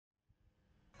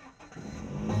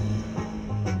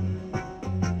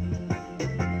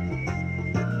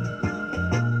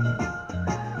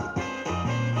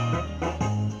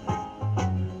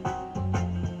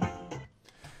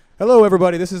Hello,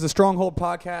 everybody. This is the Stronghold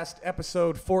podcast,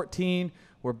 episode 14.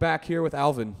 We're back here with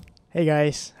Alvin. Hey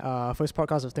guys, first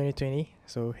podcast of 2020.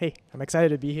 So hey, I'm excited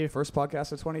to be here. First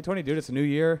podcast of 2020, dude. It's a new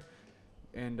year,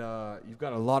 and you've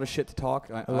got a lot of shit to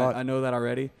talk. I know that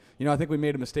already. You know, I think we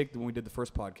made a mistake when we did the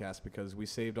first podcast because we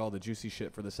saved all the juicy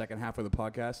shit for the second half of the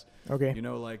podcast. Okay. You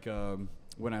know, like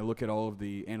when I look at all of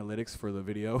the analytics for the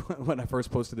video, when I first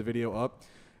posted the video up,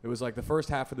 it was like the first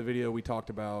half of the video we talked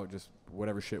about just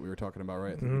whatever shit we were talking about,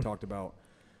 right? I think we talked about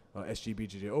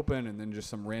SGBGJ Open and then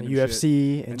just some random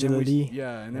UFC, shit. agility.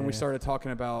 And then we started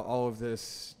talking about all of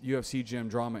this UFC gym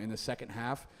drama in the second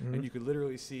half. And you could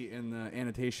literally see in the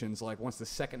annotations, like once the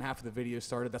second half of the video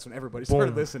started, that's when everybody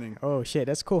started listening. Oh shit,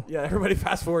 that's cool. Yeah, everybody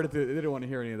fast forwarded. They didn't want to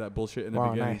hear any of that bullshit in the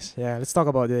beginning. Wow, nice. Yeah, let's talk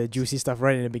about the juicy stuff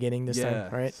right in the beginning this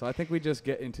time, right? So I think we just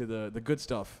get into the good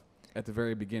stuff at the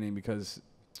very beginning because,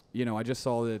 you know, I just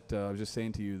saw that, I was just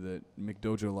saying to you that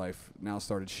McDojo Life now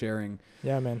started sharing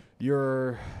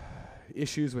your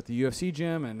issues with the UFC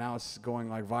gym, and now it's going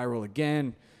like viral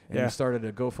again. And you started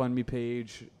a GoFundMe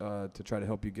page to try to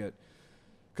help you get,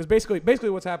 because basically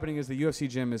what's happening is the UFC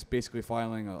gym is basically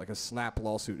filing like a slap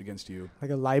lawsuit against you.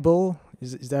 Like a libel?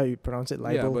 Is that how you pronounce it?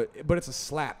 Libel? Yeah, but it's a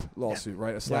slap lawsuit,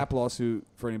 right? A slap lawsuit,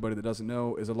 for anybody that doesn't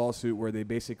know, is a lawsuit where they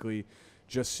basically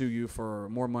just sue you for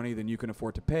more money than you can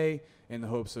afford to pay in the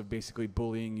hopes of basically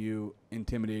bullying you,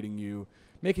 intimidating you,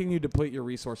 making you deplete your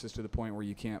resources to the point where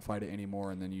you can't fight it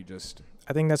anymore, and then you just...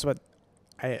 I think that's what...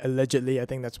 I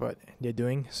think that's what they're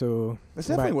doing, so... That's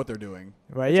definitely what they're doing.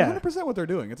 Right, it's 100% what they're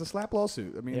doing. It's a slap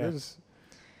lawsuit. I mean, there's...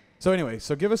 So anyway,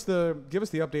 so give us the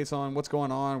updates on what's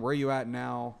going on, where are you at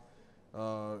now,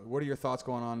 what are your thoughts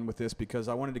going on with this, because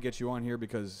I wanted to get you on here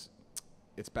because...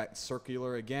 It's back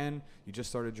circular again. You just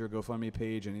started your GoFundMe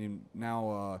page, and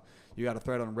now you got a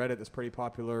thread on Reddit that's pretty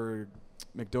popular.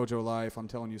 McDojo Life. I'm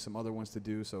telling you some other ones to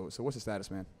do. So what's the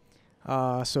status, man?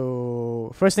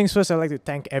 So first things first, I'd like to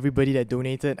thank everybody that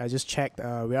donated. I just checked.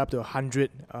 We're up to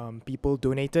 100 people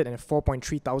donated and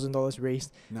 $4,300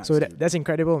 raised. Nice, so that's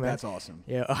incredible, man. That's awesome.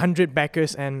 Yeah, 100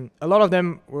 backers, and a lot of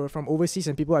them were from overseas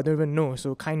and people I don't even know.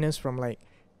 So kindness from like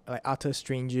utter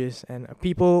strangers and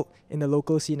people in the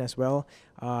local scene as well.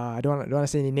 I don't want to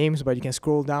say any names, but you can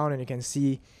scroll down and you can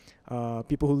see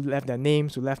people who left their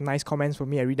names, who left nice comments for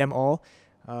me. I read them all.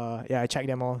 I check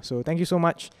them all. So thank you so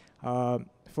much.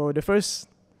 For the first,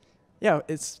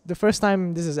 it's the first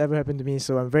time this has ever happened to me.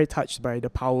 So I'm very touched by the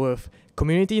power of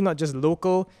community, not just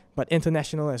local, but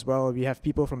international as well. We have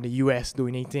people from the US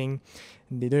donating.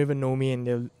 And they don't even know me,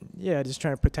 and they're just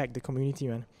trying to protect the community,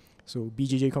 man. So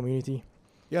BJJ community.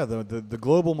 Yeah, the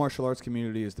global martial arts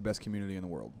community is the best community in the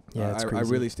world. Yeah, I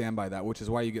really stand by that, which is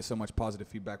why you get so much positive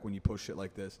feedback when you post shit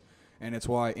like this. And it's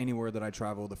why anywhere that I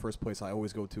travel, the first place I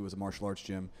always go to is a martial arts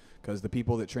gym, because the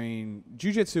people that train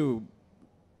jiu-jitsu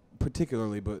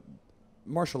particularly, but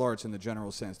martial arts in the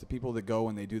general sense, the people that go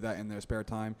and they do that in their spare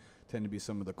time tend to be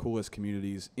some of the coolest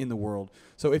communities in the world.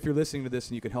 So if you're listening to this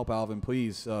and you can help Alvin,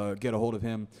 please get a hold of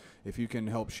him. If you can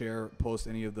help post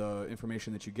any of the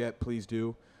information that you get, please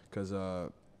do, because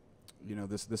you know,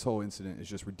 this whole incident is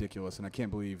just ridiculous, and I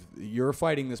can't believe you're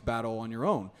fighting this battle on your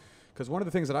own. Because one of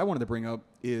the things that I wanted to bring up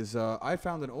is I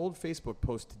found an old Facebook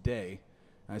post today,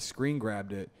 and I screen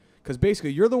grabbed it, because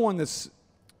basically you're the one that's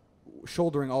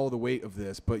shouldering all of the weight of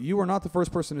this, but you are not the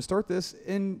first person to start this,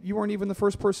 and you weren't even the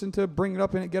first person to bring it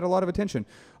up and it get a lot of attention.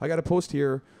 I got a post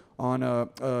here on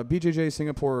BJJ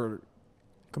Singapore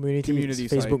community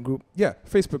Facebook site. group. Yeah,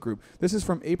 Facebook group. This is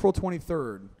from April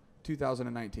 23rd.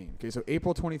 2019. Okay, so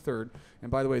April 23rd. And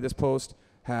by the way, this post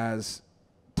has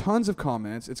tons of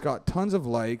comments. It's got tons of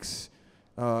likes.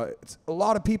 It's a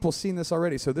lot of people seen this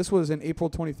already. So this was in April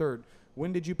 23rd.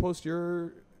 When did you post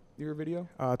your video?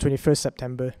 21st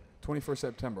September. 21st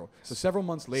September. So several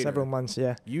months later. Several months,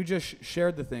 yeah. You just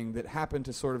shared the thing that happened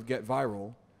to sort of get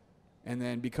viral. And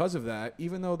then because of that,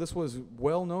 even though this was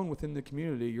well known within the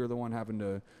community, you're the one having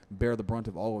to bear the brunt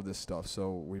of all of this stuff.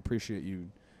 So we appreciate you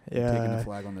taking the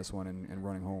flag on this one and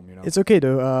running home, you know. It's okay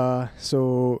though.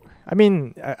 So I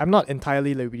mean, I'm not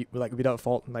entirely like without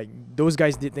fault. Like those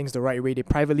guys did things the right way. They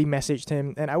privately messaged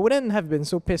him, and I wouldn't have been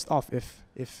so pissed off if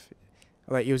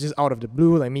like it was just out of the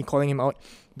blue, like me calling him out.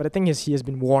 But the thing is, he has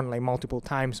been warned like multiple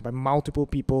times by multiple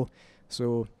people.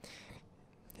 So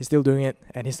he's still doing it,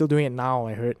 and he's still doing it now.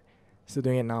 I heard, still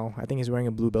doing it now. I think he's wearing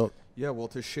a blue belt. Yeah, well,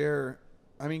 to share,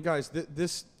 I mean, guys,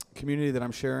 this community that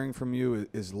I'm sharing from you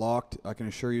is locked. I can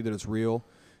assure you that it's real.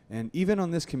 And even on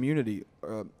this community,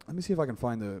 let me see if I can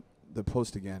find the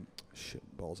post again. Shit,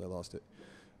 balls, I lost it.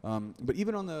 But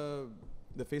even on the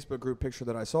Facebook group picture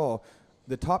that I saw,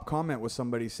 the top comment was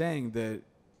somebody saying that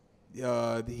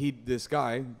this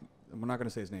guy, we're not going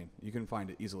to say his name. You can find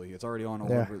it easily. It's already on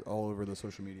all over the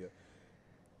social media.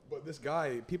 But this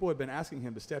guy, people had been asking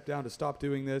him to step down, to stop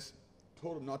doing this,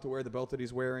 told him not to wear the belt that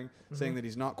he's wearing, saying that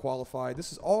he's not qualified.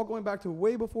 This is all going back to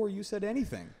way before you said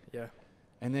anything. Yeah.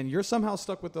 And then you're somehow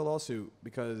stuck with the lawsuit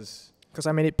because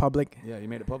I made it public. Yeah, you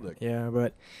made it public. Yeah,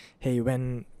 but hey,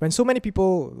 when so many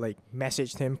people like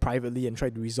messaged him privately and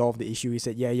tried to resolve the issue, he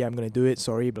said, yeah, I'm going to do it.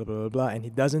 Sorry, blah, blah, blah, blah. And he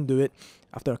doesn't do it.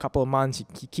 After a couple of months,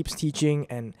 he keeps teaching.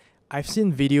 And I've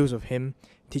seen videos of him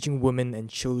teaching women and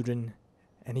children.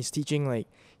 And he's teaching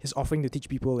he's offering to teach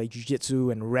people like jiu-jitsu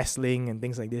and wrestling and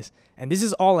things like this. And this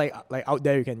is all like out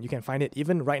there. You can find it.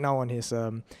 Even right now on his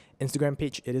Instagram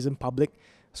page, it isn't public.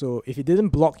 So if he didn't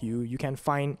block you, you can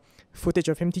find footage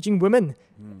of him teaching women.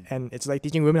 And it's like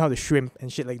teaching women how to shrimp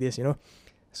and shit like this, you know.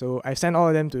 So I sent all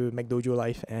of them to McDojo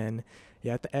Life, and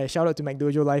yeah, shout out to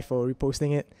McDojo Life for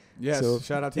reposting it. Yes, so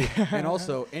shout out to you. And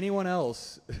also anyone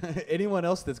else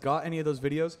that's got any of those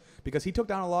videos, because he took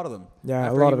down a lot of them. Yeah,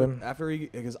 a lot of them.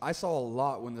 Because I saw a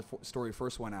lot when the story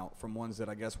first went out from ones that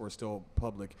I guess were still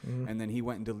public, and then he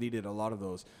went and deleted a lot of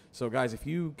those. So guys, if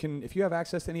you have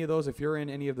access to any of those, if you're in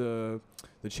any of the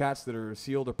chats that are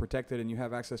sealed or protected and you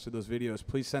have access to those videos,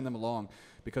 please send them along,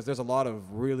 because there's a lot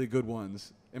of really good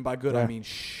ones, and by good I mean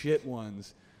shit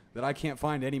ones, that I can't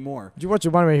find anymore. Did you watch the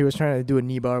one where he was trying to do a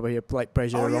knee bar, but he applied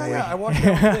pressure the wrong way? I watched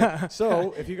that one.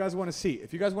 So if you guys want to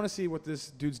see what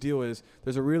this dude's deal is,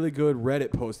 there's a really good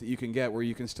Reddit post that you can get where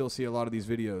you can still see a lot of these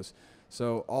videos.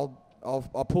 So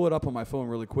I'll pull it up on my phone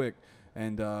really quick,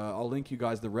 and I'll link you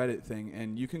guys the Reddit thing,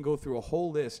 and you can go through a whole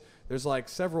list. There's like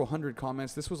several hundred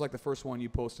comments. This was like the first one you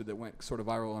posted that went sort of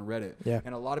viral on Reddit. Yeah.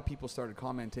 And a lot of people started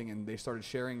commenting, and they started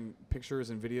sharing pictures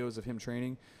and videos of him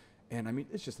training. And I mean,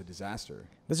 it's just a disaster.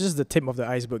 That's just the tip of the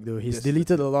iceberg, though. He's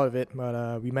deleted a lot of it,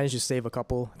 but we managed to save a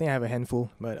couple. I think I have a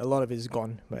handful, but a lot of it is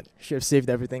gone. But should have saved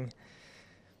everything.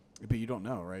 But you don't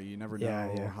know, right? You never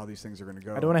know how these things are going to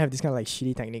go. I don't want to have these kind of like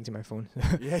shitty techniques in my phone.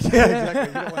 yeah, exactly.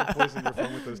 You don't want to poison your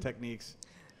phone with those techniques.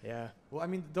 Yeah. Well, I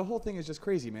mean, the whole thing is just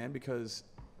crazy, man, because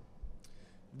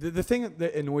the thing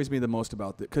that annoys me the most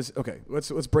about this, because, okay,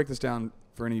 let's break this down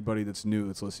for anybody that's new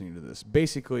that's listening to this.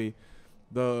 Basically,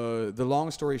 the long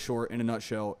story short, in a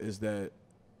nutshell, is that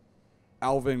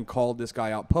Alvin called this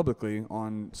guy out publicly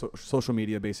on social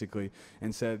media, basically,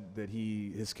 and said that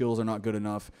his skills are not good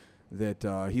enough,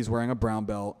 that he's wearing a brown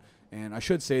belt. And I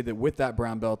should say that with that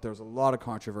brown belt, there's a lot of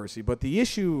controversy. But the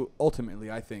issue, ultimately,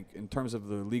 I think, in terms of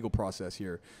the legal process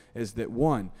here, is that,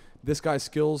 one, this guy's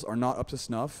skills are not up to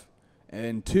snuff,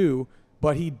 and two,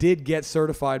 but he did get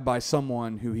certified by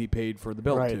someone who he paid for the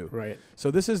belt to. Right.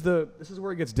 So this is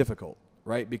where it gets difficult.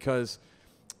 Right? Because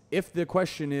if the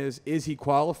question is he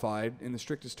qualified in the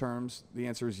strictest terms, the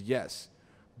answer is yes.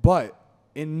 But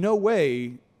in no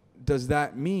way does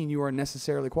that mean you are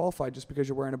necessarily qualified just because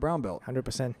you're wearing a brown belt.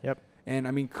 100%. Yep. And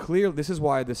I mean, clearly, this is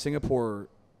why the Singapore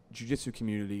jiu-jitsu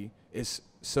community is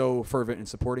so fervent in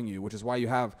supporting you, which is why you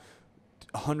have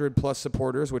 100+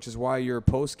 supporters, which is why your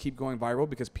posts keep going viral,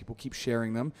 because people keep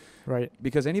sharing them. Right.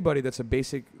 Because anybody that's a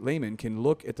basic layman can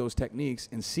look at those techniques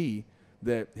and see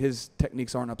that his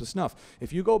techniques aren't up to snuff.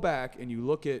 If you go back and you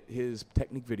look at his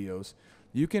technique videos,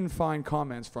 you can find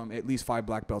comments from at least 5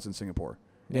 black belts in Singapore,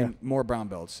 and more brown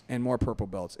belts and more purple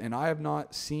belts. And I have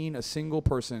not seen a single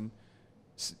person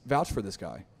vouch for this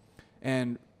guy.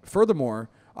 And furthermore,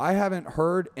 I haven't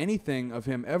heard anything of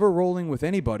him ever rolling with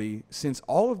anybody since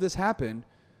all of this happened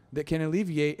that can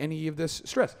alleviate any of this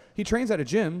stress. He trains at a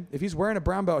gym. If he's wearing a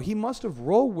brown belt, he must have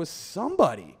rolled with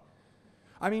somebody.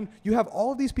 I mean, you have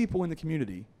all of these people in the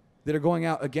community that are going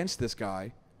out against this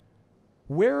guy.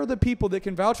 Where are the people that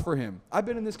can vouch for him? I've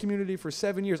been in this community for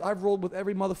 7 years. I've rolled with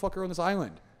every motherfucker on this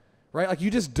island, right? Like, you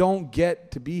just don't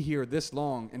get to be here this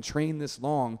long and train this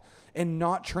long and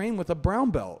not train with a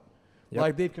brown belt. Yep.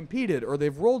 Like, they've competed or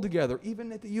they've rolled together.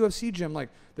 Even at the UFC gym, like,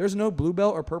 there's no blue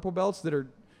belt or purple belts that are...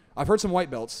 I've heard some white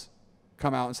belts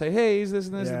come out and say, hey, he's this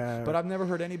and this. Yeah. But I've never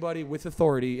heard anybody with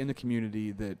authority in the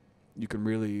community that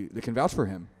can vouch for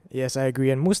him. Yes, I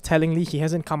agree. And most tellingly, he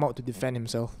hasn't come out to defend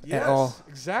himself at all.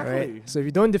 Exactly. Right? So if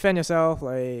you don't defend yourself,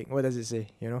 like, what does it say?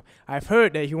 You know, I've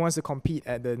heard that he wants to compete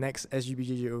at the next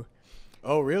SGBJJO.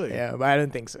 Oh, really? Yeah, but I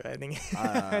don't think so. I think it's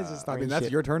just I mean,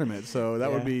 that's your tournament, so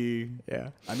that would be... Yeah.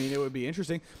 I mean, it would be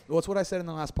interesting. Well, it's what I said in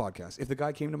the last podcast. If the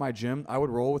guy came to my gym, I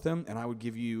would roll with him, and I would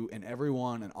give you and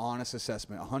everyone an honest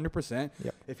assessment, 100%.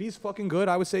 Yep. If he's fucking good,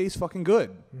 I would say he's fucking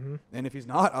good. Mm-hmm. And if he's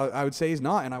not, I would say he's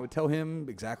not, and I would tell him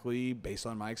exactly, based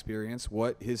on my experience,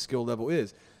 what his skill level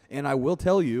is. And I will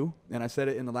tell you, and I said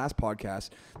it in the last podcast,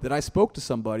 that I spoke to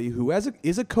somebody who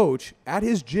is a coach at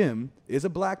his gym, is a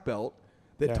black belt,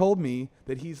 that told me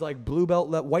that he's like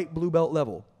white blue belt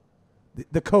level.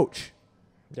 The coach.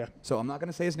 Yeah. So I'm not going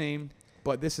to say his name,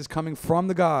 but this is coming from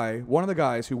the guy, one of the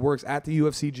guys who works at the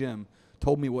UFC gym,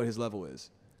 told me what his level is.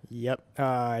 Yep.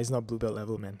 It's not blue belt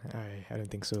level, man. I don't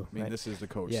think so. I mean, this is the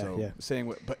coach. Yeah, so yeah. saying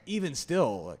what, but even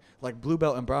still, like blue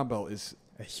belt and brown belt is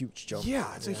a huge jump.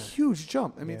 Yeah, it's a huge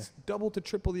jump. I mean, Yeah. it's double to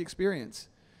triple the experience.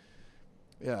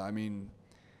 Yeah, I mean,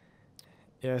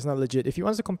 Yeah, it's not legit. If he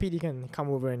wants to compete, he can come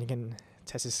over and he can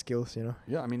test his skills, you know.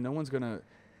 yeah, I mean, no one's gonna.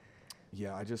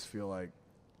 Yeah, I just feel like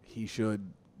he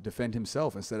should defend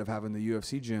himself instead of having the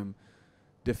UFC gym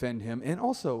defend him. And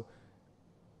also,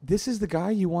 this is the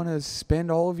guy you want to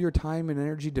spend all of your time and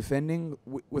energy defending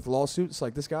with lawsuits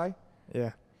like this guy?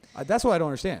 Yeah. That's what I don't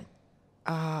understand.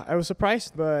 I was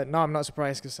surprised, but no, I'm not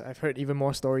surprised because I've heard even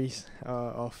more stories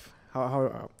of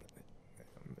how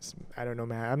I don't know,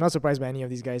 man. I'm not surprised by any of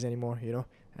these guys anymore, you know.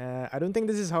 I don't think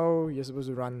this is how you're supposed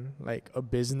to run like a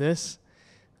business.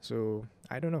 So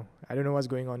I don't know. I don't know what's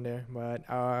going on there, but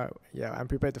yeah, I'm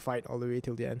prepared to fight all the way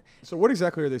till the end. So what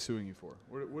exactly are they suing you for?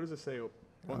 What does it say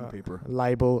on the paper?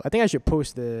 Libel. I think I should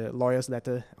post the lawyer's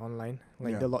letter online,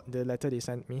 like Yeah. the letter they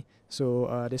sent me.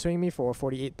 So they're suing me for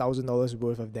 $48,000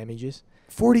 worth of damages.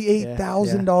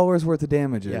 $48,000 worth of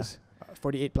damages.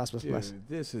 48 plus. Dude,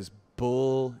 this is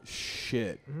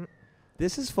bullshit. Mm-hmm.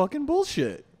 This is fucking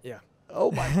bullshit. Yeah.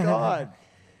 Oh my god.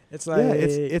 It's like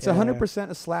it's 100%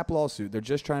 a slap lawsuit. They're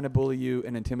just trying to bully you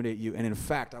and intimidate you. And in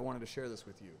fact, I wanted to share this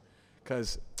with you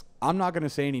because I'm not going to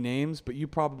say any names, but you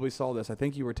probably saw this. I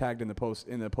think you were tagged in the post.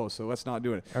 So let's not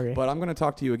do it. Okay. But I'm going to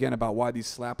talk to you again about why these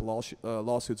slap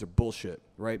lawsuits are bullshit,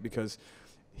 right? Because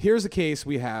here's a case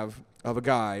we have of a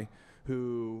guy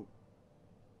who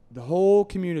the whole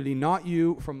community, not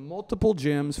you, from multiple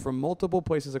gyms, from multiple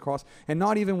places across, and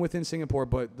not even within Singapore,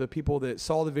 but the people that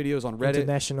saw the videos on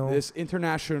Reddit,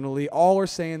 internationally, all are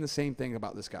saying the same thing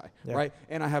about this guy, right?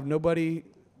 And I have nobody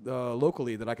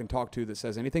locally that I can talk to that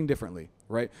says anything differently,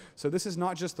 right? So this is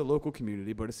not just the local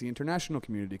community, but it's the international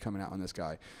community coming out on this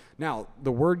guy. Now,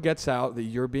 the word gets out that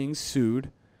you're being sued,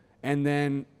 and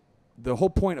then the whole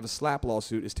point of a slap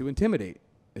lawsuit is to intimidate,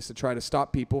 is to try to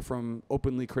stop people from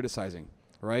openly criticizing,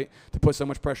 right? To put so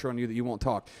much pressure on you that you won't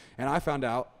talk. And I found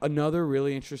out another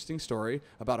really interesting story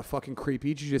about a fucking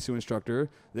creepy jiu-jitsu instructor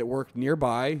that worked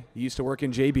nearby. He used to work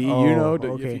in JB. Oh, you know,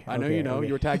 okay, I know you know. Okay.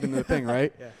 You were tagged in the thing,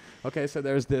 right? Yeah. Okay, so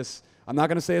there's this. I'm not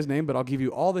going to say his name, but I'll give you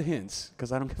all the hints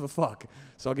because I don't give a fuck.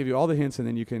 So I'll give you all the hints, and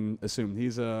then you can assume. He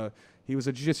was a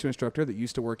jiu-jitsu instructor that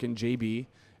used to work in JB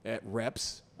at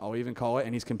Reps, I'll even call it,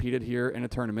 and he's competed here in a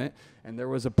tournament. And there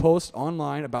was a post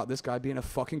online about this guy being a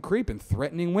fucking creep and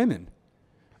threatening women.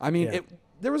 I mean,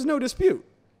 there was no dispute.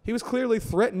 He was clearly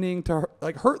threatening to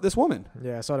hurt this woman.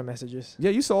 Yeah, I saw the messages. Yeah,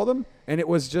 you saw them. And it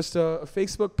was just a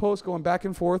Facebook post going back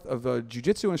and forth of a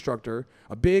jiu-jitsu instructor,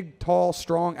 a big, tall,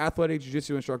 strong, athletic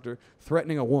jiu-jitsu instructor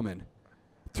threatening a woman,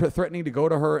 threatening to go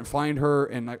to her and find her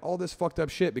and like all this fucked up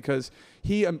shit because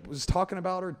he was talking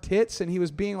about her tits and he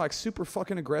was being like super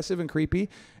fucking aggressive and creepy.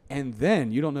 And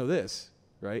then, you don't know this,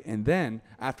 right? And then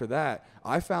after that,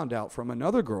 I found out from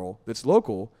another girl that's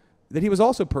local that he was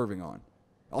also perving on.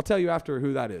 I'll tell you after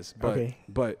who that is.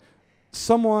 But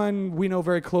someone we know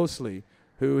very closely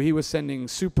who he was sending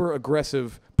super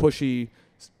aggressive, pushy,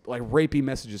 like rapey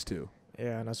messages to.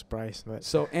 Yeah, not surprised. But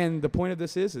so, and the point of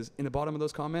this is in the bottom of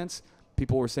those comments,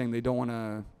 people were saying they don't want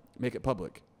to make it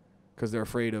public because they're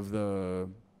afraid of the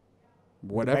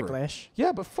whatever. The backlash.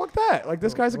 Yeah, but fuck that. Like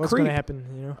this guy's a creep. What's gonna happen?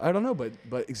 You know. I don't know, but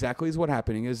exactly is what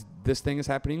happening is this thing is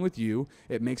happening with you.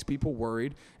 It makes people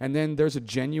worried, and then there's a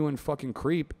genuine fucking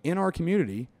creep in our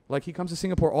community. Like he comes to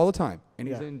Singapore all the time, and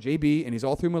he's in JB, and he's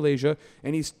all through Malaysia,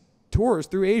 and he's tours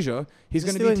through Asia. He's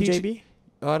going to be teaching. JB?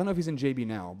 I don't know if he's in JB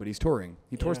now, but he's touring.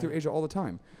 He tours through Asia all the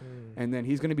time, and then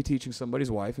he's going to be teaching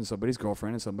somebody's wife and somebody's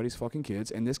girlfriend and somebody's fucking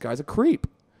kids, and this guy's a creep,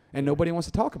 and nobody wants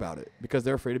to talk about it because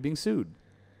they're afraid of being sued.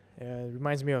 Yeah, it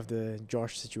reminds me of the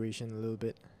Josh situation a little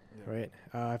bit, right?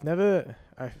 I've never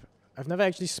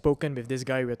actually spoken with this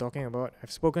guy we're talking about.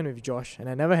 I've spoken with Josh, and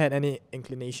I never had any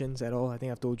inclinations at all. I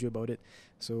think I've told you about it.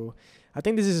 So I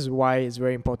think this is why it's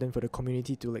very important for the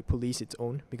community to like police its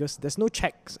own, because there's no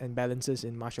checks and balances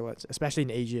in martial arts, especially in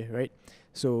Asia, right?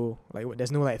 So like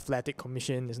there's no like athletic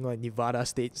commission, there's no like Nevada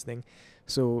states thing.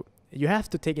 So you have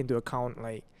to take into account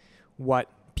like what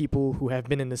people who have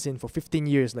been in the scene for 15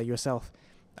 years like yourself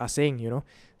are saying, you know.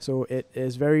 So it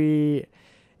is very,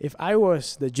 if I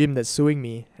was the gym that's suing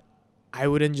me, I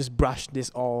wouldn't just brush this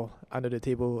all under the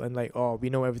table and like, oh, we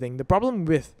know everything. The problem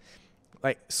with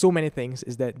like so many things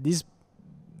is that this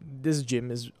gym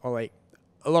is, or like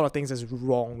a lot of things that's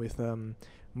wrong with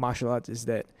martial arts is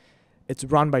that it's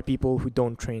run by people who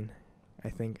don't train, I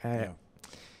think.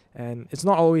 And it's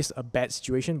not always a bad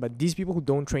situation, but these people who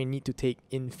don't train need to take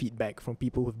in feedback from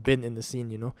people who've been in the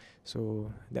scene, you know.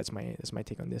 So that's my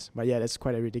take on this. But yeah, that's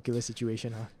quite a ridiculous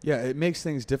situation, huh? Yeah, it makes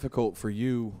things difficult for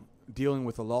you dealing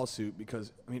with a lawsuit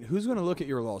because, I mean, who's going to look at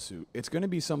your lawsuit? It's going to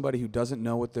be somebody who doesn't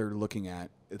know what they're looking at.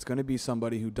 It's going to be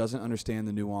somebody who doesn't understand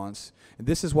the nuance. And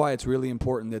this is why it's really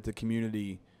important that the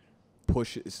community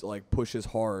pushes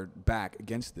hard back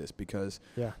against this, because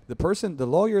the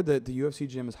lawyer that the UFC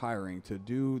gym is hiring to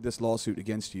do this lawsuit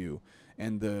against you,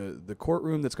 and the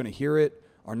courtroom that's going to hear it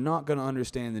are not going to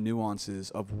understand the nuances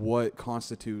of what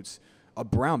constitutes a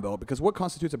brown belt, because what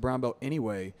constitutes a brown belt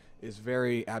anyway is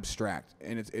very abstract,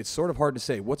 and it's sort of hard to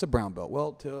say what's a brown belt.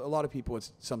 Well, to a lot of people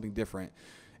it's something different,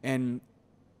 and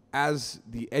as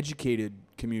the educated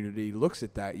community looks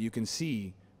at that, you can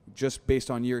see just based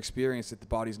on your experience that the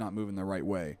body's not moving the right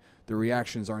way. The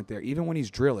reactions aren't there, even when he's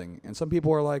drilling. And some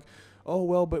people are like, oh,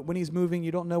 well, but when he's moving,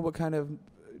 you don't know what kind of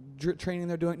training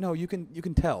they're doing. No, you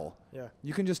can tell. Yeah.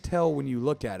 You can just tell when you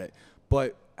look at it.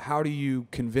 But how do you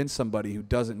convince somebody who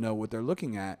doesn't know what they're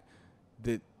looking at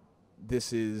that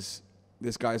this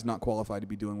guy's not qualified to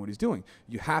be doing what he's doing?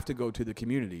 You have to go to the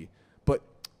community. But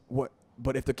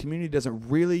if the community doesn't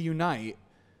really unite,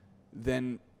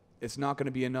 then it's not going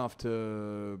to be enough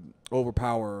to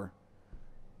overpower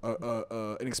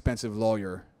an expensive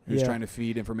lawyer who's trying to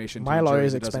feed information to my a lawyer jury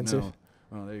is that expensive. doesn't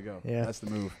know. Oh, there you go. Yeah. That's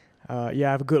the move. I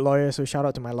have a good lawyer, so shout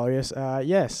out to my lawyers.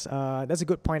 Yes, that's a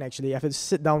good point, actually. I have to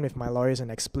sit down with my lawyers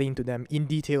and explain to them in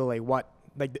detail,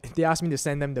 they asked me to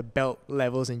send them the belt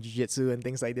levels in jiu-jitsu and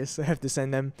things like this. I have to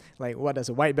send them, what does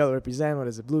a white belt represent, what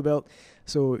does a blue belt.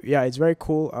 So, yeah, it's very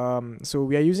cool. So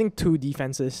we are using 2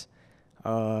 defenses.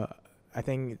 I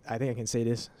think I can say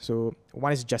this. So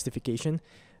one is justification,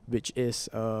 which is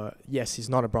yes, he's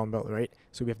not a brown belt, right?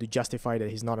 So we have to justify that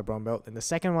he's not a brown belt. And the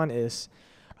second one is,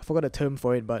 I forgot the term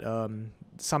for it, but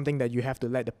something that you have to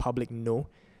let the public know,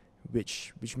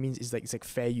 which means it's like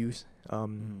fair use.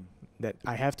 That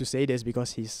I have to say this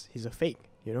because he's a fake,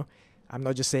 you know. I'm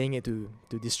not just saying it to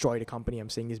destroy the company. I'm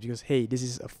saying this because, hey, this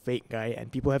is a fake guy and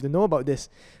people have to know about this.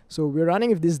 So we're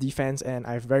running with this defense, and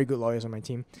I have very good lawyers on my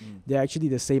team. They're actually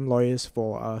the same lawyers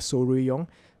for So Rui Yong.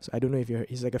 So I don't know if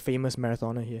he's like a famous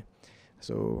marathoner here.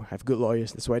 So I have good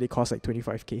lawyers. That's why they cost like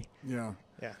 25K. Yeah.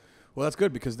 Yeah. Well, that's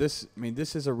good because this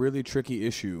is a really tricky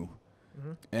issue.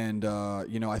 And,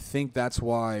 I think that's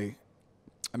why,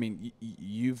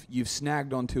 you've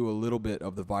snagged onto a little bit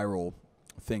of the viral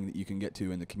thing that you can get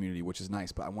to in the community, which is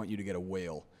nice, but I want you to get a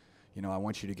whale. I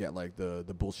want you to get like the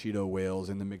Bullshido whales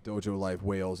and the McDojo Life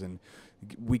whales, and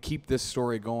we keep this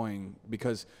story going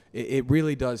because it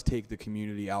really does take the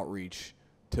community outreach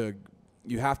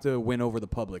you have to win over the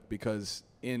public, because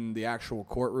in the actual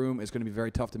courtroom it's going to be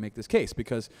very tough to make this case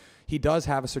because he does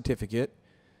have a certificate,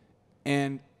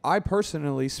 and I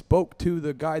personally spoke to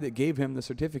the guy that gave him the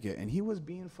certificate, and he was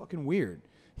being fucking weird.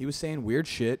 He was saying weird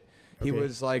shit. He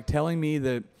was like telling me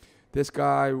that this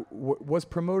guy was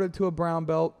promoted to a brown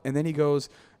belt, and then he goes,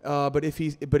 but if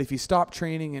he stopped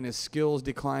training and his skills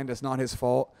declined, that's not his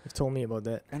fault. You've told me about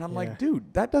that. And I'm like,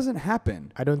 dude, that doesn't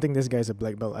happen. I don't think this guy's a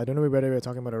black belt. I don't know whether we're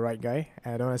talking about the right guy.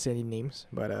 I don't want to say any names,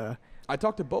 but I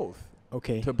talked to both.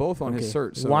 Okay. To both on his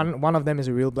cert. So one of them is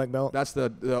a real black belt. That's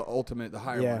the ultimate, the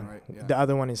higher one, right? Yeah. The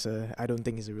other one is I don't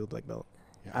think he's a real black belt.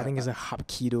 Yeah, I think it's a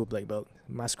Hapkido black belt,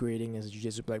 masquerading as a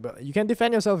jiu-jitsu black belt. You can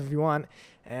defend yourself if you want,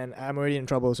 and I'm already in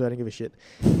trouble, so I don't give a shit.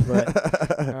 But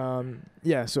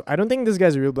so I don't think this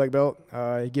guy's a real black belt.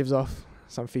 He gives off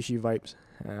some fishy vibes.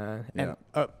 And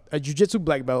a jiu-jitsu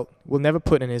black belt will never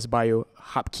put in his bio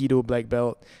Hapkido black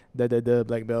belt, the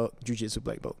black belt, jiu-jitsu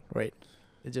black belt, right?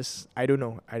 It just, I don't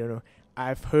know.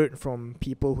 I've heard from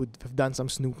people who have done some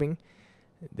snooping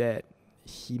that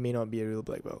he may not be a real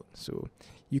black belt. So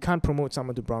you can't promote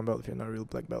someone to brown belt if you're not a real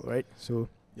black belt, right? So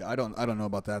yeah, I don't know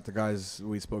about that. The guys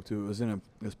we spoke to, it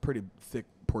was pretty thick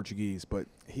Portuguese, but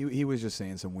he was just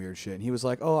saying some weird shit. And he was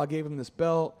like, "Oh, I gave him this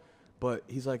belt, but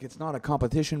he's like, it's not a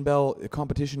competition belt. The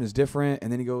competition is different."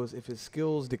 And then he goes, "If his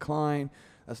skills decline,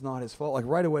 that's not his fault." Like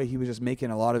right away, he was just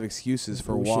making a lot of excuses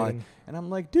for why. And I'm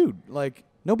like, dude, like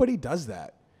nobody does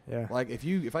that. Yeah. Like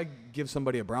if I give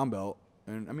somebody a brown belt,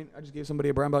 and I just gave somebody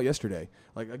a brown belt yesterday.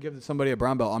 Like I give somebody a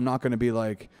brown belt, I'm not going to be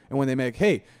like, and when they make,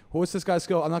 "Hey, what's this guy's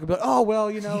skill?" I'm not going to be like, "Oh, well,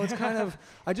 it's kind of,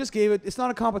 I just gave it. It's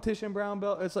not a competition brown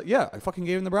belt." It's like, yeah, I fucking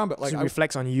gave him the brown belt. Like it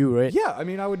reflects on you, right? Yeah.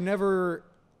 I would never.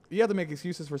 You have to make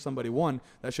excuses for somebody. One,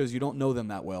 that shows you don't know them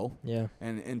that well. Yeah.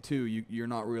 And two, you're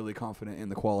not really confident in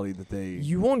the quality that they.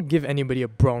 You won't give anybody a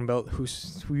brown belt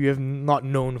who you have not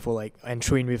known for and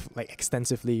trained with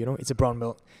extensively. It's a brown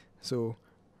belt, so.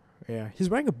 Yeah, he's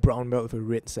wearing a brown belt with a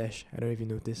red sash. I don't know if you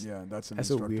noticed. Yeah, that's an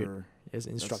instructor. So weird. as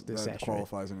instructor that sesh,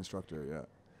 qualifies an instructor. Yeah. right?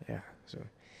 Yeah. So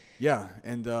Yeah,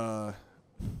 and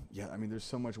yeah, I mean, there's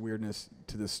so much weirdness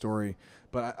to this story,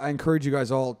 but I encourage you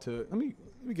guys all to let me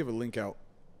give a link out.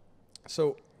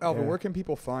 So, Alvin, Yeah. where can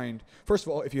people find? First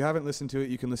of all, if you haven't listened to it,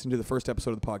 you can listen to the first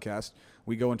episode of the podcast.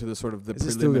 We go into the sort of the is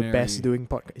it still preliminary. the best doing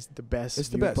podcast? Is it the best? It's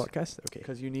the viewed best. podcast. Okay.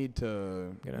 Because you need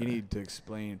to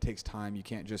explain. It takes time. You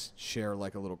can't just share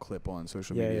like a little clip on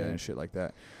social media and shit like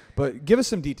that. But give us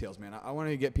some details, man. I want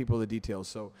to get people the details.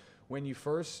 So when you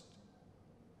first,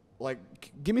 like,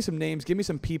 give me some names. Give me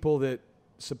some people that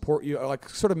support you. Like,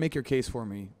 sort of make your case for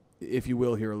me, if you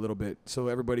will, here a little bit, so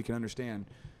everybody can understand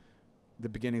the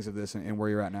beginnings of this and where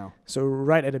you're at now. So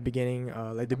right at the beginning,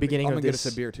 like the beginning I'm of gonna this. get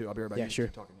us a beer too. I'll be right back. Yeah, You sure.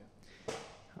 keep talking,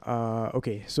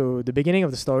 Okay, so the beginning of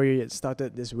the story, it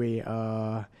started this way.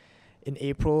 In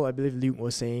April, I believe Luke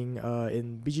was saying,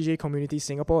 in BJJ Community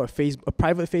Singapore, a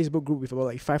private Facebook group with about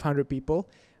like 500 people,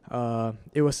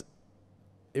 it was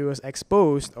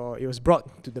exposed, or it was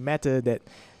brought to the matter that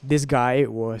this guy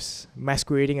was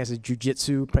masquerading as a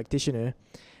jiu-jitsu practitioner,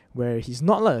 where he's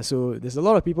not lah. So there's a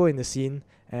lot of people in the scene.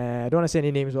 I don't want to say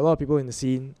any names, but a lot of people in the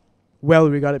scene,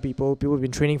 well-regarded people who've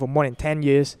been training for more than 10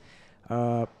 years,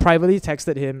 privately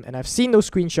texted him, and I've seen those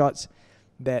screenshots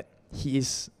that he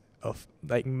is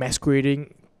like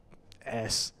masquerading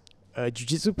as a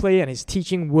jiu-jitsu player and he's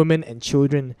teaching women and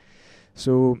children.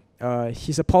 So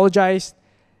he's apologized.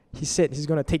 He said he's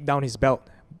gonna take down his belt,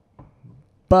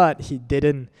 but he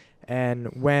didn't. And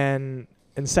when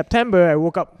in September I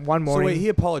woke up one morning. So wait, he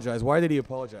apologized. Why did he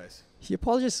apologize? He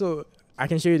apologized. So I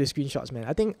can show you the screenshots, man.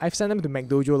 I think I've sent them to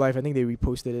McDojo Live. I think they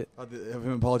reposted it. Have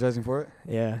him apologizing for it?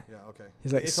 Yeah. Yeah. Okay.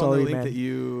 He's like, it's sorry, on the link man.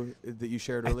 that you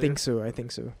shared earlier. I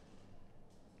think so.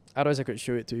 Otherwise, I could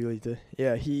show it to you later.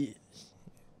 Yeah, he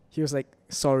was like,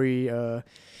 sorry.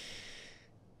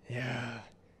 Yeah.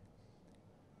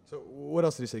 So what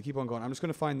else did he say? Keep on going. I'm just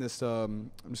gonna find this.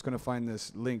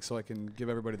 Link so I can give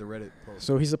everybody the Reddit post.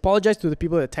 So he's apologized to the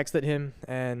people that texted him,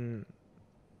 and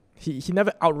he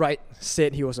never outright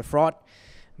said he was a fraud.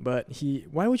 But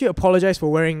why would you apologize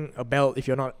for wearing a belt if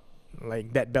you're not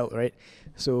like that belt, right?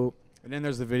 So. And then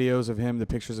there's the videos of him, the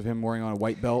pictures of him wearing on a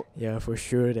white belt. Yeah, for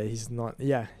sure that he's not.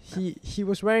 Yeah, he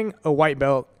was wearing a white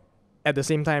belt at the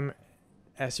same time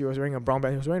as he was wearing a brown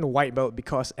belt. He was wearing a white belt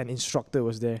because an instructor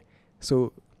was there.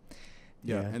 So,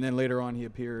 yeah. And then later on, he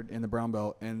appeared in the brown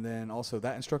belt. And then also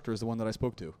that instructor is the one that I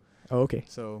spoke to. Oh, okay.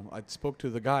 So I spoke to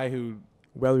the guy who...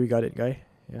 Well-regarded guy.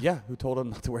 Yeah, who told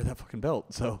him not to wear that fucking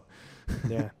belt. So...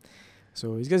 Yeah.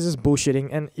 So these guys just bullshitting.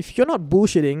 And if you're not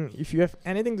bullshitting, if you have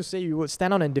anything to say, you would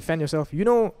stand out and defend yourself. You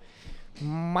know,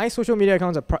 my social media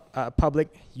accounts are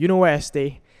public. You know where I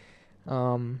stay.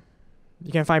 You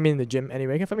can find me in the gym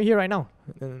anyway. You can find me here right now.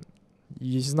 And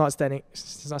he's not standing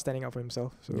up for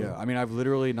himself. So yeah, I mean, I've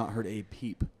literally not heard a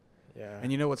peep. Yeah.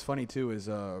 And you know what's funny too is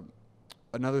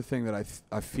another thing that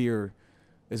I fear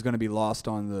is going to be lost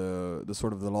on the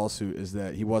sort of the lawsuit is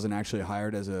that he wasn't actually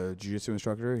hired as a jiu-jitsu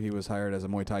instructor. He was hired as a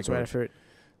Muay Thai That's what coach. I've heard.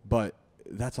 But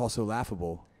that's also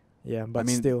laughable. Yeah, but I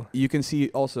mean, still. you can see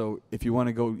also, if you want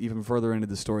to go even further into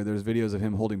the story, there's videos of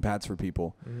him holding pads for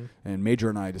people. Mm-hmm. And Major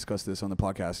and I discussed this on the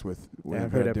podcast with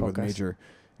I've heard that with podcast. Major.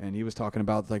 And he was talking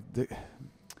about, like,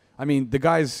 the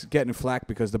guy's getting flack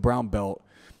because the brown belt.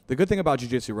 The good thing about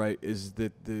jiu-jitsu, right, is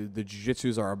that the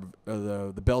jiu-jitsus are,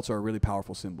 the belts are a really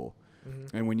powerful symbol.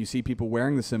 Mm-hmm. And when you see people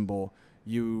wearing the symbol,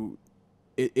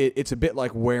 it's a bit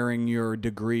like wearing your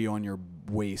degree on your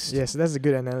waist. Yes, that's a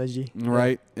good analogy.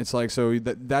 Right? Yeah. It's like, so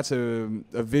that's a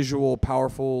visual,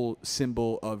 powerful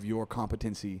symbol of your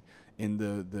competency in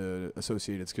the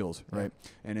associated skills, right?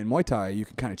 And in Muay Thai, you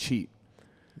can kind of cheat.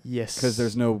 Yes. Because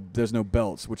there's no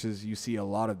belts, which is, you see a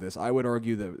lot of this. I would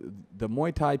argue that the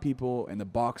Muay Thai people and the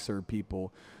boxer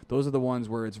people, those are the ones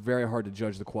where it's very hard to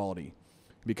judge the quality.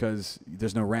 Because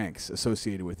there's no ranks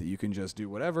associated with it. You can just do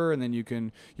whatever, and then you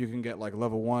can get like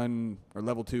level 1 or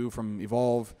level 2 from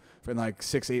Evolve for like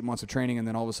 6-8 months of training, and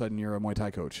then all of a sudden you're a Muay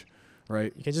Thai coach,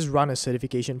 right? You can just run a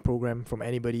certification program from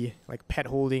anybody, like pet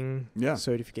holding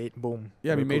certificate, boom.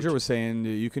 Yeah, I mean, Major was saying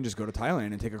you can just go to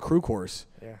Thailand and take a crew course,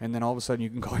 and then all of a sudden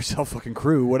you can call yourself fucking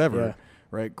crew, whatever,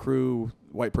 right? Crew,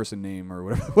 white person name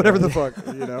or whatever the fuck,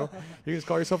 you know? You can just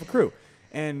call yourself a crew.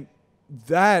 And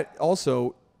that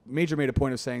also... Major made a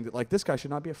point of saying that, like, this guy should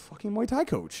not be a fucking Muay Thai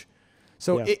coach.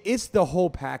 So it's the whole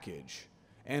package.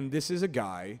 And this is a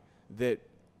guy that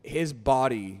his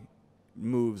body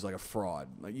moves like a fraud.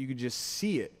 Like, you could just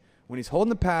see it. When he's holding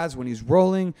the pads, when he's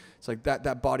rolling, it's like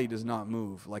that body does not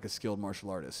move like a skilled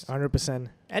martial artist. 100%.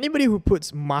 Anybody who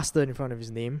puts master in front of his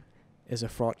name is a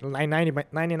fraud. Like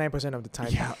 99% of the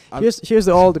time. Yeah. Here's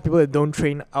all the people that don't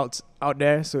train out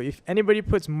there. So if anybody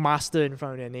puts master in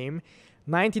front of their name,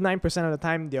 99% of the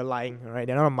time they're lying. Right?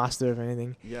 They're not a master of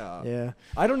anything. Yeah. Yeah.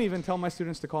 I don't even tell my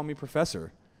students to call me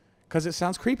professor, because it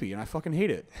sounds creepy and I fucking hate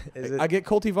it. Is it? I get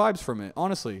culty vibes from it,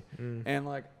 honestly. Mm. And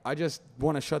like, I just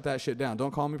want to shut that shit down.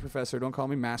 Don't call me professor. Don't call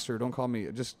me master.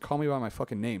 Just call me by my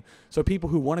fucking name. So people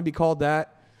who want to be called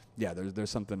that, yeah, there's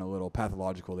something a little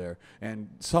pathological there. And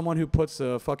someone who puts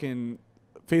a fucking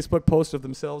Facebook post of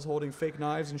themselves holding fake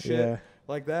knives and shit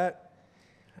like that,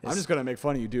 I'm just gonna make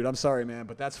fun of you, dude. I'm sorry, man,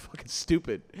 but that's fucking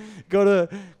stupid. Go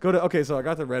to. Okay, so I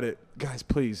got the Reddit, guys.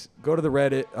 Please go to the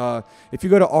Reddit. If you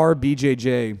go to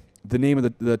RBJJ, the name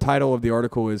of the title of the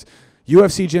article is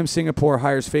UFC Gym Singapore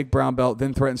hires fake brown belt,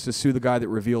 then threatens to sue the guy that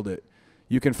revealed it.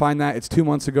 You can find that. It's 2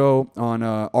 months ago on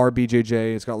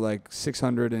RBJJ. It's got like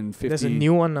 650. There's a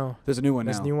new one now. There's a new one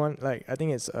now. There's a new one. Like, I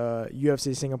think it's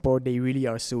UFC Singapore. They really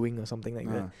are suing or something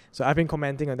like that. So I've been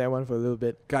commenting on that one for a little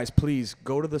bit. Guys, please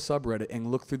go to the subreddit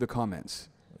and look through the comments.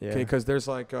 Yeah. Okay, because there's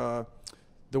like the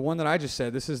one that I just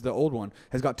said, this is the old one,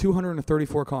 has got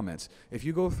 234 comments. If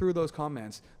you go through those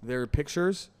comments, there are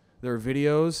pictures, there are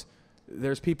videos,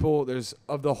 there's people, there's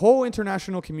of the whole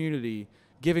international community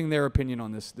giving their opinion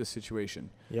on this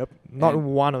situation. Yep. Not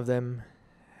one of them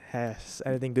has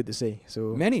anything good to say.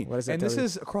 So many. What does that and tell this you?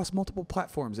 is across multiple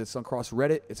platforms. It's across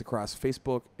Reddit, it's across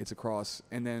Facebook, it's across,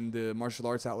 and then the martial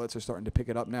arts outlets are starting to pick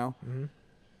it up now. Mm-hmm.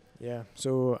 Yeah.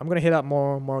 So I'm gonna hit up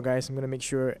more guys. I'm gonna make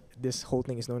sure this whole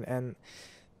thing is known. And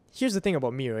here's the thing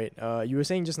about me, right? You were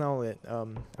saying just now that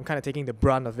I'm kind of taking the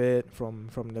brunt of it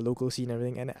from the local scene and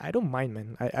everything, and I don't mind,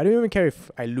 man. I don't even care if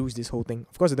I lose this whole thing.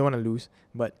 Of course, I don't want to lose,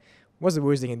 but what's the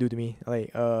worst they can do to me?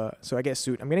 Like, so I get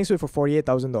sued. I'm getting sued for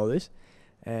 $48,000,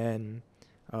 and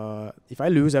if I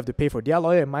lose, I have to pay for their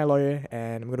lawyer and my lawyer,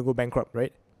 and I'm gonna go bankrupt,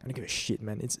 right? I don't give a shit,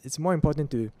 man. It's more important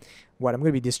to what I'm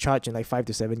gonna be discharged in like 5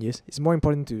 to 7 years. It's more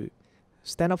important to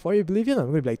stand up for it. Believe it or not,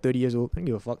 I'm gonna be like 30 years old. I don't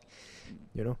give a fuck,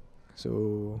 you know.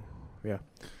 So yeah.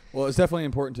 Well, it's definitely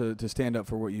important to stand up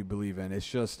for what you believe in. It's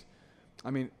just,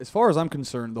 I mean, as far as I'm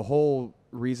concerned, the whole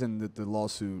reason that the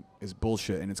lawsuit is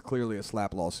bullshit and it's clearly a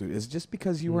slap lawsuit is just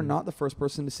because you were not the first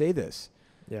person to say this.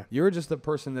 Yeah. You're just the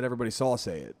person that everybody saw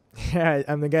say it. Yeah,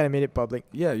 I'm the guy that made it public.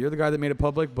 Yeah, you're the guy that made it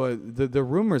public, but the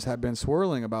rumors have been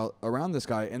swirling around this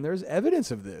guy, and there's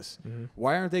evidence of this. Mm-hmm.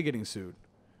 Why aren't they getting sued?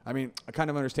 I mean, I kind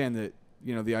of understand that,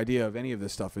 you know, the idea of any of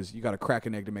this stuff is you got to crack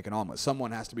an egg to make an omelet.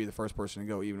 Someone has to be the first person to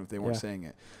go, even if they weren't saying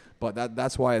it. But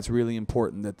that's why it's really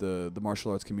important that the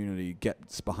martial arts community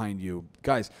gets behind you.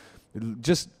 Guys,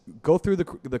 just go through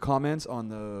the comments on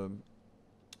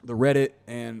the Reddit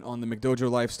and on the McDojo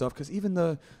Life stuff, because even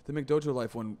the McDojo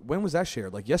Life one, when was that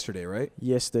shared? Like yesterday, right?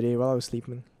 Yesterday while I was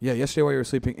sleeping. Yeah, yesterday while you were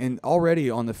sleeping. And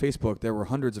already on the Facebook, there were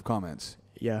hundreds of comments.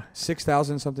 Yeah.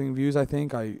 6,000 something views, I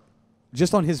think.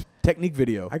 Just on his technique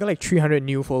video. I got like 300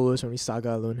 new followers from his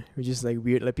saga alone, which is like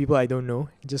weird. Like people I don't know,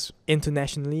 just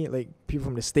internationally, like people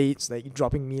from the States, like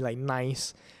dropping me like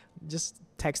nice, just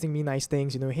texting me nice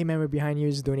things. You know, hey man, we're behind you.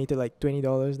 Just donated like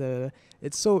 $20.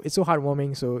 It's so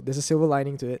heartwarming. So there's a silver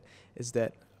lining to it. Is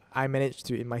that I managed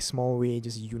to, in my small way,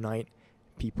 just unite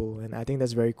people, and I think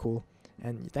that's very cool.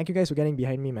 And thank you guys for getting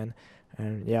behind me, man.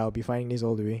 And yeah, I'll be fighting this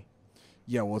all the way.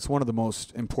 Yeah, well, it's one of the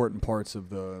most important parts of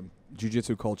the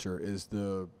jiu-jitsu culture is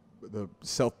the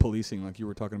self-policing, like you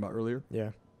were talking about earlier.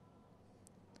 Yeah.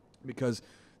 Because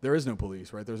there is no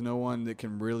police, right? There's no one that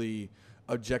can really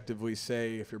objectively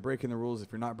say if you're breaking the rules,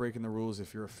 if you're not breaking the rules,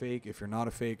 if you're a fake, if you're not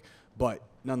a fake. But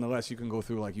nonetheless, you can go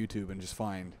through like YouTube and just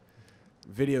find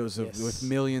videos with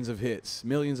millions of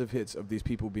hits of these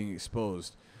people being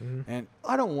exposed. Mm-hmm. And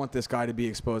I don't want this guy to be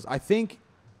exposed.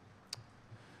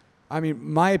 I mean,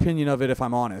 my opinion of it, if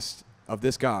I'm honest, of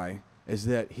this guy is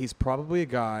that he's probably a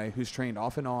guy who's trained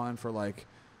off and on for like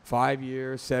 5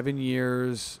 years, 7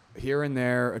 years, here and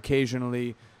there,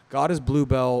 occasionally, got his blue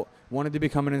belt, wanted to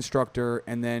become an instructor,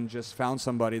 and then just found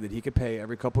somebody that he could pay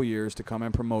every couple years to come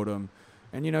and promote him.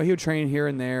 And, you know, he would train here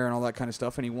and there and all that kind of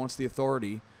stuff, and he wants the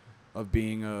authority of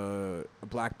being a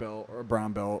black belt or a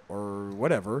brown belt or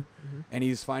whatever. Mm-hmm. And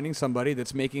he's finding somebody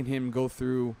that's making him go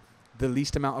through the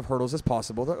least amount of hurdles as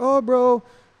possible. Like, oh, bro,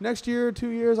 next year, 2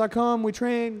 years, I come, we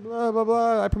train, blah, blah,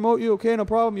 blah. I promote you. Okay, no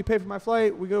problem. You pay for my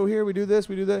flight. We go here, we do this,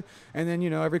 we do that. And then, you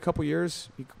know, every couple years,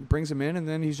 he brings him in, and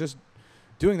then he's just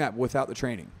doing that without the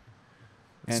training.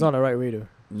 It's not the right way to. So.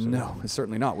 No, it's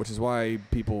certainly not, which is why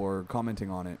people are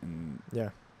commenting on it. And yeah.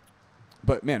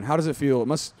 But, man, how does it feel?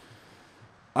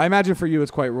 I imagine for you it's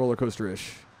quite roller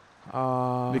coaster-ish.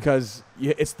 Because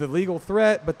it's the legal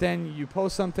threat, but then you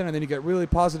post something and then you get really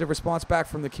positive response back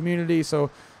from the community. So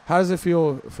how does it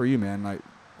feel for you, man? Like,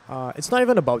 It's not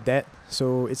even about that.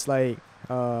 So it's like,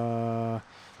 that's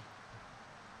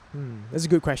a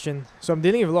good question. So I'm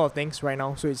dealing with a lot of things right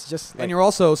now. So it's just like, And you're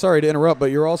also, sorry to interrupt,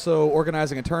 but you're also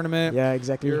organizing a tournament. yeah,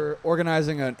 exactly. You're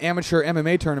organizing an amateur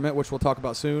MMA tournament, which we'll talk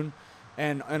about soon.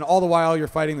 And all the while you're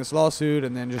fighting this lawsuit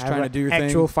and then just trying to do your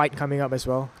actual thing. fight coming up as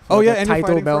well. Oh yeah, the and you're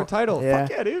fighting belt. for a title. Yeah.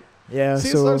 Fuck yeah, dude. Yeah, See,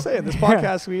 so that's what I'm saying. This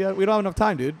podcast, we don't have enough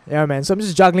time, dude. yeah, man. So I'm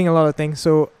just juggling a lot of things.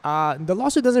 So the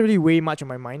lawsuit doesn't really weigh much on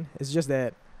my mind. It's just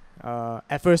that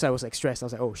at first I was like stressed. I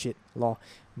was like, oh shit, law.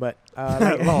 But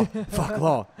like, Law. Fuck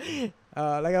law.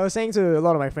 like I was saying to a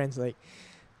lot of my friends, like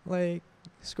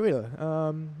screw it.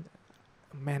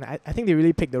 Man, I think they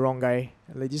really picked the wrong guy.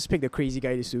 They just picked the crazy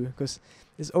guy to sue, because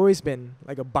it's always been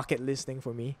like a bucket list thing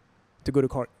for me to go to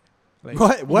court. Like,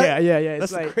 What? Yeah. That's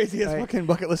It's like, the craziest like, fucking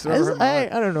bucket list I've ever heard in my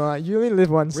life. I don't know. You only live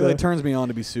once. Really so- turns me on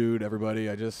to be sued, everybody.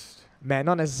 Man,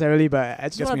 not necessarily, but I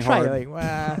just Gets want me to try. hard.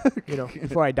 Like,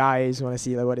 before I die, I just want to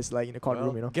see like what it's like in the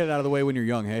courtroom. Well, get it out of the way when you're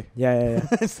young, hey? Yeah.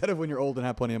 Instead of when you're old and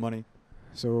have plenty of money.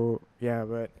 So yeah,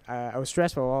 but I was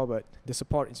stressed for a while, but the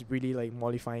support is really like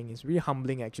mollifying. It's really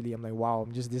humbling, actually. I'm like, wow,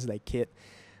 I'm just this like kid,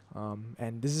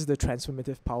 and this is the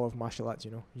transformative power of martial arts.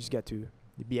 You just get to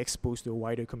be exposed to a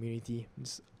wider community.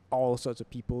 It's all sorts of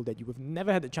people that you have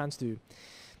never had the chance to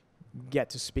get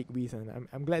to speak with, and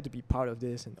I'm glad to be part of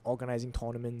this and organizing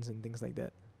tournaments and things like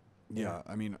that. Yeah,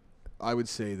 I mean, I would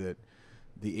say that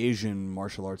the Asian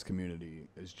martial arts community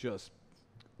is just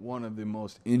one of the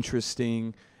most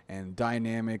interesting and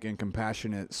dynamic and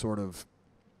compassionate sort of,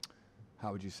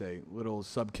 how would you say, little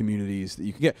sub-communities that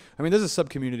you can get. I mean, there's a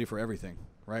sub-community for everything,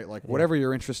 right? Like, whatever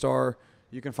your interests are,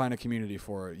 you can find a community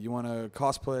for it. You want to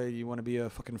cosplay, you want to be a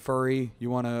fucking furry, you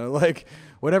want to, like,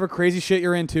 whatever crazy shit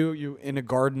you're into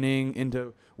gardening,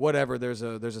 into whatever, there's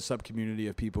a sub-community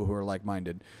of people who are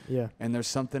like-minded. Yeah. And there's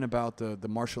something about the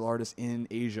martial artists in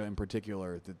Asia in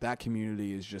particular that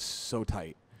community is just so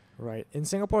tight. Right. In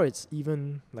Singapore, it's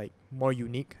even like more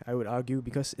unique, I would argue,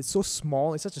 because it's so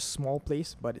small. It's such a small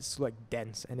place, but it's like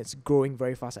dense and it's growing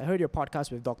very fast. I heard your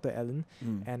podcast with Dr. Allen,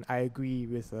 and I agree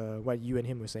with what you and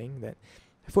him were saying, that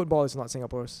football is not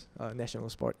Singapore's national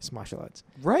sport. It's martial arts.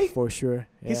 Right? For sure.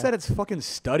 He said it's fucking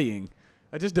studying.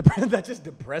 That just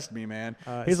depressed me, man.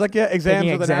 He's like, yeah, exams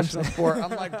taking are the exams. national sport.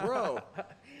 I'm like,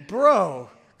 bro,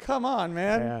 come on,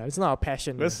 man. Yeah, it's not a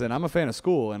passion. Listen, I'm a fan of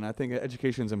school, and I think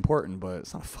education's important, but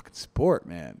it's not a fucking sport,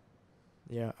 man.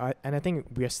 Yeah, and I think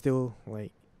we are still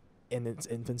like in its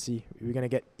infancy. We're gonna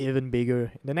get even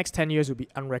bigger. The next 10 years will be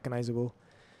unrecognizable.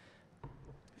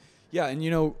 Yeah, and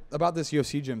about this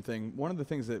UFC gym thing, one of the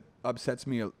things that upsets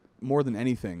me more than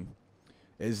anything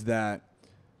is that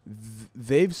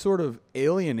they've sort of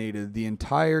alienated the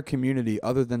entire community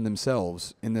other than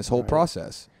themselves in this whole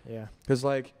process. Yeah. Because,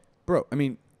 like, bro, I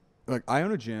mean, like, I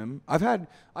own a gym. I've had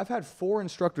 4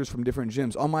 instructors from different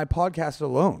gyms on my podcast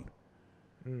alone.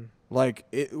 Like,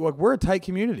 we're a tight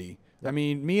community. Yep. I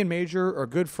mean, me and Major are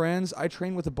good friends. I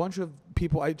train with a bunch of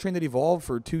people. I trained at Evolve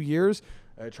for 2 years.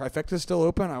 Trifecta's still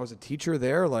open. I was a teacher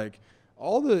there. Like,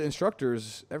 all the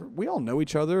instructors, we all know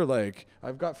each other. Like,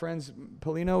 I've got friends.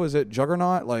 Polino is at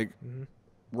Juggernaut. Like,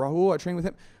 Rahul, I train with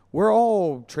him. We're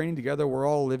all training together. We're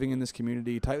all living in this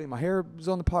community tightly. My hair is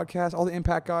on the podcast. All the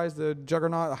Impact guys, the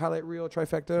Juggernaut, the Highlight Reel,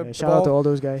 Trifecta. Yeah, shout out to all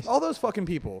those guys. All those fucking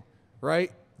people,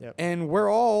 right? Yep. And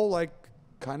we're all, like,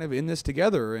 kind of in this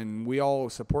together, and we all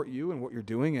support you and what you're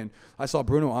doing. And I saw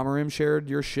Bruno Amarim shared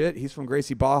your shit. He's from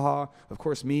Gracie Baja. Of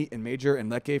course, me and Major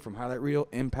and Leke from Highlight Reel,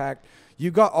 Impact.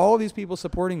 You got all of these people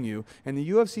supporting you, and the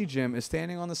UFC gym is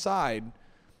standing on the side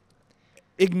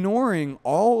ignoring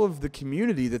all of the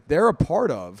community that they're a part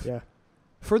of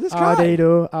for this guy.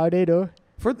 Are they though?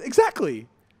 Exactly.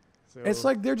 So It's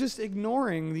like they're just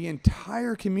ignoring the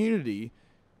entire community.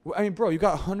 I mean, bro, you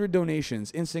got 100 donations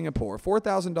in Singapore,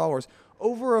 $4,000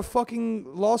 over a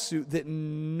fucking lawsuit that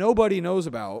nobody knows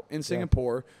about in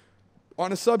Singapore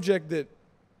on a subject that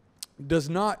does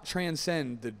not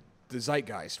transcend the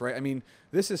zeitgeist, right? I mean,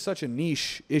 this is such a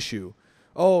niche issue.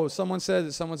 Oh, someone said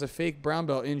that someone's a fake brown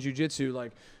belt in jiu-jitsu.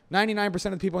 Like, 99%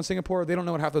 of the people in Singapore, they don't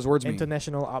know what half those words mean.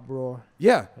 international uproar.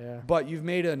 Yeah, Yeah. but you've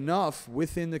made enough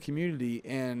within the community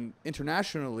and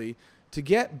internationally to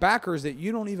get backers that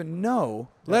you don't even know,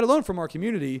 let alone from our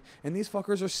community, and these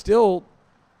fuckers are still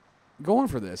going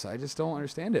for this. I just don't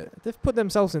understand it. They've put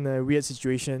themselves in a weird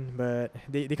situation, but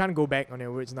they can't go back on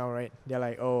their words now, right? They're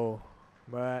like, oh,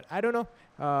 but I don't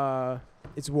know.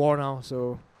 It's war now,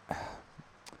 so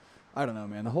I don't know,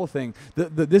 man. The whole thing,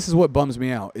 this is what bums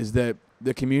me out, is that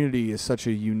the community is such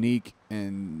a unique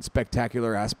and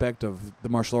spectacular aspect of the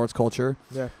martial arts culture.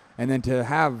 yeah. And then to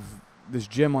have this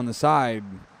gym on the side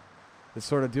that's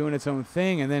sort of doing its own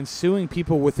thing and then suing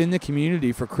people within the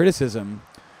community for criticism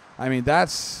I mean,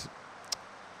 that's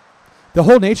the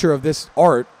whole nature of this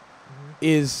art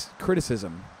is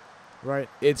criticism. Right.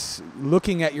 It's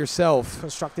looking at yourself.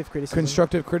 Constructive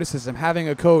criticism. Having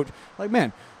a coach. Like,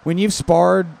 man, when you've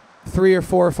sparred 3 or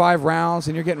 4 or 5 rounds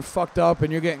and you're getting fucked up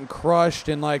and you're getting crushed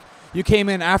and, like, you came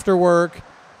in after work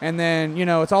and then, you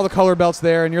know, it's all the color belts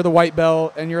there and you're the white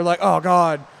belt and you're like, oh,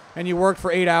 God. And you worked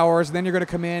for 8 hours and then you're going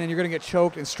to come in and you're going to get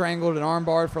choked and strangled and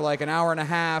armbarred for, like, an hour and a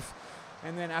half.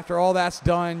 And then after all that's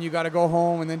done, you got to go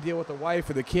home and then deal with the wife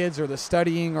or the kids or the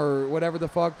studying or whatever the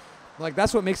fuck. Like,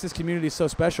 that's what makes this community so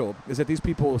special, is that these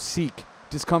people seek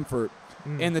discomfort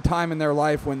in the time in their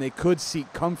life when they could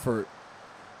seek comfort.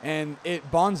 And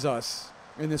it bonds us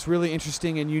in this really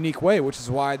interesting and unique way, which is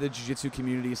why the jiu-jitsu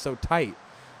community is so tight.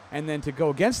 And then to go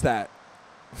against that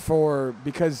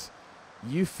because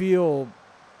you feel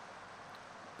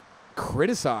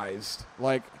criticized.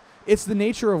 Like, it's the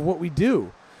nature of what we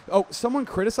do. Oh, someone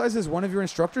criticizes one of your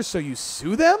instructors, so you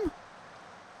sue them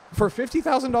for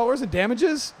 $50,000 in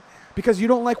damages? Because you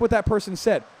don't like what that person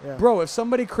said. Yeah. Bro, if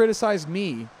somebody criticized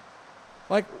me,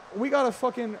 like, we got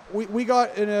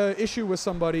an issue with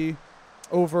somebody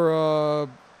over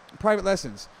private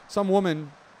lessons. Some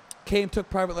woman took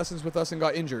private lessons with us and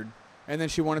got injured, and then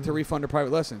she wanted to refund her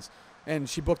private lessons. And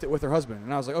she booked it with her husband.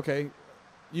 And I was like, okay,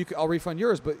 I'll refund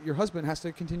yours, but your husband has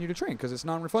to continue to train because it's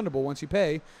non-refundable. Once you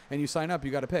pay and you sign up,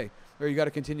 you got to pay, or you got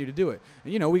to continue to do it.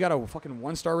 And, you know, we got a fucking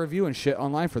 1-star review and shit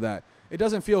online for that. It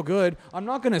doesn't feel good. I'm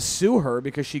not going to sue her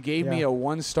because she gave me a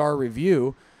 1-star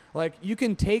review. Like, you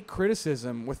can take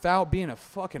criticism without being a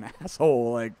fucking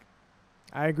asshole. Like,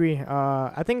 I agree.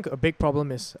 I think a big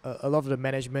problem is a lot of the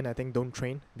management, I think, don't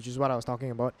train, which is what I was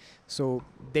talking about. So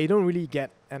they don't really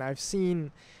get, and I've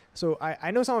seen, so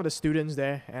I know some of the students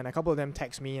there, and a couple of them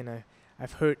text me, and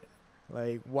I've heard,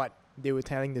 like, what they were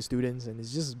telling the students, and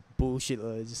it's just bullshit.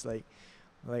 It's just like,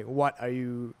 what are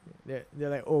you, they're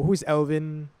like, oh, who's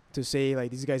Alvin to say, like,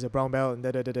 this guy's a brown belt, and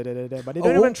da-da-da-da-da-da, but they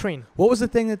don't even train. What was the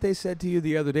thing that they said to you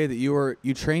the other day that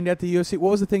you trained at the UFC?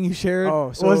 What was the thing you shared?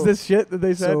 Oh, so what was this shit that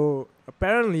they said? So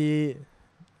apparently,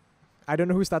 I don't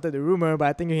know who started the rumor, but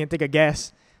I think you can take a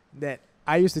guess that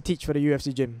I used to teach for the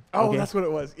UFC gym. Oh, okay? That's what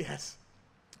it was. Yes.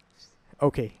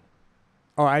 Okay.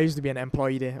 Or I used to be an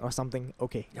employee there or something.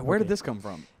 Okay. Yeah, where did this come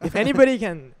from? If anybody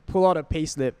can pull out a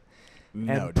payslip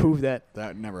and prove that.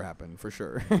 That never happened, for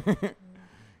sure.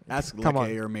 Ask Come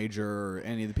Leke on. or Major or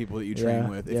any of the people that you train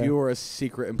with. If you were a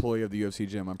secret employee of the UFC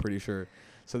gym, I'm pretty sure.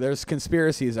 So there's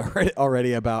conspiracies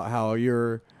already about how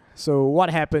you're... So what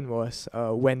happened was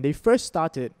when they first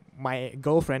started, my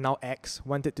girlfriend, now ex,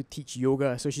 wanted to teach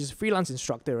yoga. So she's a freelance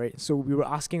instructor, right? So we were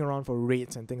asking around for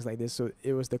rates and things like this. So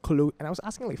it was and I was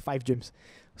asking like 5 gyms.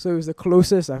 So it was the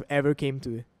closest I've ever came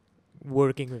to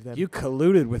working with them. You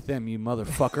colluded with them, you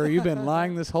motherfucker. You've been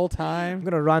lying this whole time. I'm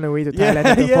gonna run away to Thailand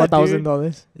after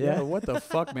 $4,000. Yeah, what the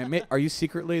fuck, man? Are you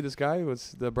secretly this guy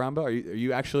with the brown belt? Are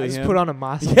you actually I just him? put on a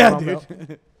mask. Yeah,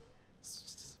 dude.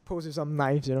 Pose with some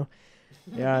knives, you know.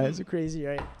 Yeah, it's crazy,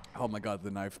 right? Oh my God, the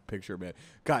knife picture, man.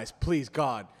 Guys, please,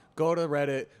 God, go to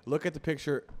Reddit, look at the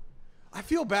picture. I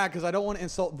feel bad because I don't want to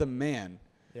insult the man.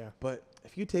 Yeah. But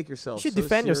if you take yourself You should so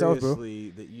defend yourself, bro.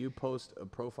 seriously that you post a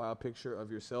profile picture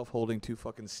of yourself holding 2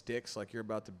 fucking sticks like you're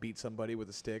about to beat somebody with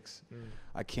the sticks,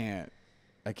 I can't.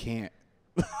 I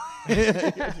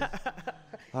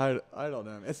don't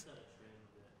know.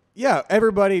 Yeah,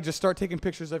 everybody just start taking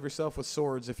pictures of yourself with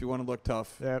swords if you want to look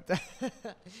tough. Yeah.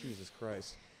 Jesus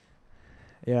Christ.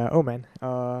 Yeah. Oh man.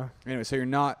 Anyway, so you're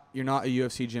not a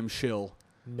UFC gym shill.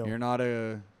 No. You're not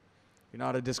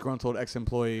a disgruntled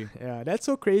ex-employee. Yeah, that's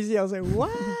so crazy. I was like,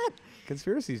 what?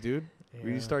 Conspiracies, dude. Yeah.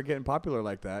 We start getting popular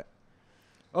like that.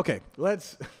 Okay,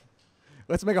 let's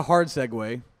make a hard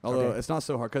segue. Although it's not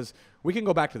so hard because we can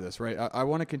go back to this, right? I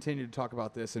want to continue to talk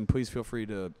about this, and please feel free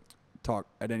to talk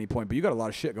at any point. But you got a lot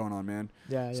of shit going on, man.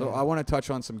 Yeah. So I want to touch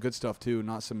on some good stuff too,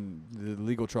 not the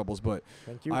legal troubles. But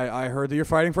Thank you. I heard that you're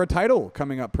fighting for a title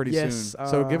coming up pretty soon.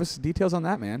 So give us details on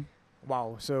that, man.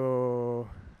 Wow. So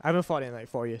I haven't fought in like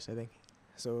 4 years, I think.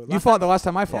 So You fought the last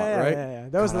time I fought, right? Yeah.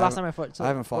 That was the last time I fought. So I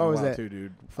haven't fought what in a was while that? too,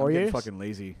 dude. 4 I'm years? getting fucking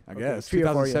lazy, I Okay, guess. 3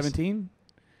 or 4 years. 2017?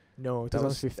 No, That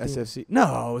was 2015. SFC.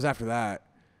 No, it was after that.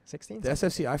 16? The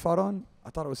SFC I fought on?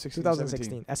 I thought it was 16,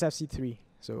 2016. SFC 3.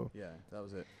 So Yeah, that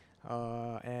was it.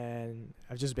 and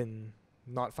I've just been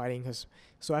not fighting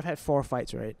so I've had 4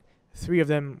 fights, right? 3 of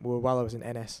them were while I was in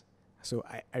NS. So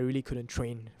I really couldn't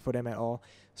train for them at all.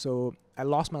 So I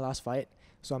lost my last fight.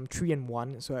 So I'm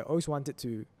 3-1. So I always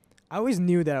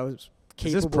knew that I was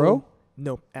capable. Is this pro?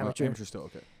 No, amateur. Amateur still,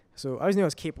 okay. So I always knew I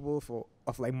was capable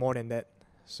of like more than that.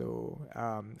 So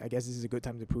I guess this is a good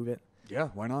time to prove it. Yeah,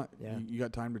 why not? Yeah. You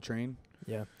got time to train?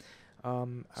 Yeah.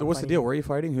 So what's the deal? Where are you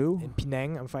fighting? Who? In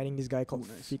Penang, I'm fighting this guy called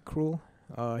nice. Fikrul.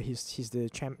 He's the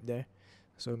champ there,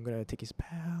 so I'm gonna take his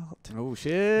belt. Oh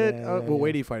shit! Yeah, What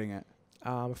weight are you fighting at?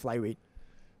 Flyweight.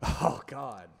 Oh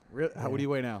god! Really? What do you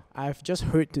weigh now? I've just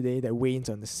heard today that weigh-ins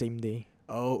on the same day.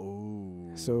 Oh,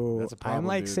 ooh. So That's a problem, I'm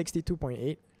like dude.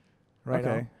 62.8 right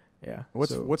now. Yeah.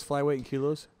 What's flyweight in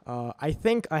kilos? I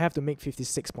think I have to make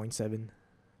 56.7.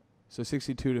 So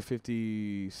 62 to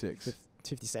 56.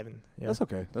 57. Yeah. That's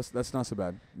okay. That's not so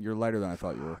bad. You're lighter than I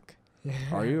thought you were.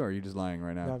 Are you? Or are you just lying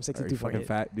right now? No, I'm Are you fucking 62.8.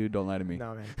 fat, dude? Don't lie to me.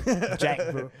 No, man. Jack,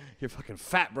 bro. You're fucking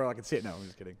fat, bro. I can see it now. I'm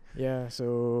just kidding. Yeah,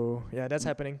 so yeah, that's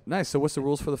happening. Nice. So what's the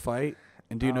rules for the fight?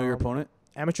 And do you know your opponent?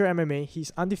 Amateur MMA.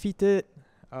 He's undefeated.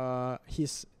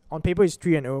 He's on paper he's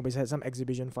 3-0, but he's had some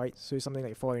exhibition fights, so he's something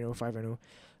like 4-0,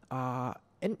 5-0.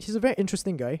 And he's a very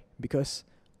interesting guy because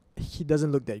he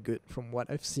doesn't look that good from what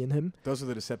I've seen him. Those are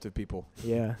the deceptive people.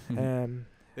 Yeah.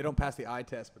 They don't pass the eye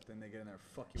test, but then they get in there.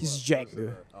 Fuck you. He's up. jacked, Those are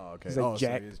though. Oh, okay. He's like so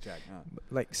jacked. he is jacked. Huh.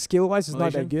 Like skill wise, he's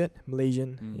not that Malaysian? good.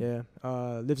 Malaysian,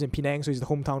 yeah. Lives in Penang, so he's the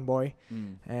hometown boy.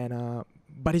 And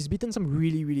but he's beaten some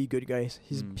really, really good guys.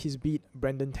 He's beat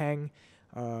Brendan Tang,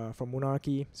 from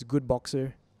Monarchy. He's a good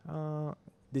boxer.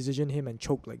 Decision him and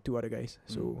choked like 2 other guys.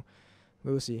 So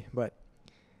we'll see. But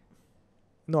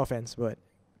no offense, but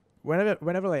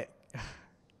whenever like,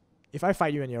 if I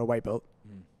fight you and you're a white belt,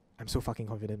 I'm so fucking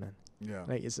confident, man. Yeah.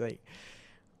 Like it's like,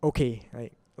 okay,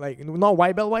 like not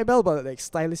white belt, but like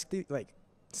stylistic, like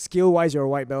skill wise, you're a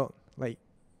white belt. Like,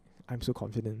 I'm so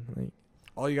confident. Like,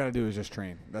 all you gotta do is just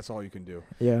train. That's all you can do.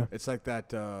 yeah. It's like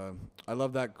that. I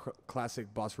love that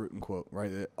classic Boss Rutan quote.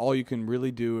 Right. That all you can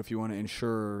really do if you want to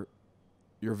ensure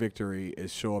your victory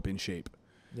is show up in shape.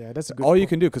 Yeah, that's a good. All you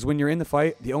can do, because when you're in the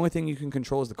fight, the only thing you can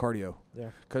control is the cardio.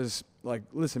 Yeah. Because like,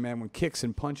 listen, man, when kicks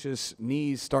and punches,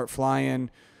 knees start flying,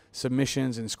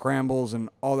 submissions and scrambles and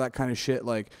all that kind of shit,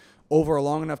 like over a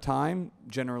long enough time,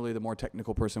 generally the more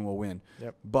technical person will win.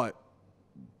 Yep. But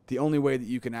the only way that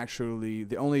you can actually,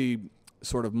 the only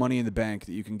sort of money in the bank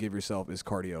that you can give yourself is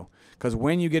cardio. Because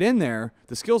when you get in there,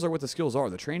 the skills are what the skills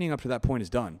are. The training up to that point is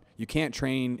done. You can't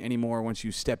train anymore once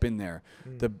you step in there.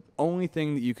 The only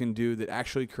thing that you can do that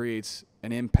actually creates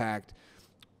an impact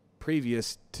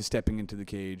previous to stepping into the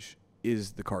cage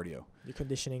is the cardio. Your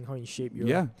conditioning, how in shape you're.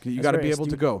 Yeah, you got to be able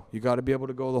to go. You got to be able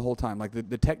to go the whole time. Like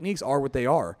the techniques are what they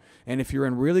are. And if you're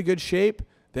in really good shape,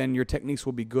 then your techniques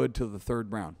will be good till the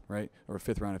 3rd round, right? Or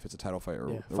 5th round if it's a title fight or,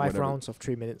 Yeah, or 5 whatever. rounds of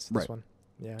 3 minutes. This Right. one.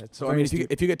 Yeah. It's So I mean,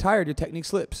 if you get tired, your technique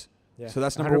slips. yeah, So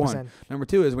that's number 1. 100%. Number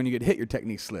 2 is when you get hit, your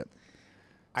technique slip.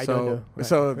 I don't know. Right.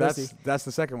 So We'll that's see. that's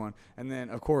the second one. And then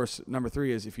of course number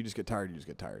 3 is if you just get tired, you just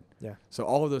get tired. Yeah. So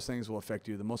all of those things will affect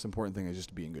you. The most important thing is just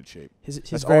to be in good shape. He's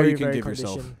That's very, all you can very give conditioned.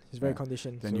 yourself. He's very Yeah.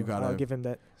 conditioned. Then so you gotta- I'll give him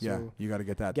that. Yeah, So you got to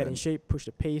get that. get then. in shape, push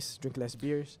the pace, drink less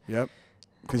beers. Yep.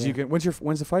 Because Yeah. you can.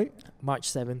 When's the fight? March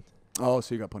 7th. Oh,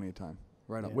 so you got plenty of time.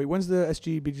 Right on. Yeah. Wait, when's the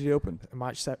SGBGA Open?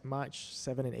 March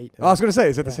 7 and 8. Oh, I was gonna say,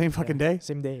 is it the yeah, same fucking day?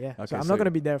 Same day, yeah. Okay, So I'm so not gonna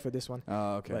be there for this one.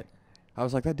 Oh, okay. But- I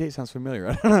was like, that date sounds familiar.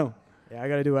 I don't know. Yeah, I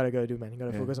gotta do what I gotta do, man.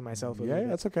 Gotta Yeah. focus on myself. A Yeah, little bit.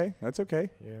 that's okay. That's okay.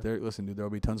 Yeah. Listen, dude, there'll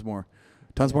be tons more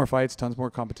more fights, tons more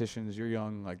competitions. You're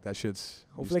young, like that shit's.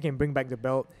 Hopefully, I can bring back the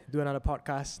belt. Do another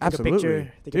podcast. Take Absolutely. a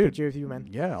picture. Take Dude. a picture with you, man.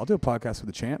 Yeah, I'll do a podcast with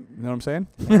the champ. You know what I'm saying?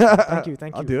 Thank you.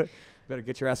 Thank I'll you. do it. Better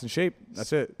get your ass in shape.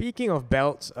 That's it. Speaking of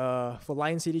belts, for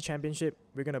Lion City Championship,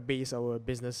 we're gonna base our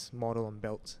business model on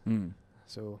belts.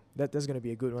 So that's gonna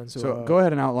be a good one. So go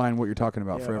ahead and outline what you're talking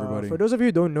about yeah, for everybody. for those of you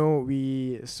who don't know,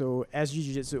 SG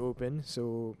Jiu-Jitsu Open.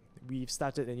 So we've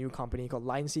started a new company called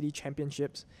Lion City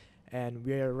Championships, and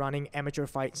we're running amateur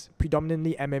fights,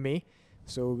 predominantly MMA.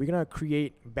 So we're gonna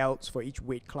create belts for each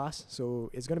weight class. So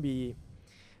it's gonna be,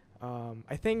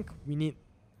 I think we need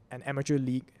an amateur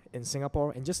league in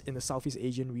Singapore and just in the Southeast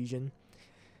Asian region.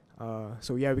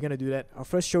 So yeah, we're gonna do that. Our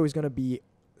first show is gonna be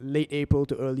late April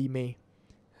to early May.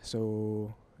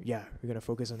 So yeah, we're gonna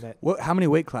focus on that. How many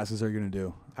weight classes are you gonna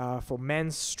do? For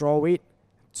men's strawweight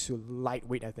to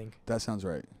lightweight, I think. That sounds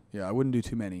right. Yeah, I wouldn't do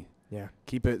too many. Yeah.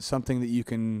 Keep it something that you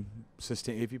can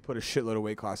sustain. If you put a shitload of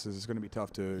weight classes, it's gonna be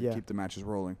tough to Yeah. keep the matches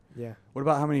rolling. Yeah. What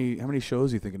about how many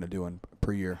shows are you thinking of doing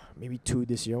per year? Maybe 2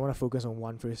 this year. I want to focus on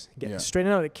 1 first. Yeah.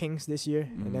 Straighten out the kinks this year,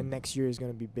 and then Mhm. next year is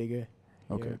gonna be bigger.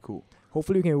 Okay, Yeah. cool.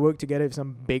 Hopefully, we can work together with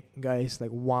some big guys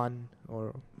like One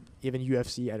or even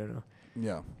UFC. I don't know.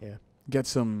 Yeah. Yeah. Get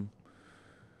some.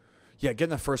 Yeah,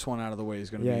 getting the first one out of the way is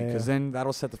going to Yeah, be, because yeah. then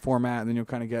that'll set the format, and then you'll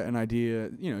kind of get an idea.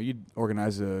 You know, you'd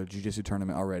organize a jiu-jitsu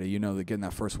tournament already. You know that getting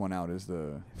that first one out is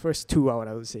the First 2 out,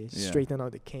 I would say. Yeah. Straighten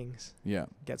out the kinks. yeah.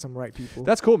 Get some right people.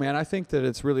 That's cool, man. I think that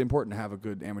it's really important to have a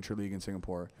good amateur league in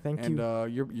Singapore. Thank and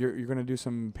you. You're going to do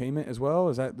some payment as well.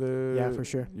 Is that the Yeah, for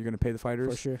sure. You're going to pay the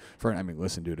fighters For sure. I mean,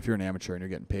 listen, dude. If you're an amateur and you're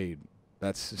getting paid,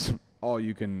 that's all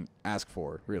you can ask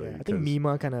for, really. Yeah, I think 'cause-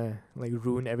 Mima kind of like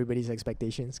ruined everybody's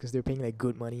expectations because they're paying like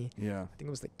good money. Yeah. I think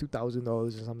it was like $2,000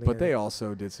 or something. But like they that.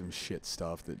 also did some shit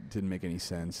stuff that didn't make any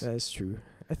sense. That's true.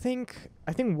 I think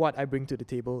what I bring to the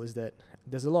table is that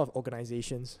there's a lot of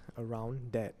organizations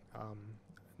around that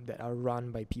are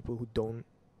run by people who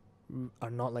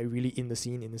are not like really in the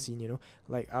scene, you know.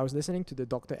 Like I was listening to the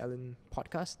Dr. Allen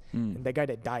podcast, and that guy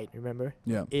that died, remember?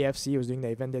 Yeah. AFC was doing the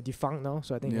event. They're defunct now,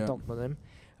 so I think Yeah. they talked about them.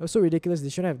 It was so ridiculous. They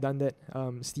shouldn't have done that.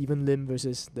 Stephen Lim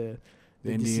versus the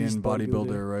Indian deceased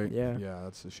bodybuilder, right? Yeah. Yeah,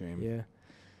 that's a shame. Yeah.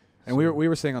 And we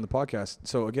were saying on the podcast.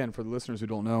 So again, for the listeners who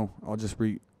don't know, I'll just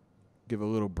give a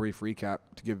little brief recap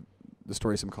to give the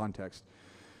story some context.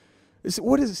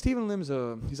 What is it? Stephen Lim's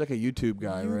he's like a YouTube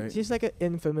guy, right? He's like an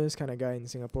infamous kind of guy in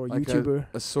Singapore, Like YouTuber.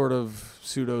 a sort of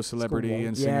pseudo celebrity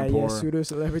in Yeah, Singapore. pseudo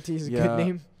celebrity is a Yeah. good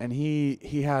name. And he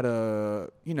had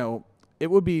it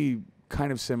would be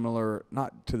kind of similar,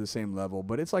 not to the same level,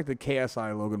 but it's like the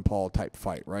KSI Logan Paul type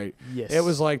fight, right? Yes. It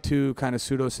was like two kind of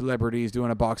pseudo celebrities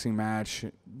doing a boxing match,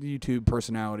 YouTube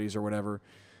personalities or whatever,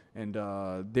 and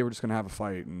they were just gonna have a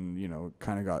fight, and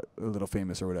kind of got a little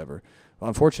famous or whatever. Well,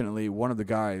 unfortunately, one of the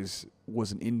guys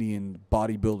was an Indian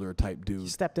bodybuilder type He dude.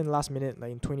 stepped in last minute,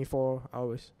 like in 24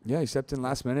 hours. Yeah, he stepped in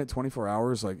last minute, 24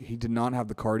 hours. Like he did not have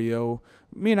the cardio.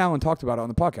 Me and Alan talked about it on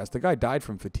the podcast. The guy died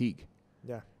from fatigue.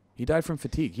 Yeah. He died from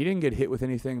fatigue. He didn't get hit with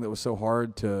anything that was so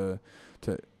hard to.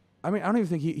 I mean, I don't even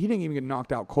think he didn't even get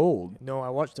knocked out cold. No, I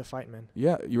watched the fight, man.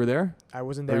 Yeah, you were there? I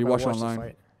wasn't Or there, you but I watched watched online? the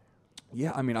fight.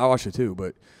 Yeah, I mean, I watched it too,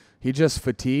 but he just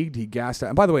fatigued. He gassed out.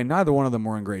 And by the way, neither one of them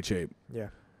were in great shape. Yeah.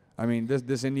 I mean,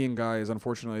 this Indian guy is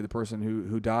unfortunately the person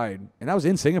who died, and that was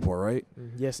in Singapore, right?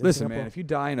 Yes. in Listen, Singapore. man, if you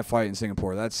die in a fight in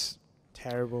Singapore, that's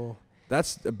Terrible.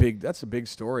 a big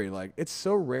story. Like, it's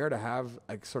so rare to have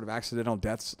like sort of accidental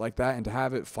deaths like that, and to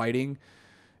have it fighting,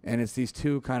 and it's these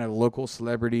two kind of local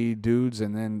celebrity dudes,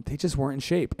 and then they just weren't in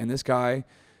shape. And this guy,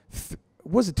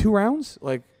 was it 2 rounds?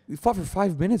 Like, he fought for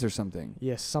 5 minutes or something.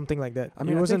 Yes, something like that. I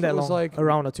mean, it I wasn't think that it was long. like- a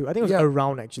round or two. I think it was Yeah. a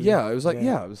round actually. Yeah, it was like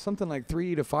it was something like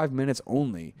 3 to 5 minutes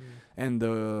only, Mm. and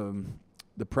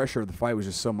the pressure of the fight was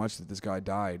just so much that this guy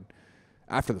died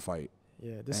after the fight.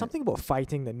 Yeah, there's And- something about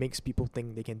fighting that makes people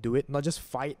think they can do it. Not just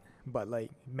fight, but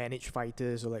like manage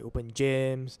fighters or like open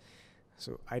gyms.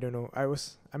 So I don't know.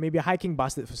 I may be a hiking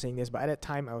bastard for saying this, but at that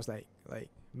time I was like,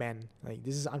 man, like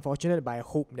this is unfortunate, but I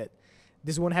hope that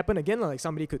this won't happen again. Like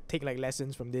somebody could take like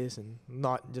lessons from this and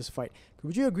not just fight.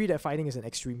 Would you agree that fighting is an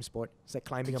extreme sport? It's like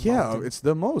climbing a mountain. It's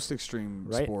the most extreme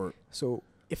Right? sport. So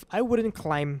if I wouldn't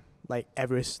climb like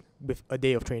Everest with a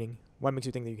day of training, what makes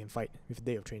you think that you can fight with a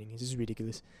day of training? It's just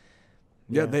ridiculous.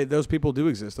 Yeah, those people do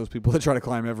exist. Those people that try to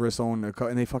climb Everest and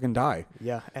they fucking die.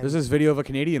 Yeah. And There's this video of a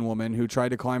Canadian woman who tried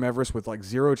to climb Everest with like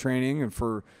zero training, and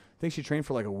I think she trained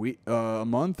for like a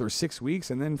month or 6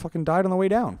 weeks, and then fucking died on the way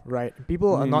down. right.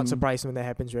 People are mean- not surprised when that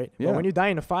happens, right? Yeah. But when you die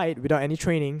in a fight without any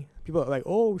training, people are like,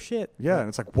 oh shit. Yeah, and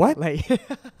it's like, what? Like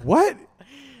What?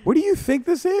 What do you think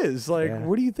this is? Like, Yeah.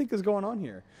 what do you think is going on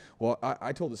here? Well,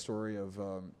 I told the story of,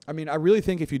 I really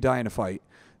think if you die in a fight,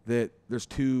 that there's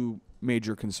 2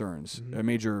 major concerns, Mhm.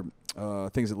 major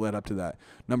things that led up to that.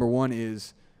 Number one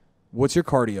is, what's your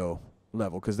cardio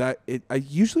level? Because it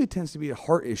usually tends to be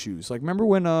heart issues. Like, remember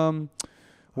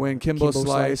when Kimbo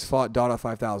Slice fought Dada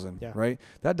 5000, Yeah. right?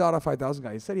 That Dada 5000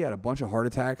 guy, he said he had a bunch of heart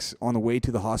attacks on the way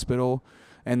to the hospital.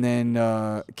 And then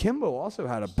Kimbo also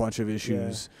had a bunch of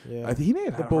issues. Yeah. I think he may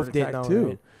have They're had a heart both dead attack now, too.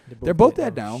 right? They're both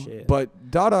dead now. Shit.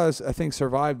 But Dada's, I think,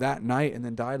 survived that night and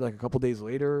then died like a couple days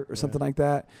later or something like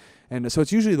that. And so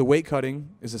it's usually the weight cutting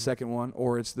is the second one,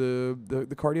 or it's the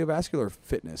cardiovascular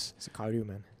fitness. It's a cardio,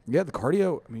 man. Yeah, the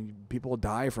cardio. I mean, people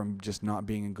die from just not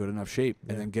being in good enough shape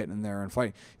and Yeah. then getting in there and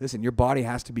fighting. Listen, your body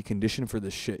has to be conditioned for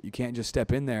this shit. You can't just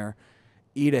step in there,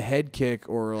 eat a head kick,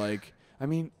 or like. I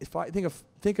mean, if I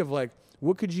think of like,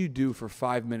 what could you do for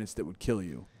 5 minutes that would kill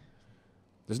you?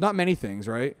 There's not many things,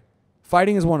 right?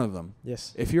 Fighting is one of them.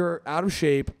 Yes. If you're out of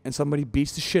shape and somebody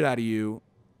beats the shit out of you,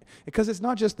 because it's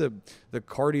not just the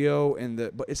cardio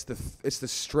but it's the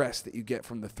stress that you get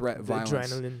from the threat of The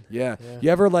violence. adrenaline. Yeah. Yeah. You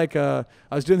ever like I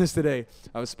was doing this today.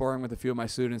 I was sparring with a few of my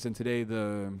students, and today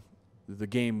the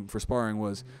game for sparring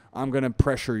was I'm gonna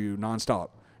pressure you nonstop,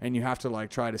 and you have to like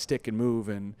try to stick and move,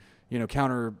 and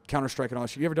counter strike and all that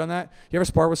shit. You ever done that? You ever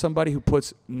spar with somebody who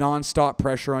puts nonstop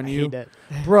pressure on I you? hate that.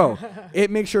 Bro,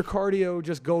 it makes your cardio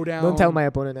just go down. Don't tell my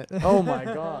opponent that. Oh my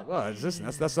God. Well,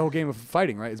 that's the whole game of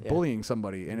fighting, right? It's bullying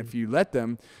somebody. And if you let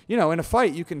them, in a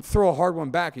fight, you can throw a hard one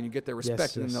back and you get their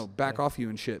respect and then they'll back off you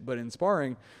and shit. But in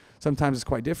sparring, sometimes it's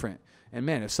quite different. And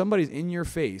man, if somebody's in your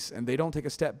face and they don't take a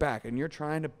step back and you're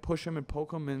trying to push them and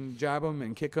poke them and jab them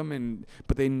and kick them,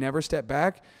 but they never step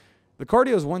back, the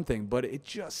cardio is one thing, but it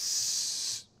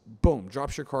just, boom,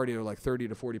 drops your cardio like 30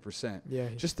 to 40%. Yeah.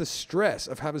 Just the stress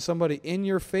of having somebody in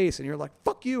your face and you're like,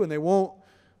 fuck you, and they won't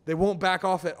back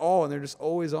off at all, and they're just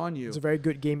always on you. It's a very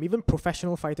good game. Even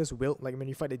professional fighters wilt. Like when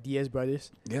you fight the Diaz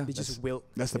brothers, they just wilt.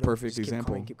 That's the perfect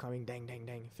example. Keep coming,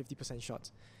 dang, 50%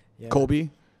 shots. Yeah.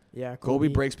 Colby. Yeah, Colby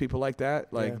breaks people like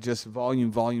that. Like just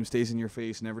volume stays in your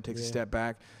face, never takes a step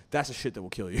back. That's the shit that will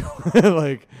kill you.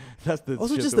 Like that's the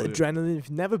also shit just the adrenaline. If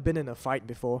you've never been in a fight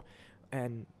before,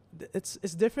 and it's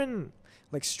different.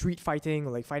 Like street fighting,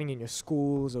 or like fighting in your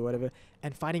schools or whatever,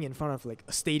 and fighting in front of like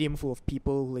a stadium full of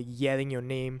people, like yelling your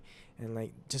name, and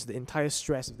like just the entire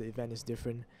stress of the event is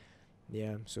different.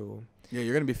 Yeah, so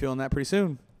you're gonna be feeling that pretty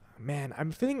soon. Man,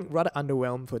 I'm feeling rather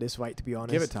underwhelmed for this fight, to be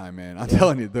honest. Give it time, man. I'm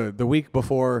telling you, the week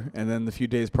before and then the few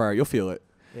days prior, you'll feel it.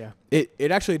 Yeah.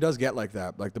 It actually does get like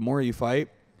that. Like the more you fight,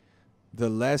 the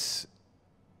less.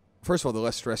 First of all, the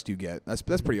less stressed you get. That's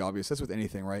pretty obvious. That's with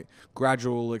anything, right?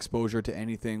 Gradual exposure to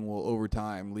anything will, over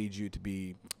time, lead you to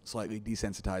be slightly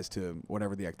desensitized to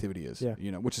whatever the activity is. Yeah.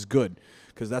 Which is good,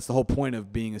 because that's the whole point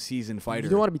of being a seasoned fighter. You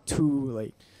don't want to be too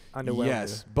like underwhelmed.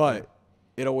 Yes, but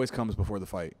it always comes before the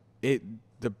fight.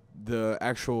 The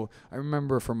actual. I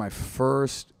remember for my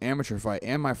first amateur fight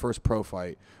and my first pro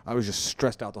fight, I was just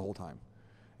stressed out the whole time.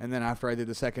 And then after I did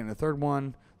the second and the third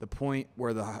one, the point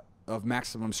where of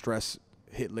maximum stress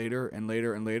hit later and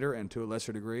later and later, and to a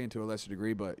lesser degree,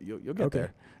 but you'll get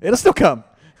there. It'll still come.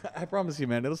 I promise you,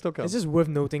 man. It'll still come. It's just worth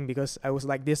noting because I was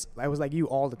like this. I was like you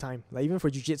all the time. Like even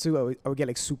for jiu-jitsu, I would get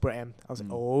like super amped. I was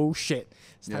like, oh shit,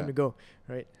 it's time to go.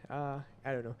 Right? I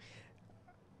don't know.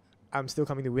 I'm still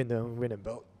coming to win a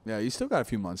belt. Yeah, you still got a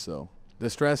few months though. The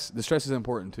stress is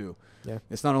important too. Yeah.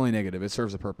 It's not only negative. It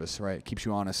serves a purpose, right? It keeps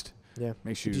you honest. Yeah.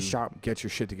 Makes you sharp. Get your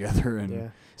shit together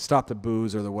and stop the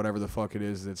booze or the whatever the fuck it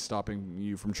is that's stopping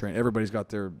you from training. Everybody's got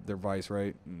their vice,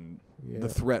 right? And the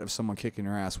threat of someone kicking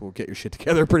your ass will get your shit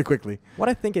together pretty quickly. What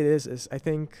I think it is I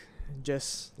think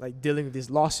just like dealing with this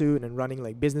lawsuit and running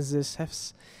like businesses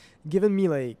has given me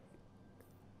like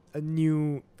a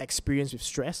new experience with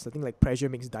stress. I think like pressure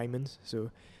makes diamonds.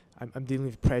 So I'm dealing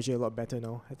with pressure a lot better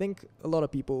now. I think a lot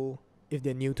of people, if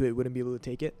they're new to it, wouldn't be able to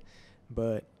take it.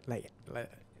 But like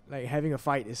having a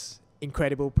fight is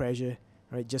incredible pressure,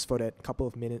 right? Just for that couple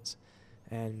of minutes,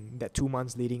 and that 2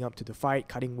 months leading up to the fight,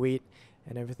 cutting weight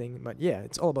and everything. But yeah,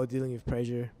 it's all about dealing with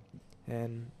pressure,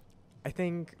 and I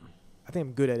think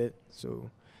I'm good at it. So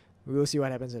we will see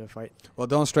what happens in a fight. Well,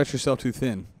 don't stretch yourself too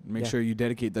thin. Make sure you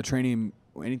dedicate the training.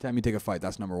 Anytime you take a fight,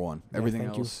 that's number one.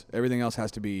 Everything else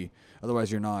has to be.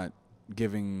 Otherwise, you're not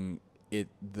giving it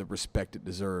the respect it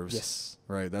deserves. Yes.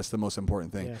 Right. That's the most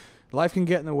important thing. Yeah. Life can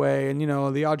get in the way, and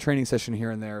the odd training session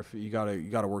here and there. If you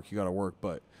gotta work.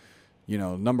 But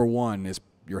number one is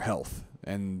your health,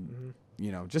 and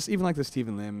just even like the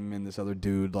Stephen Lim and this other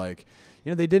dude, like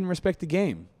they didn't respect the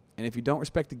game. And if you don't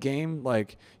respect the game,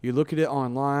 like you look at it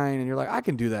online and you're like, I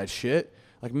can do that shit.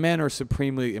 Like men are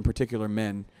supremely, in particular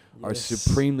men, are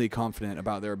supremely confident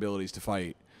about their abilities to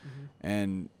fight,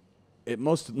 and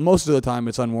most of the time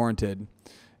it's unwarranted,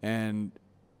 and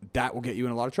that will get you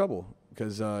in a lot of trouble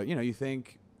because you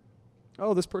think,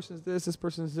 oh, this person's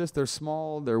this, they're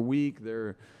small, they're weak,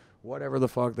 they're whatever the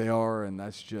fuck they are, and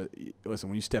that's just listen.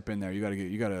 When you step in there,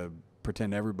 you gotta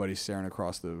pretend everybody's staring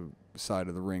across the side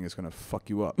of the ring is gonna fuck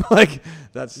you up. Like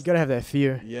that's you gotta have that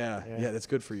fear. Yeah, that's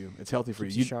good for you. It's healthy for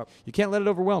Keeps you. Sharp. You can't let it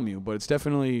overwhelm you, but it's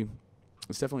definitely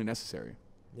necessary.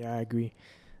 Yeah, I agree.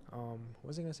 What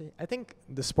was I gonna say? I think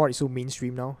the sport is so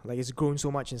mainstream now. Like it's grown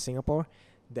so much in Singapore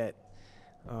that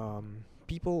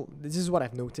people. This is what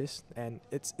I've noticed, and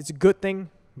it's a good thing.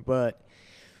 But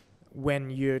when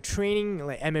you're training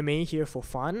like MMA here for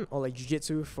fun or like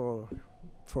jiu-jitsu for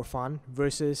fun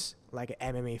versus like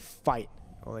an MMA fight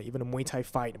or like even a Muay Thai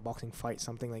fight, a boxing fight,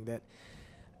 something like that,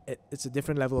 it's a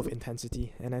different level of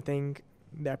intensity. And I think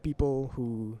there are people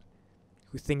who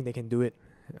think they can do it,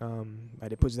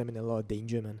 but it puts them in a lot of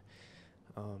danger, man.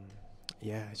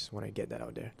 I just want to get that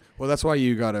out there. Well, that's why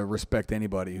you gotta respect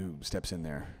anybody who steps in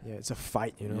there. Yeah, it's a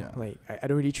fight, Yeah. Like I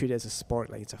don't really treat it as a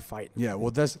sport, like it's a fight. Yeah, well,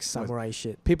 that's like samurai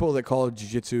shit. People that call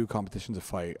jiu-jitsu competitions a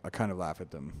fight, I kind of laugh at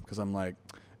them because I'm like,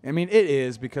 I mean, it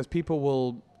is because people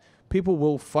will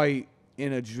fight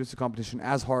in a jiu-jitsu competition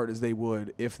as hard as they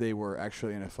would if they were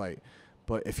actually in a fight.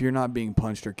 But if you're not being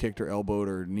punched or kicked or elbowed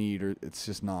or kneed, or it's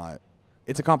just not.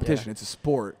 It's a competition. It's a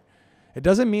sport. It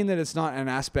doesn't mean that it's not an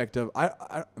aspect of.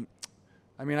 I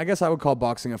mean, I guess I would call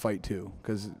boxing a fight too,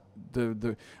 because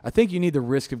I think you need the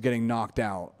risk of getting knocked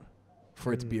out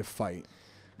for it to be a fight.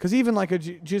 Because even like a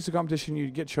jiu-jitsu competition, you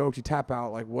get choked, you tap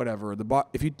out, like whatever.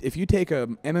 If you take a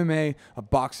MMA, a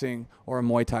boxing, or a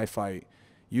Muay Thai fight,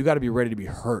 you got to be ready to be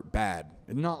hurt bad.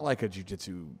 Not like a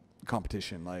jiu-jitsu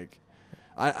competition. Like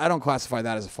I don't classify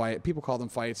that as a fight. People call them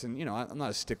fights, and I'm not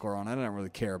a stickler on it. I don't really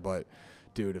care. But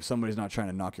dude, if somebody's not trying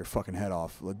to knock your fucking head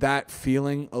off, that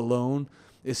feeling alone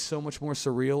is so much more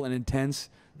surreal and intense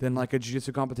than like a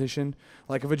jiu-jitsu competition.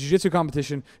 Like if a jiu-jitsu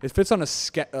competition, it fits on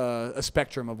a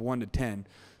spectrum of 1 to 10.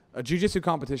 A jiu-jitsu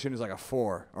competition is like a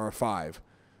 4 or a 5.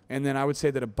 And then I would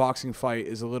say that a boxing fight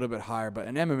is a little bit higher, but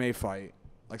an MMA fight,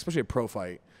 like especially a pro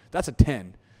fight, that's a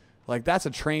 10. Like that's a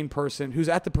trained person who's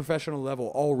at the professional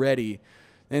level already,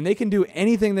 and they can do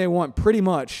anything they want pretty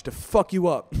much to fuck you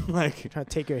up. Like trying to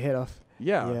take your head off.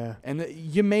 Yeah. And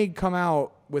you may come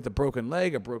out with a broken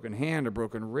leg, a broken hand, a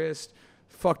broken wrist,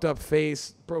 fucked up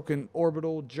face, broken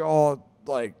orbital jaw,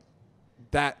 like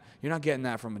that. You're not getting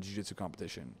that from a jiu-jitsu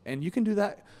competition. And you can do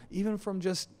that even from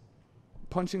just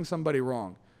punching somebody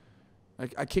wrong.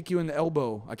 Like I kick you in the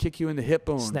elbow, I kick you in the hip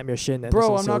bone. Snap your shin.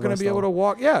 Bro, I'm not going to be able to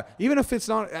walk. Yeah, even if it's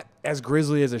not as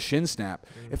grisly as a shin snap.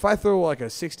 If I throw like a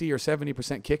 60 or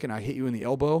 70% kick and I hit you in the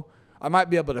elbow, I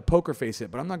might be able to poker face it,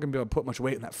 but I'm not going to be able to put much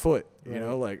weight in that foot. You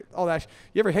know, like all that.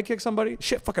 You ever head kick somebody?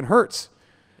 Shit fucking hurts.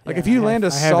 Like if you land a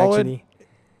solid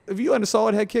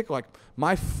head kick, like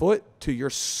my foot to your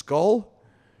skull,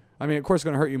 I mean, of course, it's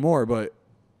going to hurt you more, but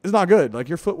it's not good. Like,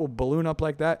 your foot will balloon up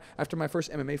like that. After my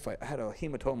first MMA fight, I had a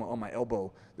hematoma on my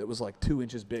elbow that was like 2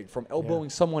 inches big from elbowing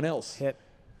someone else. Hit.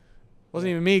 Wasn't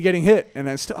even me getting hit. And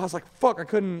I was like, fuck, I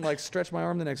couldn't, like, stretch my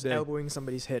arm the next day. Elbowing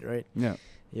somebody's head, right? Yeah.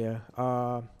 Yeah.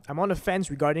 I'm on the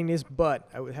fence regarding this, but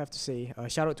I would have to say,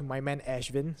 shout out to my man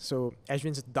Ashvin. So,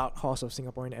 Ashvin's the dark horse of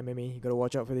Singaporean MMA. You got to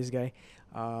watch out for this guy.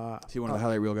 Is he one of the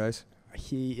highlight reel guys?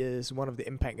 He is one of the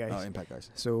Impact guys. Oh, Impact guys.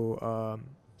 So,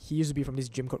 he used to be from this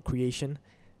gym called Creation.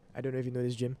 I don't know if you know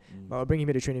this gym, but I'll bring him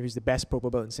here to train him. He's the best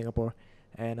purple belt in Singapore.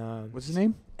 And what's his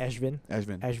name? Ashvin.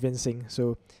 Ashvin Singh.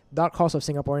 So, dark horse of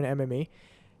Singaporean MMA.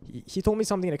 He told me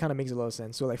something that kind of makes a lot of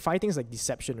sense. So, like, fighting is like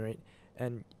deception, right?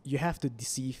 And you have to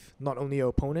deceive not only your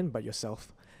opponent, but yourself.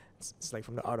 It's like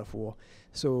from the art of war.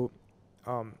 So,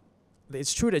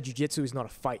 it's true that jiu-jitsu is not a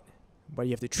fight, but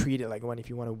you have to treat it like one if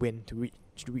you want to win, to reach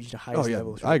the highest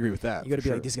levels. Right? I agree with that. You got to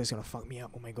be like, this guy's going to fuck me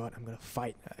up. Oh my God, I'm going to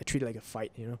fight. I treat it like a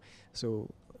fight, you know? So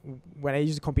when I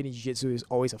used to compete in jiu-jitsu, it's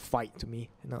always a fight to me.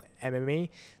 You know, MMA,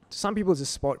 to some people it's a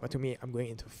sport, but to me, I'm going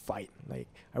into fight. Like,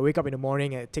 I wake up in the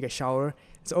morning and I take a shower.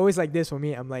 It's always like this for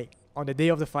me. I'm like, on the day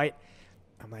of the fight,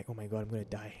 I'm like, oh my God, I'm going to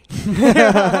die.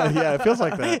 Yeah, it feels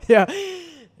like that. Yeah.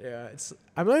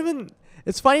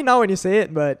 It's funny now when you say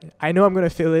it, but I know I'm going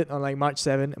to feel it on like March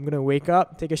 7th. I'm going to wake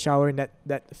up, take a shower, and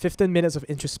that 15 minutes of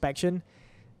introspection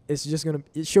is just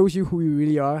it shows you who you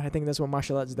really are. I think that's what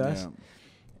martial arts does. Yeah.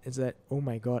 It's that, oh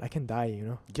my God, I can die, you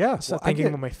know? Yeah. Start thinking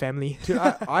about my family. Dude,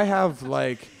 I have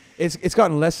like, it's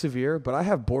gotten less severe, but I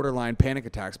have borderline panic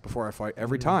attacks before I fight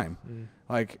every time.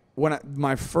 Like when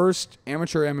my first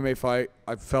amateur MMA fight,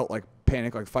 I felt like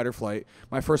panic, like fight or flight.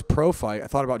 My first pro fight, I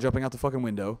thought about jumping out the fucking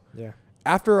window. Yeah.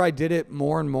 After I did it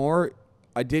more and more,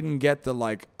 I didn't get the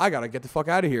like, I gotta get the fuck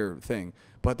out of here thing.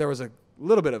 But there was a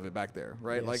little bit of it back there,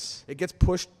 right? Yes. Like it gets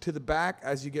pushed to the back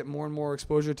as you get more and more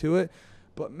exposure to it.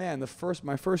 But man,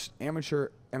 my first amateur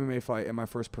MMA fight and my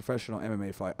first professional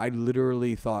MMA fight, I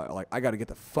literally thought like, I gotta get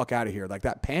the fuck out of here. Like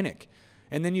that panic.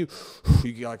 And then you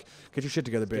like, get your shit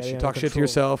together, bitch. You talk shit to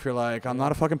yourself. You're like, I'm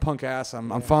not a fucking punk ass.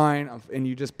 I'm fine.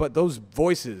 But those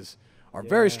voices are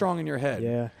very strong in your head.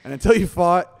 Yeah. And until you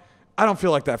fought, I don't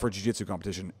feel like that for a jiu-jitsu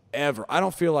competition ever. I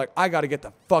don't feel like I got to get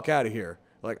the fuck out of here.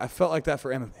 Like I felt like that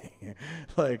for MMA.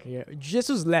 Like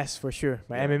jiu-jitsu's less for sure.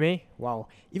 But MMA, wow.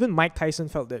 Even Mike Tyson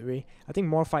felt that way. I think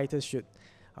more fighters should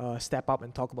step up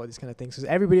and talk about these kind of things. Because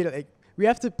everybody, like, we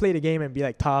have to play the game and be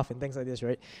like tough and things like this,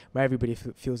 right? But everybody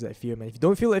feels that fear, man. If you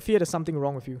don't feel that fear, there's something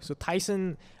wrong with you. So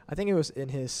Tyson, I think it was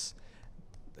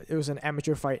an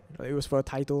amateur fight. It was for a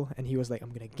title, and he was like, I'm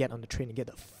going to get on the train and get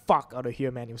the fuck out of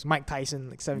here, man. It was Mike Tyson,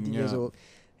 like 17 years old.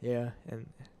 Yeah, and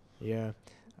yeah.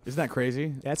 Isn't that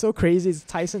crazy? That's so crazy. It's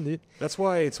Tyson, dude. That's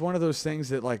why it's one of those things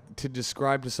that, like, to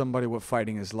describe to somebody what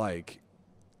fighting is like,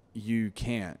 you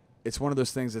can't. It's one of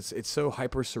those things that's it's so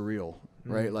hyper surreal,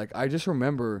 right? Like, I just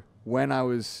remember when I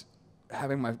was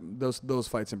having those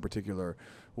fights in particular,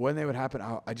 when they would happen,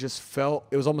 I just felt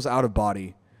it was almost out of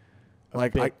body.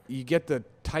 Like you get the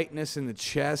tightness in the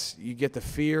chest, you get the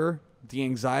fear, the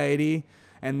anxiety,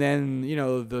 and then, you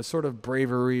know, the sort of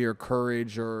bravery or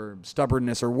courage or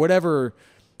stubbornness or whatever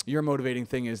your motivating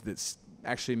thing is that's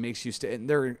actually makes you stay. And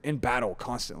they're in battle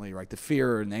constantly, right? The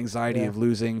fear and the anxiety of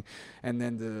losing, and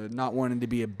then the not wanting to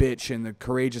be a bitch and the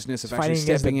courageousness of actually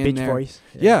stepping in there. Voice.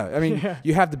 Yeah, I mean,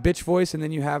 you have the bitch voice, and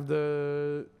then you have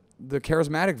the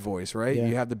charismatic voice, right? Yeah.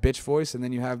 You have the bitch voice, and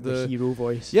then you have the hero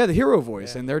voice. Yeah, the hero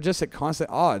voice, and they're just at constant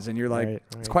odds, and you're like,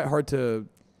 it's quite hard to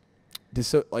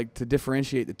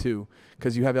differentiate the two,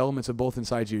 because you have elements of both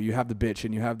inside you. You have the bitch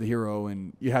and you have the hero,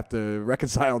 and you have to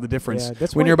reconcile the difference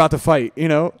when you're about to fight, you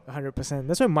know? 100%.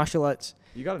 That's why martial arts...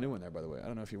 You got a new one there, by the way. I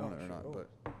don't know if you want it or not, but...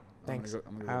 Thanks.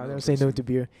 I'll never say no to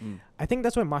beer. I think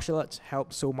that's why martial arts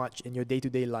help so much in your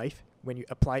day-to-day life when you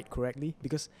apply it correctly,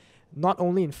 because not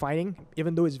only in fighting,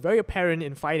 even though it's very apparent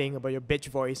in fighting about your bitch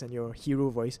voice and your hero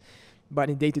voice, but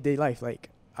in day-to-day life, like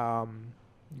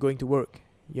going to work,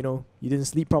 you know, you didn't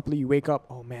sleep properly, you wake up,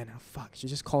 oh man, fuck, you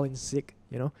just call in sick,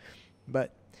 you know?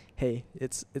 But hey,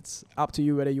 it's up to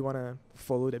you whether you want to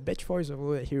follow the bitch voice or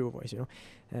follow the hero voice, you know?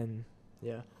 And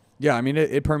yeah, I mean,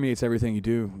 it permeates everything you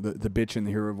do, the bitch and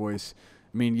the hero voice.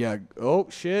 I mean, yeah, oh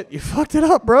shit, you fucked it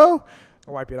up, bro.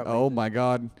 I'll wipe it up. Oh my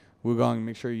God. Wugong,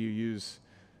 make sure you use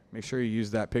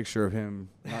that picture of him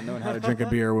not knowing how to drink a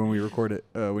beer when we record it,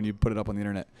 when you put it up on the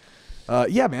internet.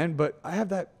 Yeah, man, but I have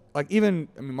that, like, even,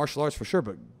 I mean, martial arts for sure,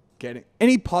 but getting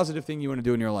any positive thing you want to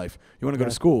do in your life. You want to go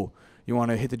to school. You want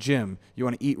to hit the gym. You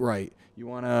want to eat right. You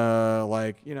want to,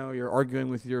 like, you know, you're arguing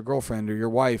with your girlfriend or your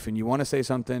wife, and you want to say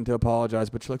something to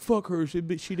apologize, but you're like, fuck her, she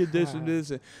did this and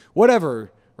this,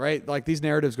 whatever, right? Like, these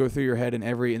narratives go through your head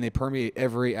and they permeate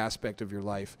every aspect of your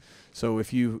life. So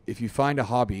if you find a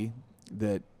hobby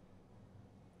that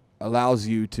allows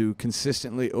you to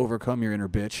consistently overcome your inner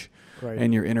bitch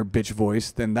and your inner bitch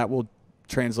voice, then that will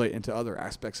translate into other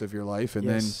aspects of your life. And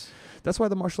then that's why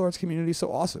the martial arts community is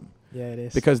so awesome. Yeah, it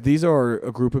is. Because these are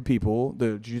a group of people,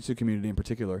 the jiu-jitsu community in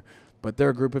particular, but they're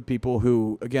a group of people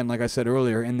who, again, like I said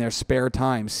earlier, in their spare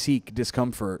time seek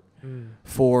discomfort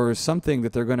for something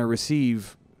that they're going to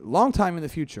receive a long time in the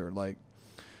future. Like,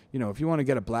 you know, if you want to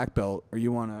get a black belt, or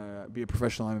you want to be a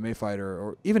professional MMA fighter,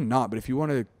 or even not, but if you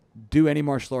want to do any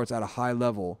martial arts at a high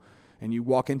level and you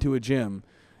walk into a gym,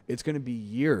 it's going to be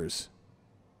years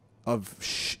of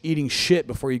eating shit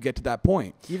before you get to that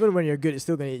point. Even when you're good, it's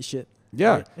still going to eat shit. Yeah.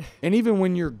 Right? And even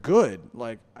when you're good,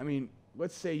 like, I mean,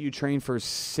 let's say you train for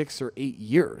 6 or 8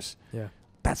 years. Yeah.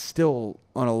 That's still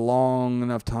on a long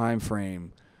enough time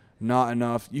frame. Not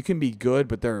enough. You can be good,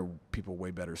 but there are people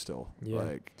way better still. Yeah.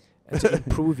 Like, and to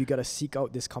improve, you got to seek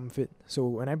out discomfort. So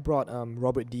when I brought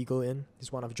Robert Deagle in,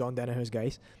 he's one of John Danaher's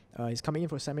guys. He's coming in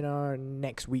for a seminar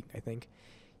next week, I think.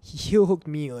 He'll hook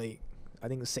me, like, I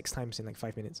think 6 times in like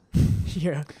 5 minutes.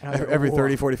 Yeah. Every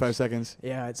 30, 45 seconds.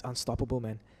 Yeah, it's unstoppable,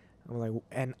 man. I'm like,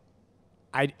 and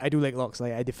I do leg locks.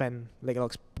 Like, I defend leg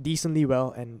locks decently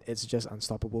well, and it's just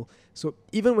unstoppable. So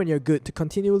even when you're good, to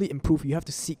continually improve, you have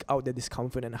to seek out the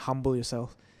discomfort and humble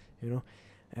yourself, you know.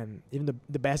 And even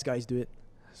the best guys do it.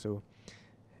 So,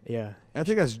 yeah. I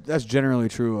think that's generally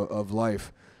true of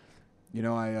life. You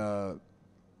know,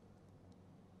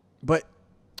 but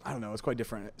I don't know. It's quite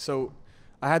different. So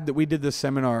we did this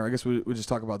seminar. I guess we'll just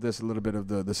talk about this a little bit of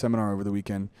the seminar over the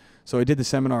weekend. So I did the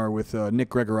seminar with Nick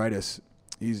Gregoritis.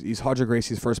 He's Hodja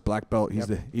Gracie's first black belt.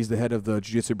 He's the head of the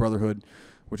Jiu-Jitsu Brotherhood,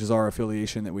 which is our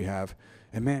affiliation that we have.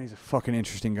 And man, he's a fucking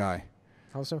interesting guy.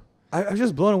 How so? I was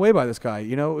just blown away by this guy.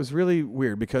 You know, it was really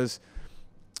weird because.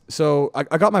 So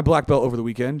I got my black belt over the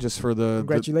weekend just for the.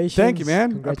 Congratulations! Thank you,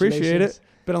 man. I appreciate it.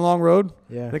 Been a long road.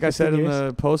 Yeah. I think I said in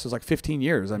the post it was like 15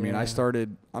 years. I mean,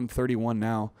 I'm 31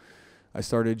 now. I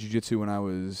started jiu-jitsu when I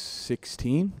was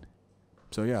 16.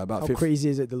 So yeah, about. How crazy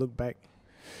is it to look back?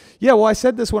 Yeah, well, I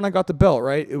said this when I got the belt,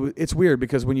 right? It's weird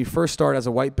because when you first start as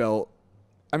a white belt,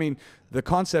 I mean, the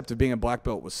concept of being a black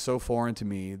belt was so foreign to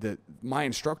me that my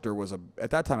instructor was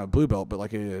at that time a blue belt, but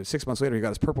like 6 months later he got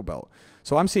his purple belt.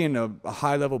 So I'm seeing a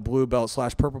high level blue belt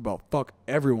 / purple belt fuck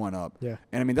everyone up. Yeah.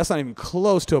 And I mean, that's not even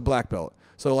close to a black belt.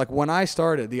 So like when I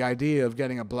started, the idea of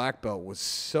getting a black belt was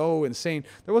so insane.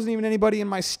 There wasn't even anybody in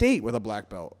my state with a black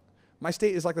belt. My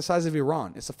state is like the size of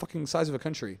Iran. It's the fucking size of a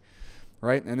country.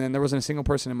 Right? And then there wasn't a single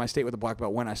person in my state with a black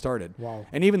belt when I started. Wow.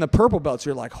 And even the purple belts,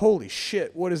 you're like, holy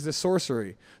shit, what is this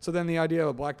sorcery? So then the idea of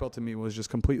a black belt to me was just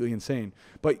completely insane.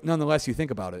 But nonetheless, you think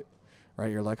about it,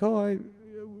 right? You're like,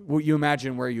 you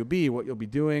imagine where you'll be, what you'll be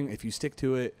doing, if you stick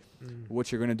to it,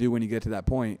 what you're going to do when you get to that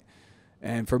point.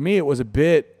 And for me, it was a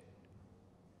bit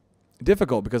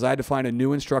difficult because I had to find a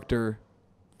new instructor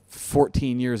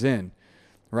 14 years in,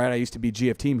 right? I used to be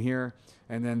GF team here.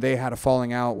 And then they had a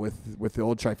falling out with the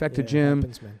old Trifecta Yeah, gym.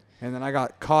 happens, man. And then I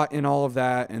got caught in all of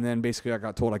that. And then basically I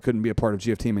got told I couldn't be a part of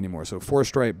GF team anymore. So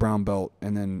 4-stripe brown belt,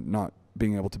 and then not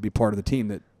being able to be part of the team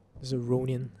that. There's a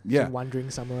Ronin. Yeah. Some wandering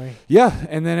samurai. Yeah.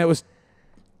 And then I was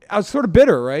sort of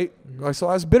bitter, right? Mhm. So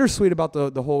I was bittersweet about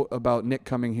the whole, about Nick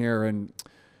coming here. And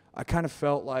I kind of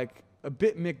felt like a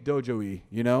bit Mick Dojo-y,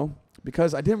 you know,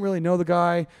 because I didn't really know the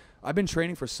guy. I've been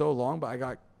training for so long, but I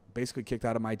got basically kicked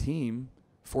out of my team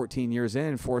 14 years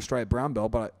in, 4-stripe brown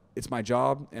belt, but it's my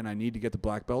job and I need to get the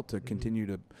black belt to continue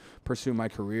to pursue my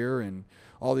career and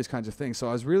all these kinds of things. So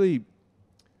I was really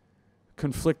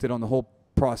conflicted on the whole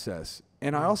process.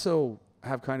 And I also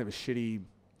have kind of a shitty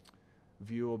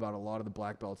view about a lot of the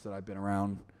black belts that I've been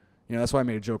around. You know, that's why I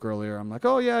made a joke earlier. I'm like,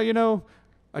 oh yeah, you know,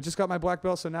 I just got my black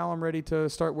belt, so now I'm ready to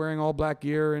start wearing all black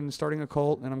gear and starting a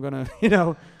cult, and I'm going to, you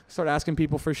know, start asking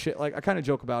people for shit. Like, I kind of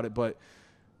joke about it, but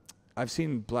I've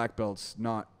seen black belts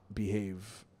not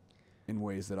behave in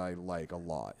ways that I like a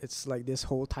lot. It's like this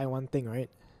whole Taiwan thing, right?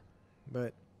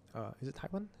 But is it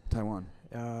Taiwan?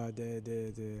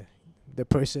 The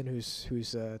person who's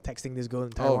texting this girl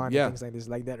in Taiwan and things like this,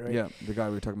 like that, right? Yeah, the guy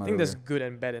we were talking about. I think earlier. there's good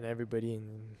and bad in everybody,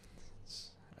 and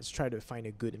I just try to find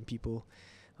a good in people.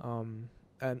 And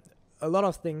a lot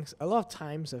of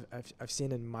times I've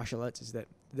seen in martial arts is that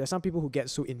there's some people who get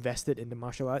so invested in the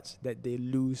martial arts that they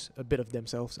lose a bit of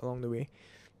themselves along the way,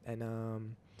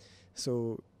 and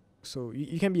so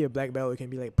you can be a black belt, you can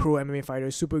be like pro MMA fighter,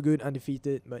 super good,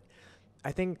 undefeated, but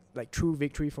I think like true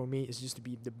victory for me is just to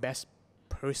be the best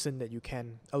person that you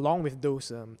can, along with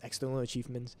those external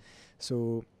achievements.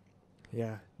 So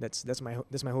yeah, that's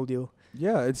my whole deal.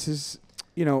 Yeah, it's just,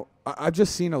 you know, I've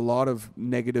just seen a lot of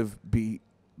negative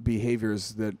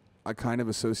behaviors that I kind of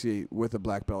associate with a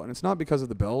black belt. And it's not because of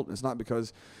the belt.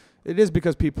 It is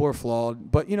because people are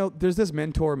flawed. But, you know, there's this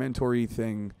mentoree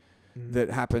thing that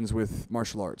happens with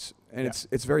martial arts. And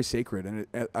it's very sacred. And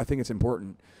I think it's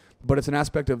important. But it's an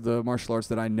aspect of the martial arts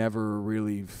that I never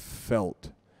really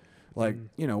felt. Like,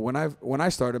 you know, when I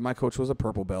started, my coach was a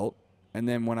purple belt. And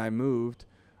then when I moved,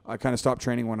 I kind of stopped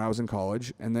training when I was in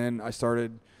college. And then I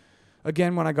started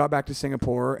again when I got back to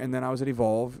Singapore, and then I was at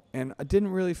Evolve, and I didn't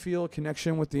really feel a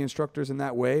connection with the instructors in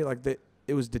that way. Like,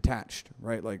 it was detached,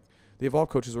 right? Like, the Evolve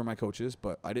coaches were my coaches,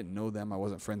 but I didn't know them. I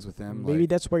wasn't friends with them. Maybe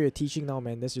that's why you're teaching now,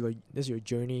 man. That's your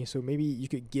journey. So maybe you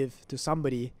could give to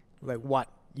somebody like what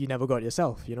you never got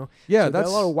yourself, you know? Yeah, so that's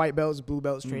a lot of white belts, blue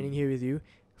belts training here with you.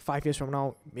 5 years from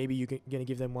now, maybe you're gonna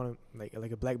give them one like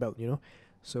a black belt, you know?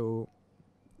 So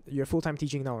you're full-time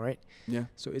teaching now, right? Yeah.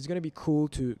 So it's gonna be cool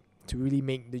to really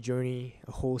make the journey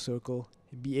a whole circle,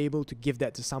 be able to give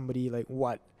that to somebody like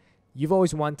what you've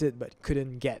always wanted but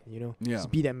couldn't get, you know? Yeah. Just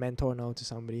be that mentor now to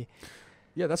somebody.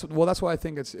 Yeah, that's why I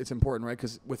think it's important, right?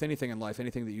 Because with anything in life,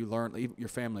 anything that you learn, even your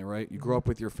family, right? You grow up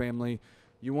with your family.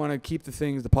 You want to keep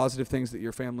the positive things that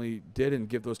your family did and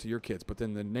give those to your kids. But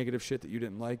then the negative shit that you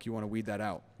didn't like, you want to weed that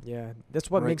out. Yeah, that's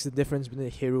what makes the difference between a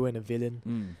hero and a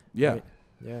villain. Yeah. Right?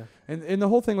 Yeah. And the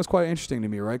whole thing was quite interesting to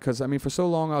me, right? Because, I mean, for so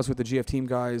long I was with the GF team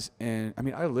guys, and, I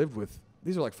mean, I lived with,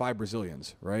 these are like 5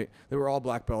 Brazilians, right? They were all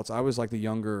black belts. I was like the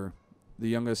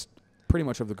youngest pretty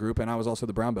much of the group, and I was also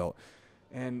the brown belt.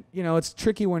 And, you know, it's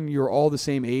tricky when you're all the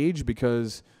same age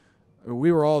because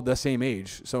we were all the same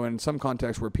age. So in some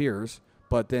contexts, we're peers.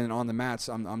 But then on the mats,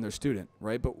 I'm their student,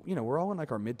 right? But, you know, we're all in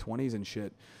like our mid-20s and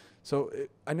shit. So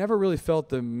I never really felt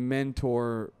the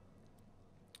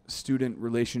mentor-student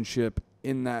relationship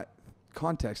in that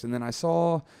context. And then I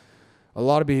saw a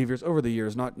lot of behaviors over the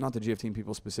years, not the GF team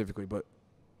people specifically, but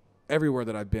everywhere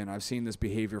that I've been, I've seen this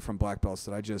behavior from black belts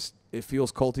that it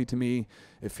feels culty to me.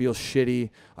 It feels shitty.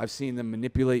 I've seen them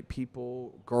manipulate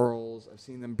people, girls. I've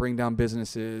seen them bring down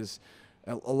businesses.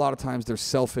 A lot of times they're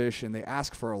selfish and they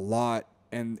ask for a lot.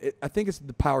 And I think it's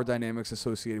the power dynamics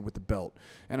associated with the belt.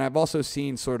 And I've also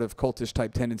seen sort of cultish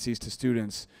type tendencies to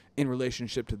students in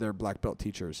relationship to their black belt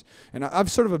teachers. And I've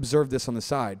sort of observed this on the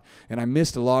side. And I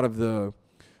missed a lot of the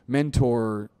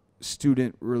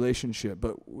mentor-student relationship.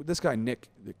 But this guy, Nick,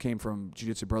 that came from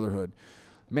Jiu-Jitsu Brotherhood,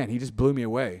 man, he just blew me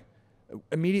away.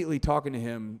 Immediately talking to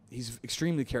him, he's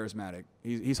extremely charismatic.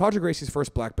 He's Hodge Gracie's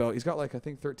first black belt. He's got like, I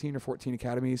think, 13 or 14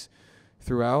 academies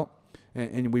throughout.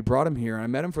 And we brought him here, and I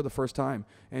met him for the first time.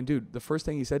 And, dude, the first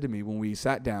thing he said to me when we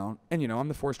sat down, and, you know, I'm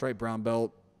the 4-stripe brown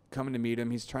belt, coming to meet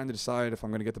him. He's trying to decide if I'm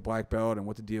going to get the black belt and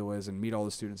what the deal is and meet all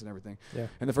the students and everything. Yeah.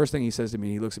 And the first thing he says to me,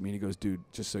 he looks at me and he goes, dude,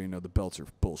 just so you know, the belts are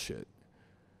bullshit.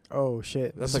 Oh,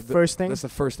 shit. That's like the first thing? That's the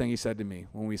first thing he said to me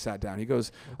when we sat down. He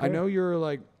goes, okay. I know you're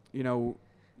like, you know,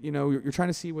 you're trying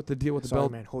to see what the deal with the Sorry,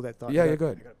 belt. man. Hold that thought. Yeah, you're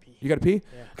good. I gotta pee. You got to pee?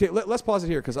 Yeah. Okay, let's pause it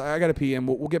here because I got to pee, and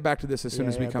we'll get back to this as soon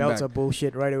as we come belts back. are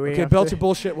bullshit right away. Okay, belts are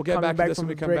bullshit. We'll get coming back to back this when from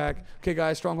we come break. back. Okay,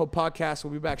 guys, Stronghold Podcast.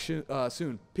 We'll be back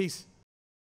soon. Peace.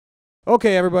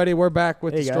 Okay, everybody, we're back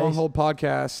with Hey, the guys. Stronghold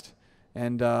Podcast,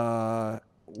 and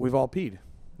we've all peed.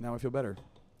 Now I feel better.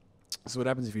 This is what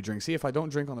happens if you drink. See, if I don't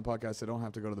drink on the podcast, I don't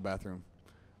have to go to the bathroom.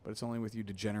 But it's only with you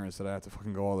degenerates that I have to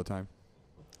fucking go all the time.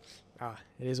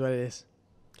 It is what it is.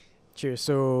 Cheers.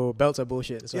 So belts are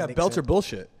bullshit. That's what Yeah, Nick belts said. are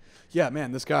bullshit. Yeah,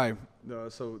 man, this guy,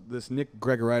 this Nick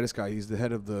Gregoritis guy, he's the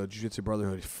head of the Jiu-Jitsu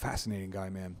Brotherhood. He's a fascinating guy,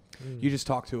 man. You just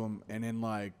talk to him, and in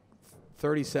like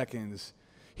 30 seconds,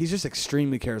 he's just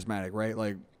extremely charismatic, right?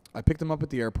 Like, I picked him up at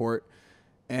the airport,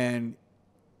 and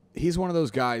he's one of those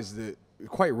guys that,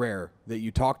 quite rare, that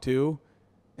you talk to,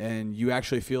 and you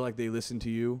actually feel like they listen to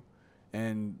you,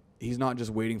 and he's not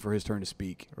just waiting for his turn to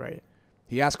speak. Right.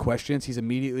 He asks questions. He's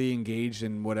immediately engaged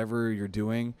in whatever you're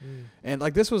doing. And,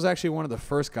 like, this was actually one of the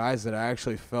first guys that I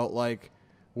actually felt like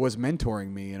was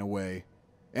mentoring me in a way.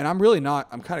 And I'm really not.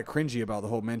 I'm kind of cringy about the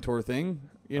whole mentor thing,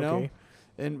 you know?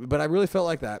 But I really felt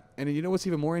like that. And you know what's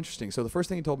even more interesting? So the first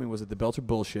thing he told me was that the belts are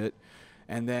bullshit.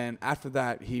 And then after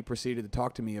that, he proceeded to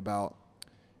talk to me about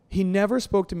 – he never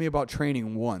spoke to me about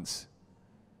training once.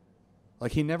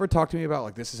 Like, he never talked to me about,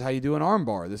 like, this is how you do an arm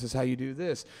bar. This is how you do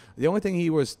this. The only thing he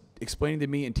was explaining to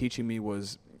me and teaching me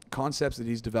was concepts that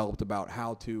he's developed about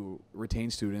how to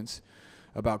retain students,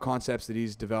 about concepts that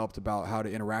he's developed about how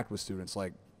to interact with students.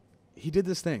 Like, he did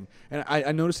this thing. And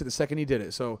I noticed it the second he did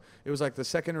it. So it was like the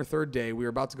second or third day. We were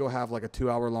about to go have, like, a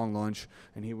 2-hour-long lunch,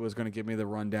 and he was going to give me the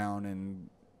rundown and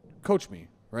coach me,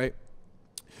 right?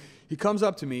 He comes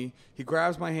up to me, he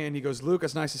grabs my hand, he goes, Luke,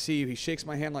 it's nice to see you. He shakes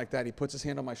my hand like that. He puts his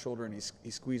hand on my shoulder and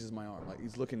he squeezes my arm. Like,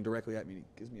 he's looking directly at me. He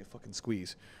gives me a fucking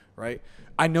squeeze, right?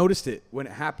 I noticed it when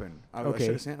it happened. I shook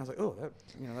his hand. I was like, oh,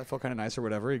 that felt kind of nice or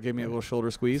whatever. He gave me a little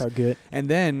shoulder squeeze. Felt good. And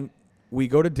then we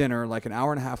go to dinner like an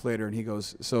hour and a half later, and he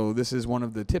goes, so this is one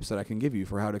of the tips that I can give you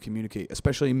for how to communicate,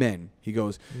 especially men. He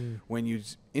goes, when you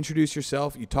introduce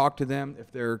yourself, you talk to them.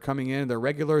 If they're coming in, they're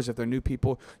regulars. If they're new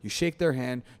people, you shake their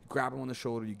hand, you grab them on the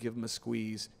shoulder, you give them a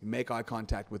squeeze, you make eye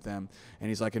contact with them. And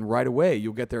he's like, and right away,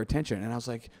 you'll get their attention. And I was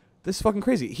like, this is fucking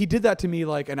crazy. He did that to me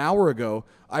like an hour ago.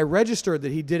 I registered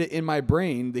that he did it in my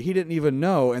brain that he didn't even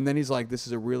know. And then he's like, this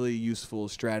is a really useful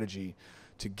strategy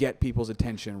to get people's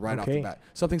attention right off the bat.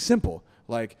 Something simple,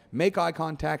 like make eye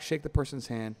contact, shake the person's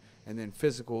hand, and then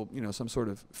physical, some sort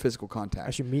of physical contact.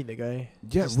 I should meet the guy.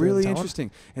 Yeah, really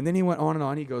interesting. And then he went on and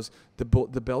on. He goes, the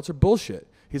belts are bullshit.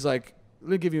 He's like,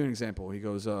 let me give you an example. He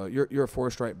goes, you're a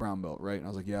 4-stripe brown belt, right? And I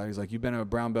was like, yeah. He's like, you've been a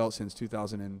brown belt since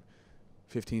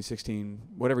 2015, 16,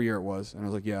 whatever year it was. And I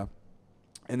was like, yeah.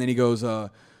 And then he goes,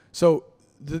 so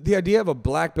the idea of a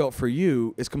black belt for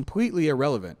you is completely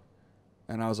irrelevant.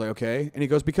 And I was like, okay. And he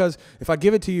goes, because if I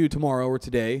give it to you tomorrow or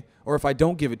today, or if I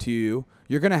don't give it to you,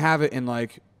 you're going to have it in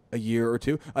like a year or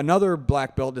two. Another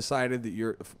black belt decided that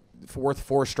you're worth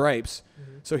 4 stripes.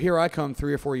 So here I come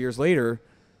 3 or 4 years later.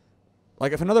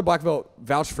 Like, if another black belt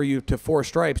vouched for you to 4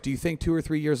 stripes, do you think 2 or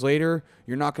 3 years later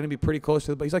you're not going to be pretty close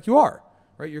to the? But he's like, you are,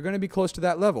 right? You're going to be close to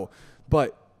that level.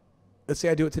 But let's say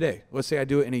I do it today. Let's say I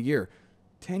do it in a year.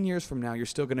 10 years from now, you're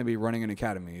still going to be running an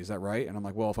academy. Is that right? And I'm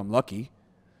like, well, if I'm lucky.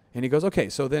 And he goes, okay,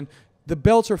 so then the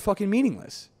belts are fucking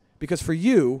meaningless because for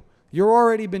you, you've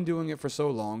already been doing it for so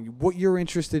long. What you're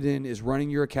interested in is running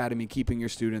your academy, keeping your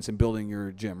students, and building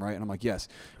your gym, right? And I'm like, yes.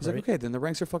 He's like, okay, then the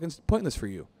ranks are fucking pointless for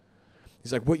you.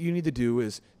 He's like, what you need to do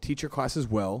is teach your classes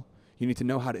well. You need to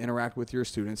know how to interact with your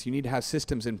students. You need to have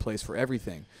systems in place for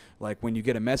everything. Like when you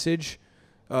get a message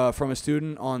from a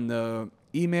student on the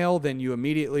email, then you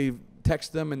immediately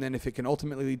text them, and then if it can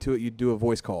ultimately lead to it, you do a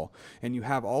voice call. And you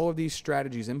have all of these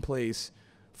strategies in place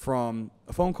from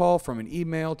a phone call, from an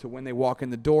email, to when they walk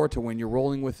in the door, to when you're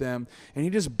rolling with them. And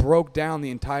he just broke down the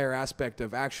entire aspect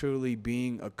of actually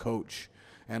being a coach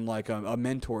and like a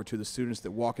mentor to the students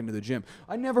that walk into the gym.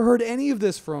 I never heard any of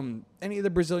this from any of the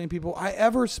Brazilian people I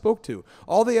ever spoke to.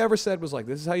 All they ever said was like,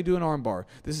 this is how you do an arm bar.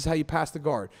 This is how you pass the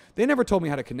guard. They never told me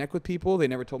how to connect with people. They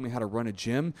never told me how to run a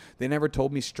gym. They never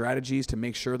told me strategies to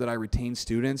make sure that I retain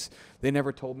students. They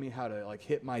never told me how to like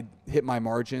hit my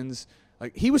margins.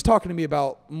 Like, he was talking to me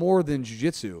about more than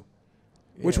jiu-jitsu,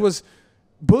 which was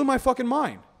blew my fucking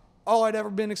mind. All I'd ever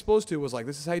been exposed to was like,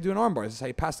 this is how you do an arm bar. This is how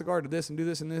you pass the guard to this and do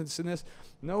this and this and this.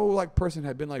 No like person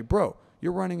had been like, bro,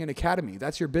 you're running an academy.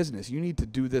 That's your business. You need to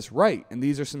do this right. And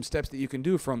these are some steps that you can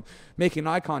do, from making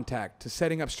eye contact to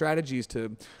setting up strategies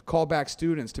to call back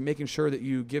students to making sure that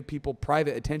you give people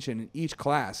private attention in each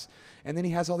class. And then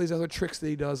he has all these other tricks that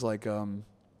he does. Like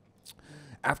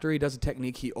after he does a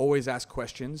technique, he always asks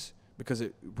questions because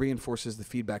it reinforces the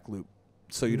feedback loop.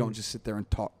 So you don't just sit there and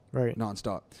talk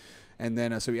nonstop. And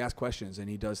then so he asks questions, and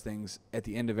he does things at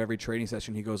the end of every training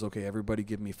session. He goes, okay, everybody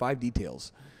give me 5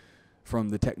 details from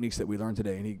the techniques that we learned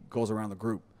today. And he goes around the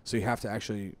group. So you have to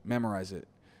actually memorize it.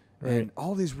 Right. And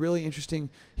all these really interesting,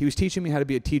 he was teaching me how to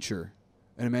be a teacher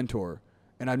and a mentor.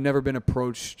 And I've never been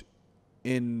approached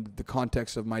in the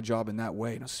context of my job in that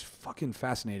way. And it was fucking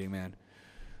fascinating, man.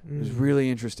 It was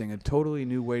really interesting. A totally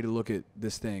new way to look at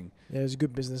this thing. Yeah, he's a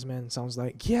good businessman, sounds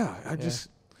like. Yeah,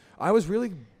 I was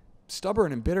really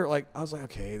stubborn and bitter. Like, I was like,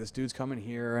 okay, this dude's coming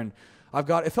here, and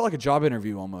it felt like a job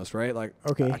interview almost, right? Like,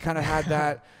 I kind of had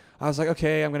that. I was like,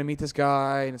 okay, I'm going to meet this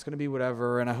guy, and it's going to be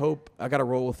whatever, and I hope I got to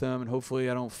roll with him, and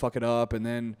hopefully I don't fuck it up, and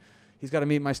then he's got to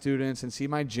meet my students and see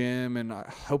my gym, and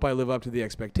I hope I live up to the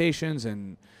expectations,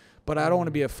 but I don't want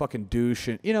to be a fucking douche,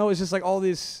 and, it's just like all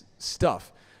this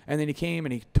stuff. And then he came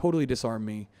and he totally disarmed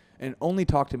me and only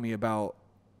talked to me about,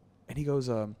 and he goes,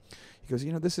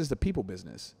 this is the people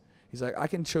business. He's like, I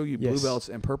can show you blue belts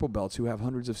and purple belts who have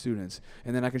hundreds of students,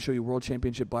 and then I can show you world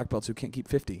championship black belts who can't keep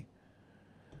 50.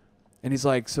 And he's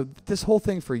like, so this whole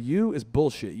thing for you is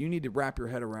bullshit. You need to wrap your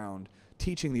head around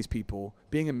teaching these people,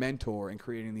 being a mentor, and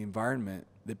creating the environment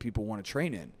that people want to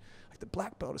train in. Like, the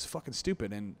black belt is fucking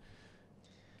stupid. And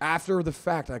after the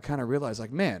fact, I kind of realized,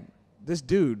 like, man, this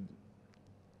dude,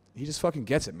 he just fucking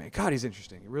gets it, man. God, he's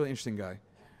interesting. A really interesting guy.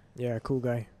 Yeah, cool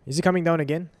guy. Is he coming down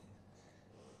again?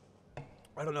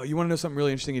 I don't know. You want to know something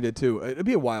really interesting he did, too? It'll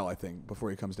be a while, I think, before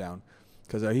he comes down.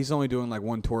 Because he's only doing, like,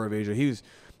 one tour of Asia.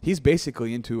 He's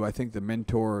basically into, I think, the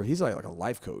mentor. He's like a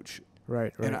life coach.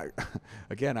 Right. And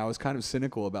I was kind of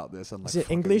cynical about this. I'm like, is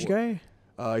it English guy?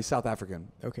 He's South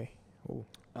African. Okay. Cool.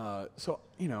 So,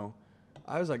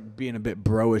 I was like being a bit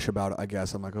bro-ish about it, I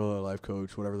guess. I'm like, oh, life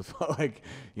coach, whatever the fuck, like,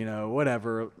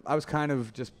 whatever. I was kind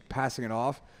of just passing it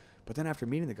off. But then after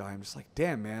meeting the guy, I'm just like,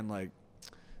 damn, man, like,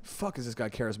 fuck, is this guy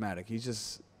charismatic?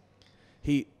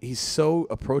 He's so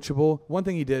approachable. One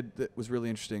thing he did that was really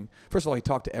interesting. First of all, he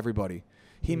talked to everybody.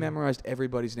 He memorized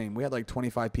everybody's name. We had like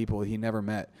 25 people he never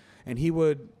met. And he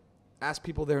would ask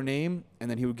people their name,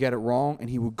 and then he would get it wrong, and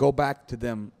he would go back to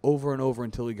them over and over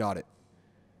until he got it.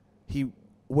 He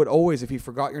would always, if he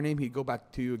forgot your name, he'd go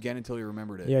back to you again until he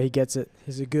remembered it. Yeah, he gets it.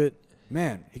 He's a good...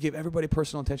 Man, he gave everybody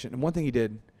personal attention. And one thing he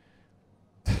did,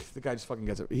 the guy just fucking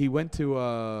gets it. He went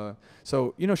to,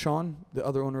 Sean, the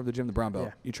other owner of the gym, the brown belt.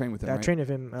 Yeah. You train with him, right? I trained with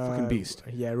him. Fucking beast.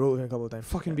 Yeah, I rode with him a couple of times.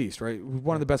 Fucking beast, right?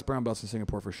 One of the best brown belts in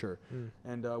Singapore for sure.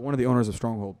 And one of the owners of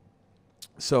Stronghold.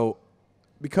 So,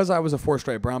 because I was a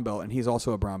 4-stripe brown belt and he's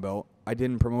also a brown belt, I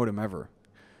didn't promote him ever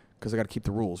because I got to keep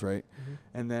the rules, right?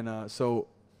 And then, so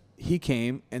he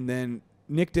came, and then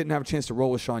Nick didn't have a chance to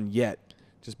roll with Sean yet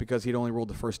just because he'd only rolled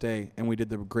the first day, and we did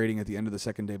the grading at the end of the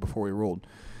second day before we rolled.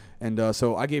 And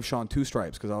so I gave Sean 2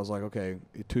 stripes because I was like, okay,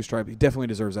 2 stripes. He definitely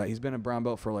deserves that. He's been a brown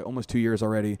belt for like almost 2 years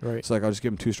already. Right. So like, I'll just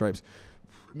give him 2 stripes.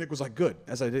 Nick was like, good.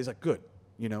 As I did, he's like, good,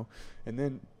 And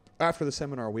then after the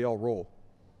seminar, we all roll.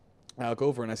 I look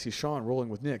over and I see Sean rolling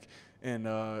with Nick. And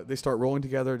they start rolling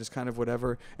together, just kind of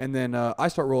whatever. And then I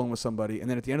start rolling with somebody. And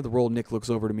then at the end of the roll, Nick looks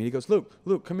over to me. He goes,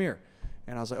 Luke, come here.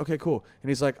 And I was like, okay, cool. And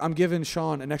he's like, I'm giving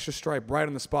Sean an extra stripe right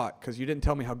on the spot because you didn't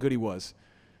tell me how good he was.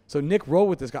 So Nick rolled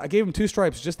with this guy. I gave him 2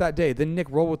 stripes just that day. Then Nick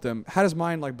rolled with them, had his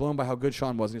mind like blown by how good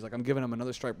Sean was. And he's like, I'm giving him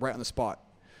another stripe right on the spot.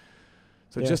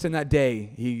 So just in that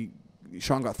day,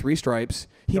 Sean got 3 stripes.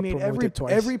 He made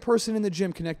every person in the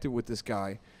gym connected with this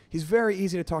guy. He's very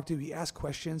easy to talk to. He asks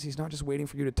questions. He's not just waiting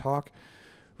for you to talk.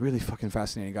 Really fucking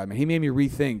fascinating guy, man. He made me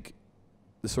rethink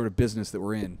the sort of business that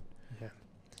we're in. Yeah.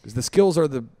 Because the skills are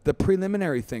the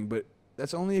preliminary thing, but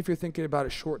that's only if you're thinking about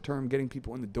it short term, getting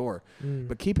people in the door.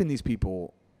 But keeping these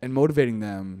people and motivating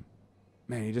them,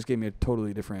 man, he just gave me a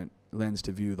totally different lens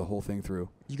to view the whole thing through.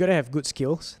 You gotta have good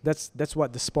skills. That's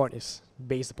what the sport is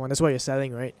based upon. That's what you're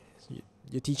selling, right?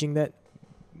 You're teaching that.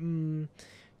 I'm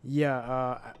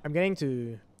getting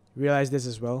to realize this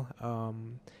as well.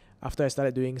 After I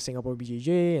started doing Singapore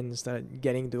BJJ and started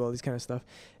getting into all this kind of stuff,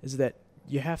 is that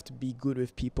you have to be good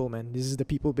with people, man. This is the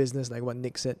people business, like what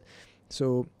Nick said.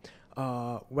 So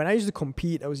when I used to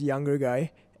compete, I was a younger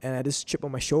guy, and I had this chip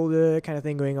on my shoulder kind of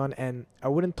thing going on, and I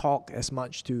wouldn't talk as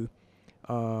much to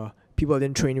people I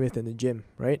didn't train with in the gym,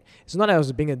 right? It's not that I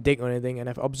was being a dick or anything, and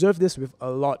I've observed this with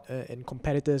a lot in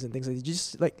competitors and things like that.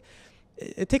 Just like,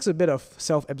 it takes a bit of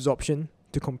self-absorption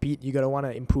to compete. You gotta want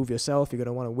to improve yourself. You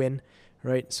gotta want to win,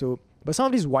 right? So, but some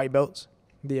of these white belts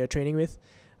they are training with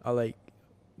are like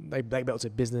black belts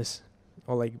at business,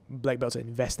 or like black belts at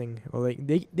investing, or like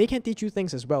they can teach you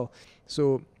things as well.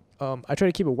 So I try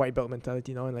to keep a white belt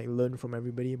mentality now and like learn from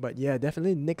everybody. But yeah,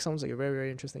 definitely Nick sounds like a very, very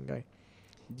interesting guy.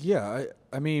 Yeah,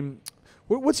 I mean,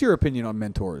 what's your opinion on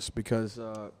mentors? Because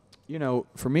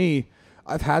for me,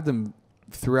 I've had them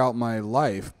throughout my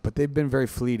life, but they've been very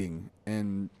fleeting.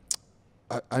 And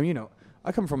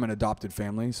I come from an adopted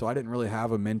family, so I didn't really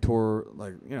have a mentor.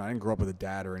 Like, I didn't grow up with a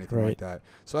dad or anything like that.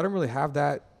 So I don't really have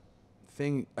that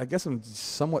thing. I guess I'm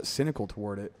somewhat cynical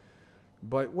toward it.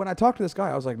 But when I talked to this guy,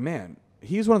 I was like, man,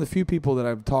 he's one of the few people that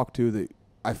I've talked to that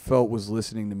I felt was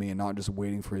listening to me and not just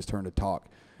waiting for his turn to talk.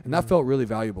 And that felt really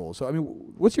valuable. So, I mean,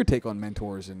 what's your take on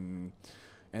mentors and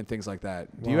things like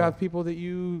that? Do you have people that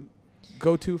you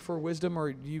go to for wisdom,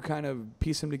 or do you kind of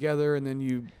piece them together and then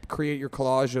you create your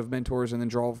collage of mentors and then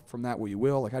draw from that what you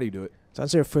will? Like, how do you do it? To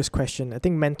answer your first question, I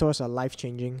think mentors are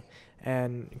life-changing.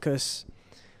 And because,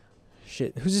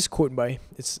 who's this quote by?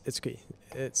 It's okay.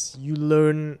 It's you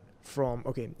learn from,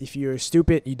 if you're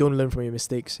stupid, you don't learn from your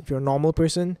mistakes. If you're a normal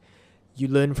person, you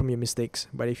learn from your mistakes.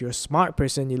 But if you're a smart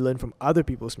person, you learn from other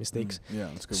people's mistakes. Yeah,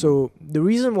 that's good. So the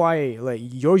reason why like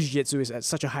your jiu-jitsu is at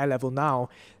such a high level now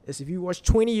is if you watch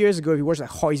 20 years ago, if you watched like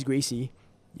Hoist Gracie,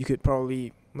 you could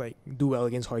probably like do well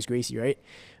against Hoist Gracie, right?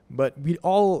 But we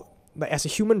all, like as a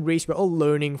human race, we're all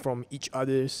learning from each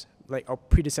other's, like our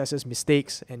predecessors'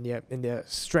 mistakes and their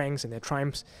strengths and their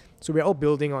triumphs. So we're all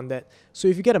building on that. So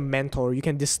if you get a mentor, you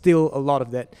can distill a lot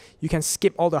of that. You can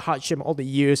skip all the hardship, all the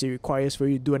years it requires for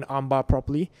you to do an armbar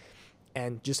properly,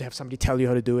 and just have somebody tell you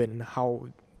how to do it and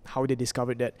how they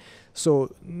discovered that.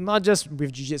 So not just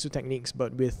with jiu-jitsu techniques,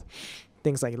 but with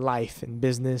things like life and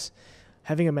business,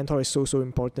 having a mentor is so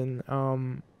important.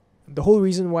 The whole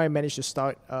reason why I managed to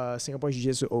start Singapore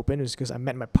Jiu-Jitsu Open is because I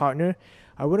met my partner.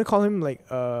 I wouldn't call him like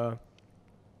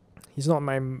he's not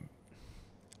my.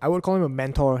 I would call him a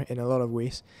mentor in a lot of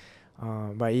ways.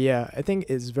 But yeah, I think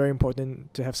it's very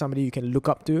important to have somebody you can look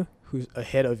up to who's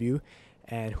ahead of you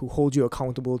and who holds you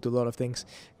accountable to a lot of things.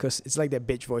 Because it's like that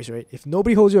bitch voice, right? If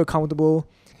nobody holds you accountable,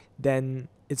 then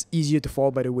it's easier to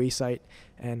fall by the wayside.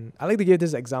 And I like to give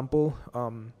this example.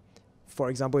 For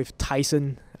example, if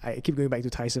Tyson, I keep going back to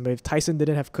Tyson, but if Tyson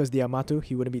didn't have Cus D'Amato,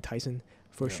 he wouldn't be Tyson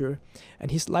for sure. And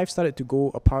his life started to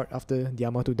go apart after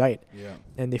D'Amato died. Yeah.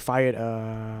 And they fired,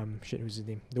 who's his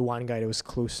name? The one guy that was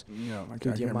close. Yeah, I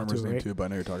can't remember his name too, but I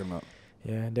know you're talking about.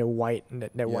 Yeah, that white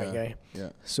guy. Yeah.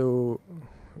 So,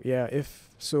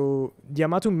 so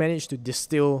D'Amato managed to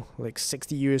distill like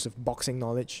 60 years of boxing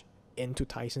knowledge into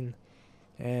Tyson.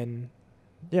 And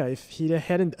yeah, if he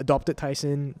hadn't adopted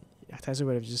Tyson, Tyson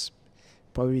would have just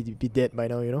probably be dead by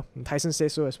now, And Tyson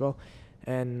says so as well.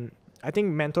 And I think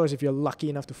mentors, if you're lucky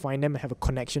enough to find them and have a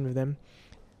connection with them,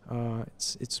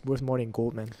 it's worth more than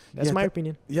gold, man. That's my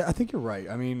opinion. Yeah, I think you're right.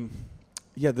 I mean,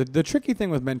 the tricky thing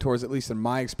with mentors, at least in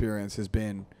my experience, has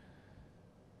been,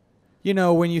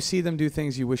 when you see them do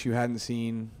things you wish you hadn't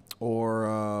seen,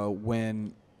 or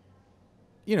when,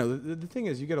 the thing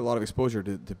is, you get a lot of exposure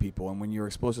to people, and when you're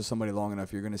exposed to somebody long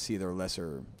enough, you're going to see their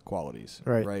lesser qualities,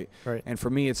 right? And for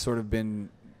me, it's sort of been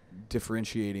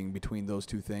differentiating between those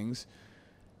two things.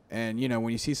 And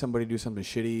when you see somebody do something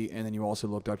shitty, and then you also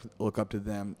look up to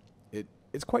them,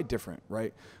 it's quite different,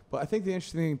 right? But I think the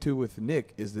interesting thing too with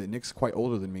Nick is that Nick's quite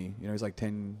older than me. He's like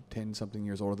 10 something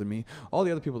years older than me. All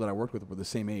the other people that I worked with were the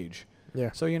same age.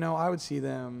 Yeah. So I would see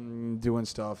them doing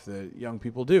stuff that young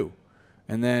people do,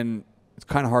 and then it's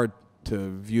kind of hard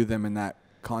to view them in that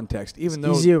context, even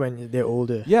though easier when they're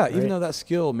older. Yeah, right? Even though that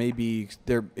skill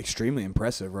they're extremely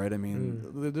impressive, right? I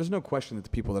mean, there's no question that the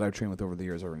people that I've trained with over the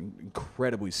years are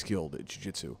incredibly skilled at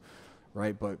jiu-jitsu,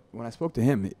 right? But when I spoke to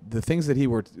him, the things that he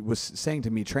was saying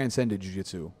to me transcended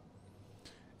jiu-jitsu,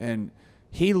 and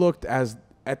he looked at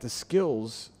the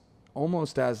skills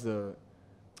almost as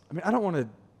I don't want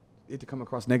it to come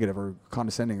across negative or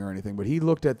condescending or anything, but he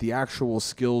looked at the actual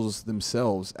skills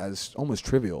themselves as almost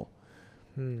trivial.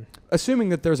 Assuming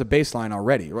that there's a baseline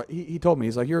already, right? He told me,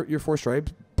 he's like, you're 4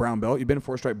 stripes, brown belt. You've been a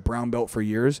 4-stripe brown belt for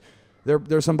years.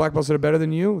 There's some black belts that are better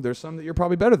than you. There's some that you're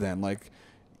probably better than. Like,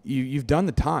 you've done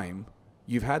the time.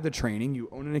 You've had the training. You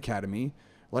own an academy.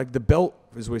 Like, the belt,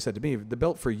 is what he said to me, the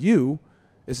belt for you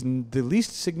is the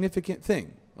least significant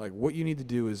thing. Like, what you need to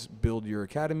do is build your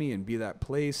academy and be that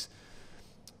place.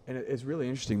 And it's really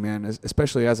interesting, man,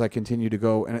 especially as I continue to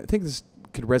go. And I think this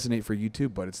could resonate for you too,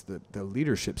 but it's the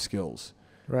leadership skills.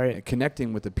 Right. And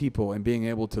connecting with the people and being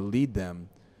able to lead them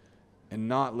and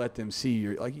not let them see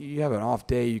you have an off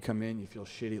day, you come in, you feel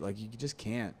shitty. Like, you just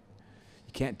can't.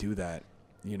 You can't do that,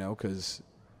 because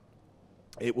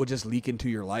it will just leak into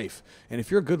your life. And if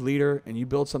you're a good leader and you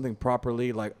build something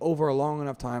properly, like over a long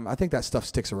enough time, I think that stuff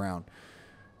sticks around.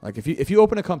 Like, if you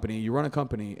open a company, you run a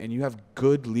company, and you have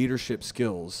good leadership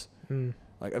skills,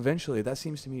 like, eventually that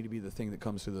seems to me to be the thing that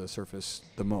comes to the surface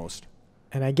the most.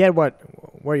 And I get what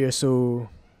you're so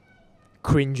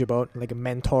cringe about, like a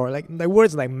mentor, like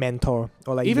words like mentor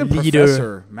or like even leader.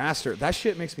 professor, master. That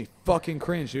shit makes me fucking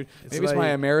cringe, dude. Maybe it's my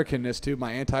Americanness too,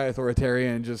 my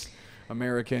anti-authoritarian, just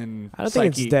American. I don't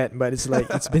psyche. think it's that, but it's like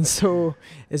it's been so.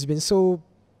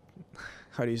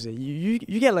 How do you say? You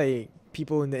get like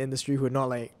people in the industry who are not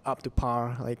like up to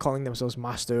par, like calling themselves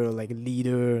master or like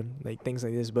leader, like things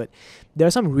like this. But there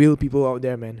are some real people out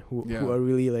there, man, who are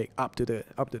really like up to the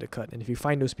cut. And if you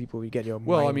find those people, you get your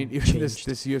well, mind I mean, even this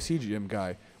changed. UFC gym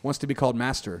guy wants to be called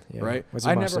master, Yeah. right? What's a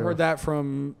I master never heard of? that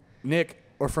from Nick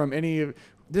or from any of.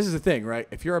 This is the thing, right?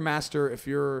 If you're a master, if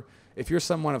you're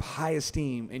someone of high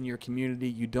esteem in your community,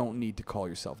 you don't need to call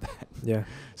yourself that. Yeah.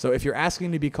 So if you're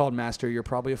asking to be called master, you're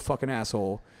probably a fucking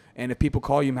asshole. And if people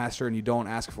call you master and you don't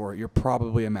ask for it, you're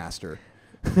probably a master.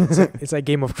 It's like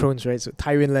Game of Thrones, right? So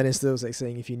Tywin Lannister was like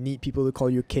saying, if you need people to call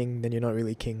you king, then you're not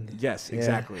really king. Yes, Yeah.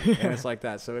 exactly. And it's like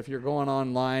that. So if you're going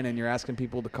online and you're asking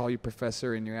people to call you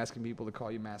professor and you're asking people to call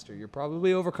you master, you're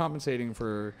probably overcompensating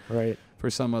for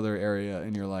some other area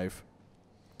in your life.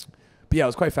 But yeah, it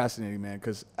was quite fascinating, man,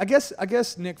 because I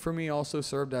guess Nick for me also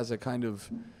served as a kind of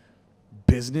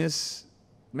business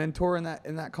mentor in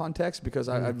that context, because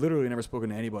I've literally never spoken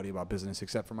to anybody about business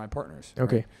except for my partners.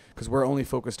 Okay. Because we're only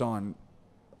focused on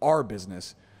our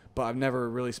business, but I've never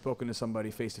really spoken to somebody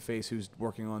face to face who's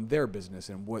working on their business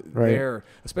and what their,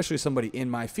 especially somebody in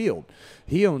my field.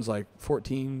 He owns like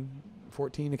 14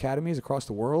 academies across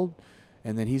the world,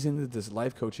 and then he's into this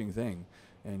life coaching thing.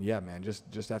 And yeah, man,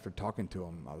 just after talking to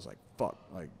him, I was like, fuck,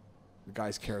 like, the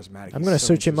guy's charismatic. I'm going to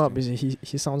search him up because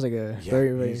he sounds like a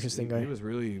very, very interesting guy. He was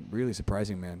really, really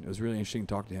surprising, man. It was really interesting to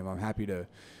talk to him. I'm happy to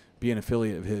be an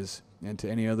affiliate of his, and to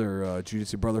any other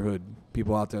Jiu-Jitsu Brotherhood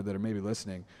people out there that are maybe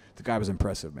listening. The guy was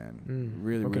impressive, man.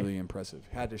 Really impressive.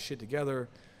 Had his shit together.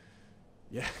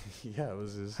 Yeah, yeah. It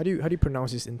was his. How do you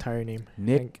pronounce his entire name?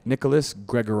 Nicholas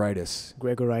Gregoritis.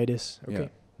 Gregoritis. Okay. Yeah.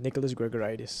 Nicholas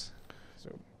Gregoritis. So,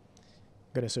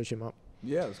 gonna search him up.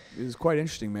 Yeah, it was quite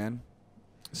interesting, man.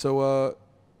 So,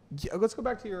 let's go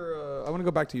back to your. I want to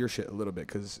go back to your shit a little bit,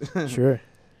 because Sure.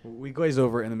 we glazed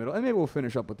over in the middle, and maybe we'll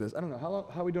finish up with this. I don't know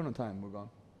how are we doing on time. We're gone.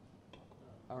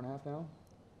 Hour and a half now.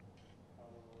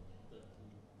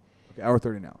 Okay, hour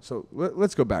 30 now. So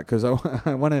let's go back, because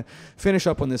I want to finish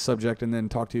up on this subject and then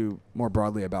talk to you more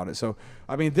broadly about it. So,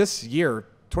 I mean, this year,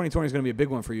 2020 is going to be a big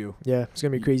one for you. Yeah, it's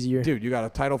gonna be a crazy year. Dude, you got a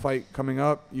title fight coming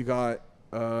up. You got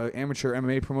amateur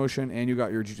MMA promotion, and you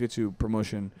got your jiu-jitsu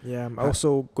promotion. Yeah, I'm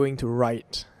also going to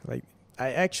write. Like,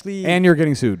 I actually... And you're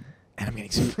getting sued. And I'm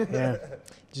getting sued. Yeah.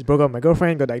 Just broke up with my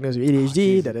girlfriend, got diagnosed with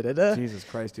ADHD, Jesus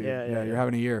Christ, dude. Yeah, You're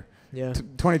having a year. Yeah.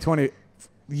 2020,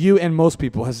 you and most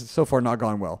people has so far not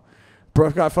gone well.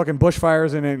 Got fucking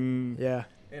bushfires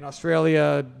in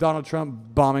Australia, Donald Trump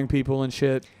bombing people and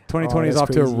shit. 2020 is off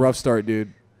to a rough start,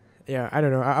 dude. Yeah, I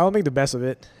don't know. I'll make the best of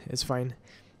it. It's fine.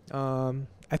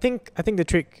 I think the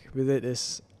trick with it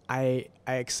is I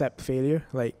accept failure.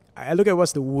 Like, I look at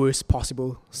what's the worst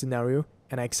possible scenario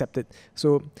and I accept it.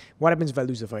 So what happens if I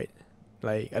lose the fight?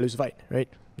 Like, I lose the fight, right?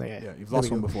 Like, Yeah, you've lost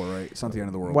one before, right? It's not the end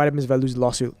of the world. What happens if I lose the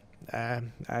lawsuit?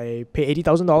 I pay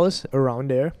 $80,000 around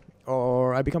there,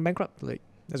 or I become bankrupt. Like,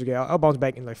 that's okay. I'll bounce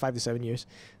back in like 5 to 7 years.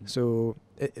 So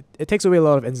it takes away a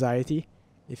lot of anxiety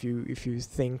if you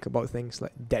think about things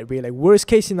like that way. Like, worst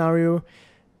case scenario,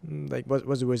 like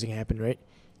what's the worst thing happen, right?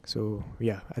 So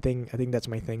yeah, I think that's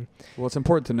my thing. Well, it's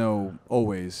important to know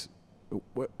always,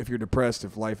 if you're depressed,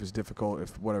 if life is difficult,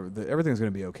 if whatever, everything's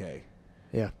going to be okay.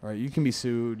 Yeah. Right. You can be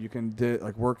sued. You can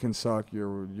like work can suck.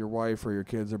 Your wife or your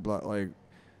kids are like,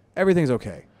 everything's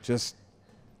okay. Just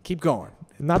keep going.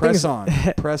 Press on.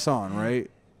 Press on.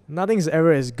 Right. Nothing's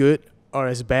ever as good or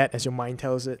as bad as your mind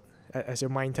tells it. As your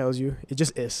mind tells you, it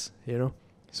just is. You know.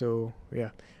 So yeah.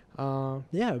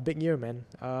 Yeah, big year, man.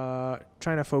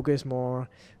 Trying to focus more.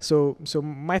 So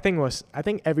my thing was, I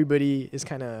think everybody is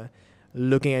kind of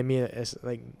looking at me as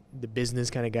like the business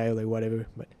kind of guy or like whatever.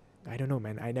 But I don't know,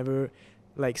 man. I never,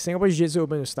 like, Singapore Jiu-Jitsu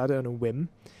Open started on a whim.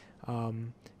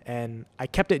 And I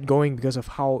kept it going because of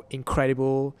how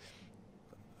incredible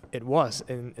it was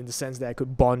in the sense that I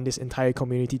could bond this entire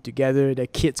community together. There are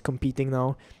kids competing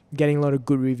now, getting a lot of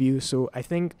good reviews. So I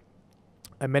think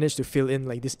I managed to fill in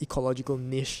like this ecological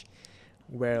niche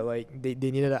where like they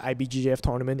needed an IBJJF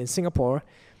tournament in Singapore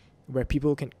where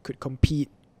people could compete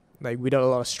like without a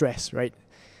lot of stress, right?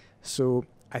 So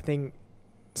I think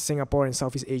Singapore and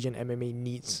Southeast Asian MMA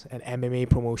needs an MMA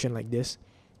promotion like this,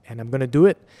 and I'm gonna do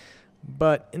it.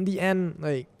 But in the end,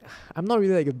 like, I'm not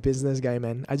really like a business guy,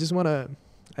 man. I just wanna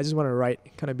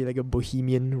write, kind of be like a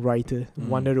bohemian writer,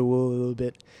 wander the world a little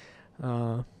bit.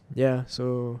 Yeah,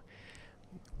 so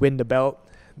win the belt.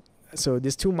 So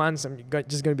these 2 months, I'm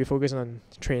just gonna be focused on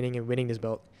training and winning this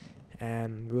belt,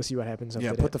 and we'll see what happens after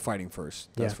Yeah, that. put the fighting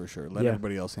first. That's for sure. Let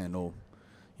everybody else handle.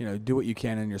 Do what you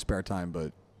can in your spare time,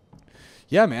 but.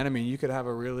 Yeah, man. I mean, you could have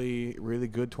a really, really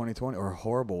good 2020 or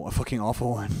a fucking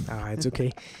awful one. It's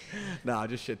okay. Nah,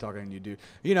 just shit talking you do.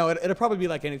 It'll probably be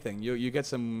like anything. You get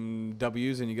some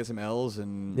W's and you get some L's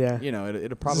and,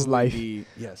 it'll probably life. be,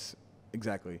 yes,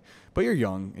 exactly. But you're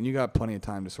young and you got plenty of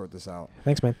time to sort this out.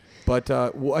 Thanks, man. But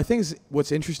I think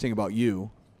what's interesting about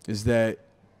you is that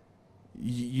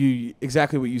you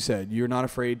exactly what you said. You're not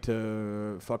afraid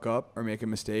to fuck up or make a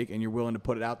mistake and you're willing to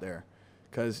put it out there.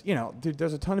 Because, dude,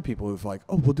 there's a ton of people who've like,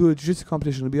 oh, we'll do a jiu-jitsu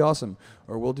competition. It'll be awesome.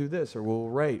 Or we'll do this. Or we'll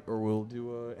write. Or we'll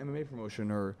do a MMA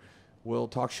promotion. Or we'll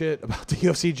talk shit about the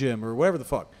UFC gym. Or whatever the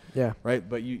fuck. Yeah. Right?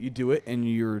 But you do it, and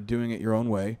you're doing it your own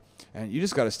way. And you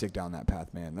just got to stick down that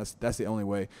path, man. That's the only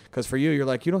way. Because for you, you're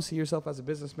like, you don't see yourself as a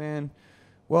businessman.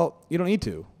 Well, you don't need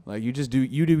to. Like, you just do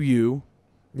you.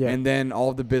 Yeah. And then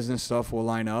all of the business stuff will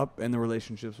line up, and the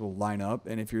relationships will line up.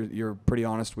 And if you're pretty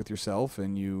honest with yourself,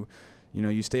 and you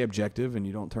stay objective and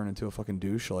you don't turn into a fucking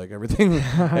douche. Like everything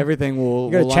will.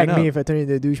 You gotta will check line me up. if I turn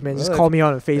into a douche, man. Just call me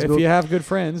on Facebook. If you have good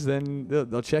friends, then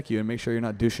they'll check you and make sure you're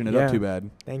not douching it up too bad.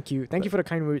 Thank you for the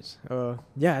kind words. I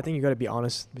think you gotta be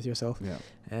honest with yourself. Yeah.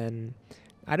 And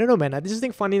I don't know, man. I just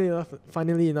think funnily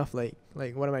enough, like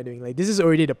what am I doing? Like this is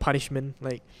already the punishment.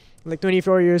 Like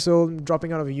 24 years old,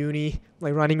 dropping out of uni,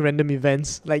 like running random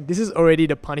events. Like this is already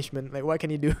the punishment. Like what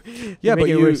can you do? Yeah,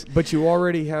 but you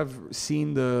already have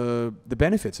seen the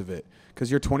benefits of it because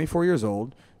you're 24 years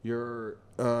old. You're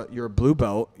a blue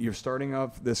belt. You're starting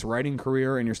off this writing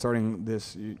career, and you're starting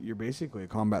this. You're basically a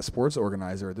combat sports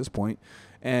organizer at this point.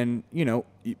 And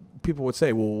people would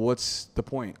say, well, what's the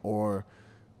point? Or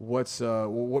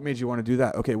what made you want to do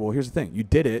that? Okay, well, here's the thing. You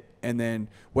did it, and then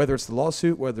whether it's the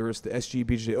lawsuit, whether it's the SG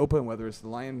BJJ Open, whether it's the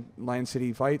Lion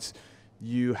City fights,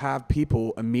 you have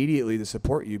people immediately to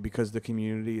support you because the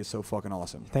community is so fucking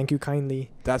awesome. Thank you kindly.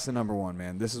 That's the number one,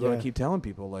 man. This is what I keep telling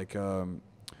people. Like,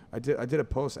 I did a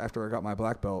post after I got my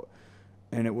black belt,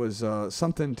 and it was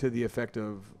something to the effect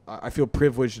of, I feel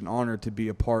privileged and honored to be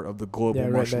a part of the global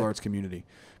martial arts community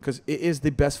because it is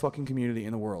the best fucking community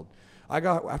in the world.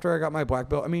 After I got my black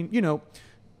belt, I mean,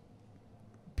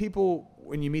 people,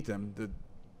 when you meet them,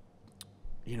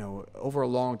 over a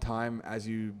long time, as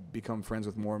you become friends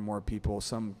with more and more people,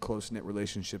 some close-knit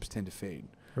relationships tend to fade.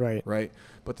 Right.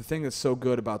 But the thing that's so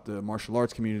good about the martial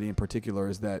arts community in particular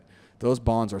is that those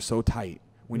bonds are so tight.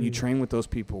 When you train with those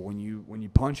people, when you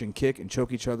punch and kick and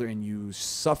choke each other and you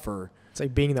suffer. It's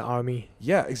like being in the army.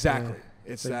 Yeah, exactly.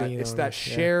 It's that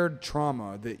shared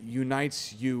trauma that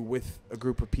unites you with a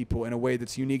group of people in a way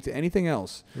that's unique to anything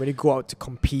else. When you go out to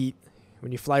compete,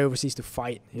 when you fly overseas to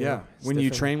fight. When you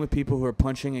train with people who are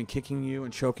punching and kicking you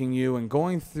and choking you and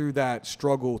going through that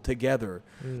struggle together,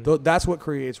 that's what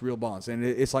creates real bonds. And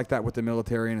it's like that with the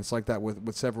military, and it's like that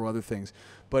with several other things.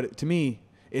 But to me,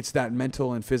 it's that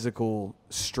mental and physical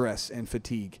stress and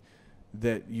fatigue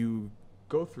that you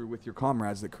go through with your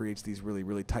comrades that creates these really,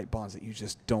 really tight bonds that you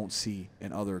just don't see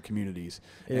in other communities.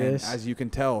 Yes. And as you can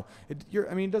tell, it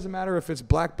doesn't matter if it's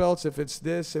black belts, if it's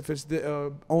this, if it's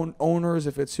the owners,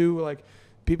 if it's who, like,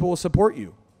 people will support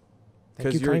you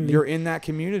because you're in that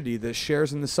community that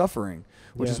shares in the suffering,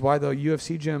 which is why the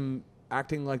UFC gym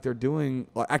acting like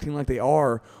they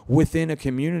are within a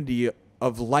community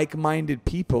of like-minded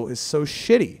people is so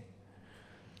shitty.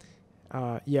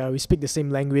 We speak the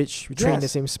same language. We train the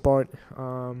same sport.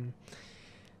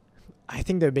 I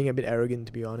think they're being a bit arrogant,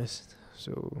 to be honest.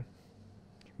 So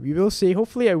we will see.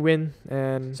 Hopefully, I win.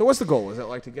 And so, what's the goal? Is it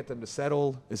like to get them to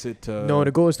settle? Is it? No,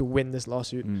 the goal is to win this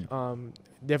lawsuit.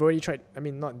 They've already tried. I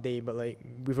mean, not they, but like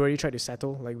we've already tried to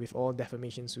settle, like with all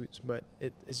defamation suits. But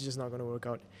it's just not going to work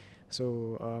out.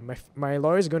 So my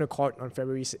lawyer is going to court on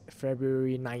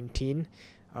February 19.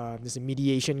 There's a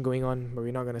mediation going on, but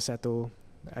we're not going to settle.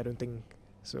 I don't think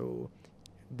so.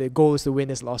 The goal is to win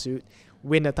this lawsuit,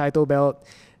 win a title belt,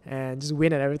 and just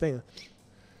win at everything.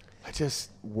 I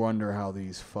just wonder how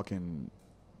this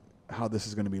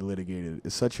is going to be litigated.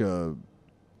 It's such a.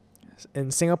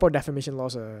 In Singapore, defamation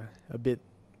laws are a bit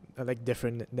like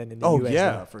different than in the US. Oh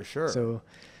yeah, for sure. So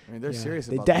I mean, they're serious.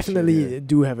 They about definitely this shit,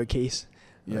 do have a case.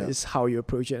 Yeah, it's how you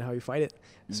approach it and how you fight it.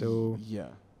 So yeah,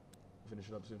 finish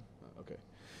it up soon. Okay.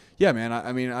 Yeah, man.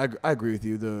 I agree with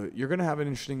you. You're gonna have an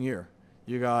interesting year.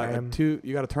 You got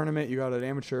You got a tournament. You got an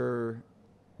amateur.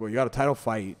 Well, you got a title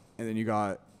fight, and then you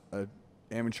got a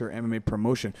amateur MMA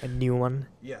promotion. A new one.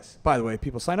 Yes. By the way,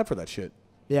 people sign up for that shit.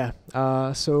 Yeah.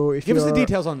 So if give us the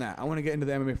details on that. I want to get into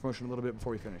the MMA promotion a little bit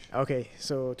before we finish. Okay.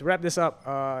 So to wrap this up,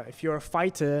 if you're a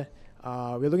fighter,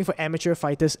 We're looking for amateur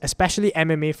fighters, especially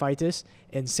MMA fighters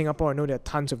in Singapore. I know there are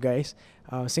tons of guys.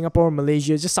 Singapore,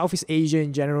 Malaysia, just Southeast Asia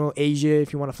in general, Asia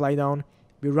if you want to fly down.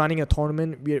 We're running a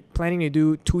tournament. We're planning to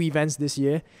do 2 events this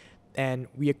year, and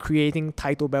we are creating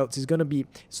title belts. It's not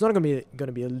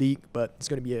gonna be a league, but it's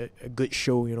gonna be a good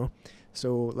show, you know.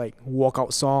 So like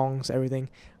walkout songs, everything.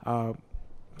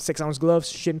 6-ounce gloves,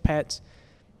 shin pads.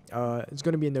 It's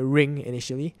gonna be in the ring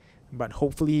initially, but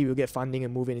hopefully we'll get funding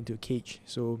and move it into a cage.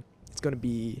 So it's gonna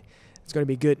be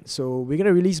good. So we're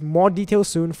gonna release more details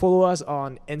soon. Follow us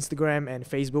on Instagram and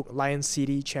Facebook, Lion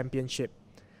City Championship.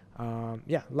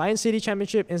 Lion City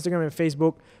Championship, Instagram and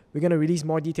Facebook. We're gonna release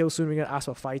more details soon. We're gonna ask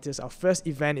for fighters. Our first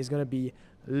event is gonna be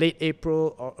late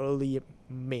April or early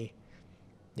May.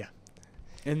 Yeah.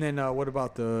 And then what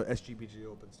about the SGPG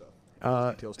Open stuff?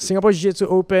 Singapore Jiu-Jitsu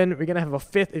Open. We're gonna have a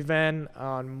 5th event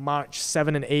on March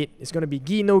 7 and 8. It's gonna be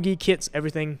gi, no gi, kits,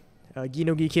 everything. Gi,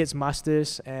 no gi, kits,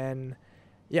 masters, and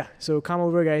yeah. So come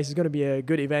over, guys. It's gonna be a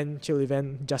good event, chill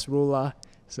event. Just roll.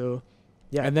 So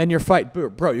yeah. And then your fight,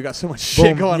 bro. You got so much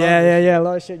shit going on. Yeah. A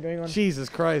lot of shit going on. Jesus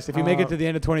Christ! If you make it to the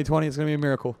end of 2020, it's gonna be a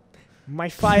miracle. My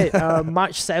fight,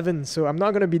 March 7th. So I'm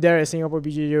not going to be there at Singapore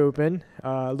BJJ Open.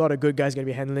 A lot of good guys going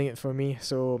to be handling it for me.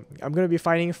 So I'm going to be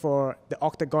fighting for the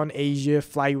Octagon Asia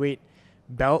flyweight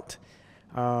belt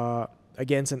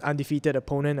against an undefeated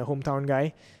opponent, a hometown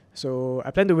guy. So I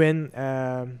plan to win.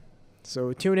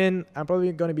 So tune in. I'm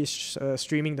probably going to be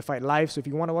streaming the fight live. So if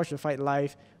you want to watch the fight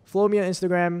live, follow me on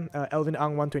Instagram, Alvin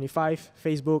Ang 125,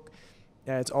 Facebook.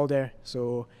 It's all there.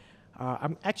 So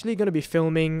I'm actually going to be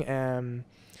filming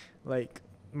like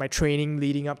my training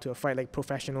leading up to a fight, like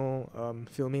professional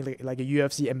filming, like a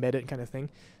UFC embedded kind of thing.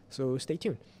 So stay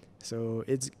tuned. So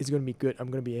it's gonna be good. I'm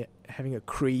gonna be having a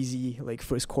crazy like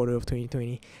first quarter of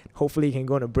 2020. Hopefully you can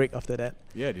go on a break after that.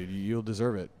 Yeah, dude, you'll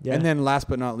deserve it. Yeah. And then last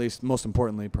but not least, most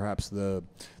importantly, perhaps the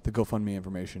GoFundMe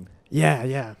information.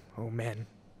 Yeah. Oh man,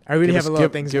 I really have a lot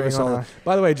of things going on.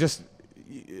 By the way, just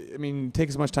take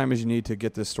as much time as you need to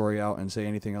get this story out and say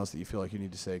anything else that you feel like you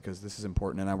need to say, because this is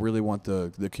important, and I really want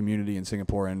the community in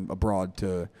Singapore and abroad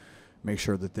to make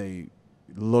sure that they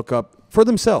look up for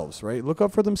themselves, right? Look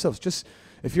up for themselves. Just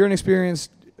if you're an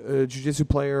experienced jiu-jitsu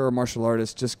player or martial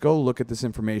artist, just go look at this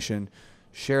information,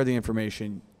 share the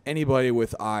information. Anybody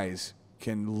with eyes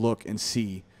can look and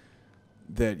see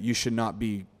that you should not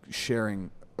be sharing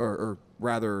or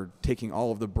rather taking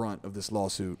all of the brunt of this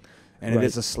lawsuit. And It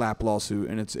is a slap lawsuit,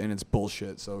 and it's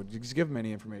bullshit. So just give them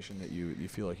any information that you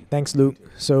feel like. Thanks, Luke.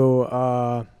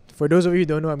 So for those of you who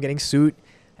don't know, I'm getting sued,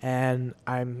 and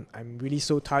I'm really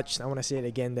so touched. I want to say it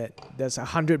again that there's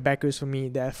 100 backers for me.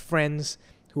 There are friends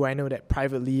who I know that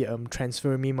privately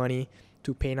transfer me money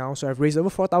to pay now. So I've raised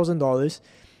over $4,000.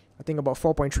 I think about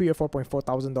 $4.3 or $4.4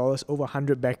 thousand over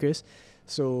 100 backers.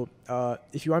 So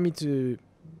if you want to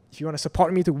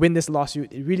support me to win this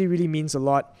lawsuit, it really, really means a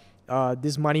lot.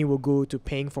 This money will go to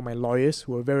paying for my lawyers,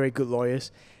 who are very good lawyers,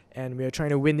 and we are trying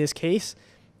to win this case.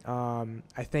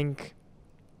 I think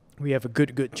we have a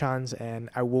good chance, and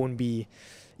I won't be,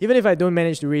 even if I don't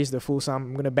manage to raise the full sum,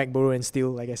 I'm going to back borrow and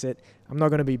steal. Like I said, I'm not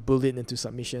going to be bullied into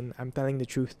submission. I'm telling the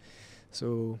truth.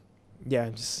 So yeah,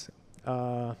 just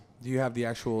do you have the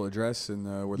actual address and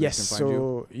where yes, they can find you?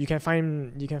 so you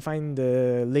can find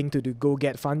the link to the Go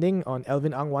Get funding on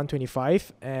Alvin Ang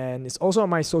 125, and it's also on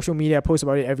my social media. I post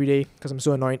about it every day because I'm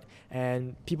so annoyed,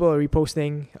 and people are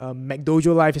reposting.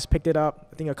 McDojo Live has picked it up.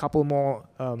 I think a couple more.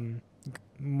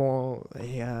 It's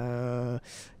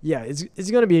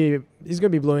gonna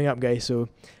be blowing up, guys. So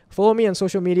follow me on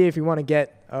social media if you want to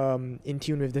get in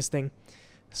tune with this thing.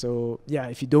 So yeah,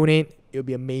 if you donate, it'll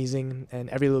be amazing, and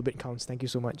every little bit counts. Thank you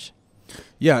so much.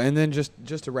 Yeah, and then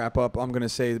just to wrap up, I'm going to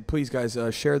say, please, guys,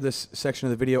 share this section of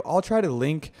the video. I'll try to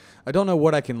link. I don't know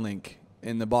what I can link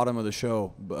in the bottom of the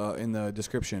show, in the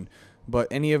description, but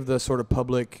any of the sort of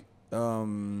public,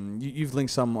 you've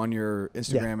linked some on your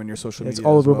Instagram and your social media. It's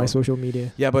all over my social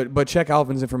media. Yeah, but check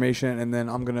Alvin's information, and then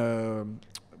I'm going to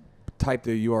type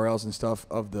the URLs and stuff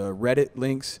of the Reddit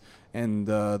links and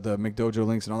the McDojo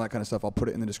links and all that kind of stuff. I'll put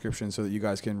it in the description so that you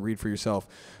guys can read for yourself.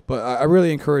 But I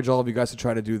really encourage all of you guys to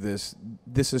try to do this.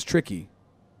 This is tricky.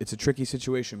 It's a tricky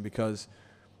situation because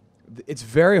it's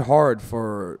very hard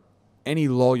for any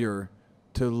lawyer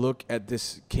to look at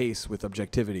this case with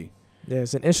objectivity. Yeah,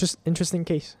 it's an interesting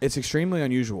case. It's extremely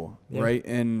unusual, right?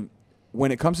 And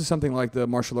when it comes to something like the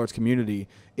martial arts community,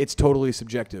 it's totally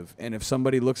subjective. And if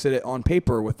somebody looks at it on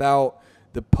paper without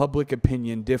the public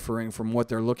opinion differing from what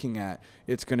they're looking at,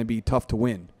 it's going to be tough to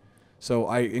win. So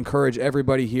I encourage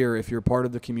everybody here, if you're part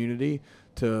of the community,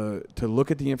 to look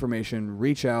at the information,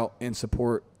 reach out and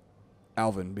support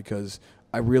Alvin, because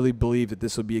I really believe that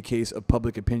this will be a case of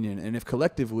public opinion. And if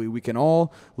collectively we can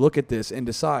all look at this and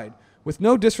decide, with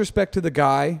no disrespect to the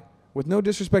guy, with no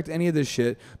disrespect to any of this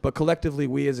shit, but collectively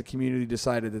we as a community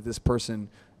decided that this person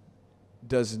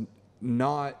does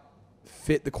not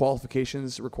fit the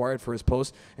qualifications required for his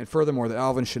post, and furthermore that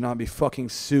Alvin should not be fucking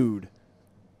sued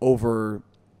over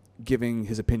giving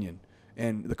his opinion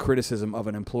and the criticism of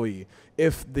an employee.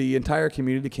 If the entire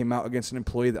community came out against an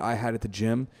employee that I had at the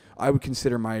gym, I would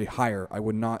consider my hire. I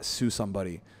would not sue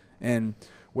somebody. And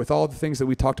with all the things that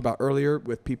we talked about earlier,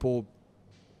 with people,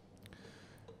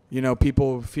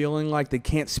 people feeling like they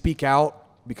can't speak out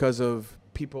because of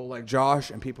people like Josh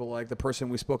and people like the person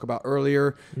we spoke about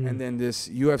earlier, and then this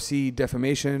UFC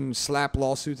defamation slap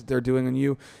lawsuit that they're doing on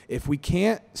you. If we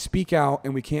can't speak out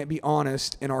and we can't be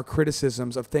honest in our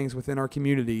criticisms of things within our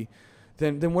community,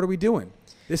 then what are we doing?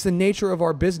 It's the nature of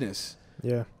our business.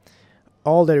 Yeah.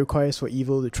 All that requires for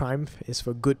evil to triumph is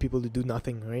for good people to do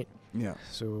nothing, right? Yeah.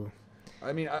 So,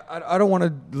 I mean, I don't want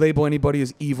to label anybody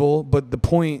as evil, but the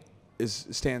point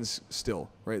stands still,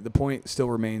 right? The point still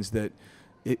remains that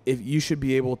if you should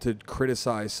be able to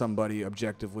criticize somebody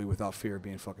objectively without fear of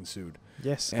being fucking sued.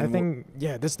 yes, And I think,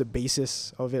 that's the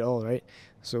basis of it all, right?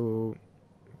 So,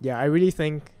 I really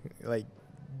think, like,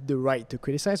 the right to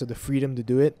criticize or the freedom to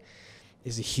do it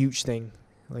is a huge thing,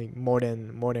 like more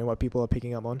than what people are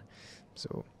picking up on.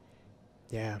 So,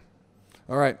 yeah.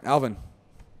 All right, Alvin.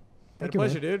 Thank Been you, a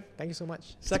pleasure, man. dude. Thank you so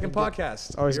much. Second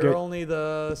podcast. Always You're good. only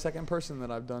the second person that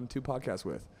I've done 2 podcasts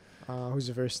with. Who's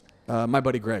the first? My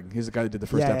buddy Greg. He's the guy that did the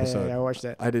first episode. Yeah, I watched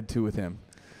that. I did 2 with him.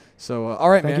 So, all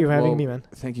right, man. Thank you for having me, man.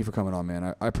 Thank you for coming on,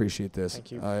 man. I appreciate this.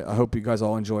 Thank you. I hope you guys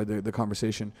all enjoyed the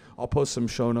conversation. I'll post some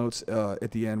show notes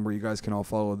at the end where you guys can all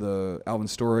follow the Alvin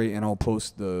story, and I'll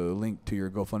post the link to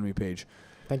your GoFundMe page.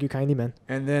 Thank you kindly, man.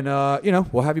 And then,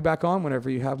 we'll have you back on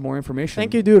whenever you have more information.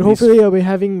 Thank you, dude. Hopefully I'll be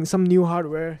having some new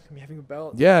hardware. I'll be having a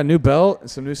belt. Yeah, new belt and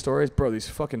some new stories. Bro, these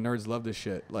fucking nerds love this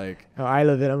shit. Like, Oh, I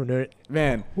love it. I'm a nerd.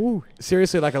 man, Ooh.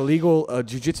 seriously, like a legal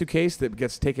jiu-jitsu case that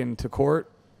gets taken to court.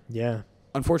 Yeah.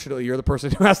 Unfortunately, you're the person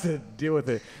who has to deal with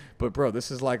it. But, bro,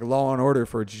 this is like Law and Order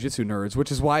for jiu-jitsu nerds, which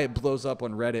is why it blows up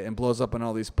on Reddit and blows up in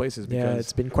all these places. Because Yeah,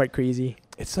 it's been quite crazy.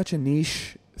 it's such a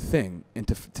niche thing. And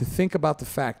to think about the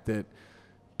fact that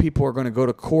people are going to go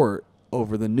to court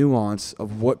over the nuance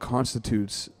of what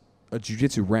constitutes a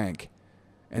jiu-jitsu rank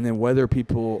and then whether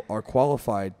people are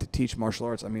qualified to teach martial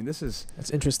arts. I mean, this is That's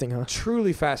interesting, huh?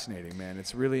 truly fascinating, man.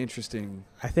 It's really interesting.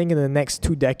 I think in the next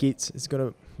 2 decades, it's going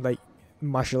to, like,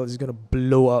 martial arts is going to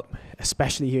blow up,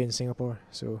 especially here in Singapore.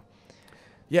 So,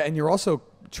 Yeah, and you're also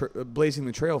blazing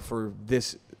the trail for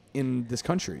this in this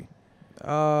country,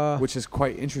 which is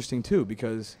quite interesting too.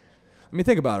 Because, I mean,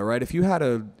 think about it, right? If you had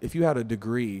a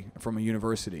degree from a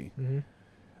university,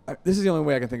 this is the only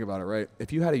way I can think about it, right?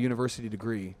 If you had a university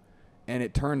degree, and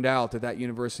it turned out that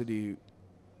university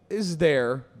is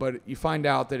there, but you find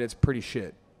out that it's pretty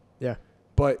shit. yeah.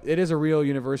 But it is a real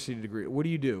university degree. What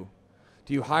do?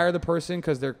 Do you hire the person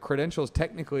because their credentials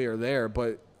technically are there,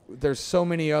 but there's so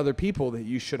many other people that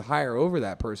you should hire over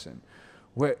that person?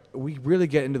 We really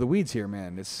get into the weeds here,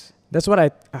 man. That's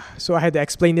what so I had to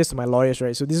explain this to my lawyers,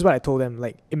 right? So this is what I told them.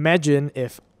 Like, imagine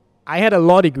if I had a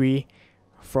law degree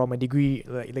from a degree,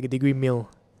 like a degree mill.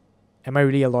 Am I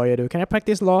really a lawyer though? Can I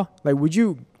practice law? Like, would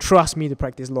you trust me to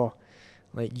practice law?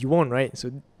 Like, you won't, right?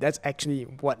 So that's actually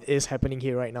what is happening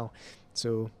here right now.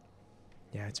 So,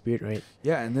 yeah, it's weird, right?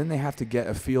 Yeah, and then they have to get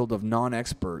a field of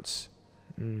non-experts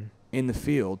in the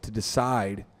field to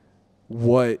decide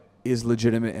what is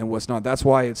legitimate and what's not. That's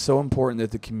why it's so important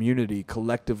that the community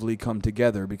collectively come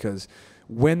together, because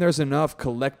when there's enough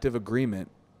collective agreement,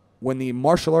 when the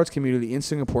martial arts community in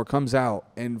Singapore comes out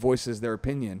and voices their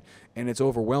opinion and it's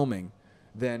overwhelming,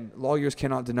 then lawyers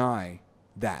cannot deny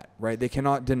that, right? They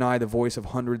cannot deny the voice of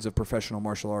hundreds of professional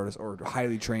martial artists or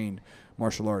highly trained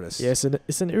martial artists. Yes,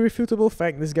 it's an irrefutable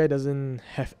fact. This guy doesn't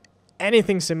have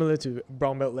anything similar to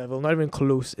brown belt level, not even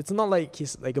close. It's not like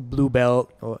he's like a blue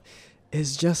belt, or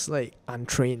it's just like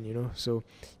untrained, So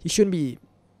he shouldn't be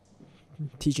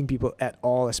teaching people at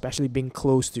all, especially being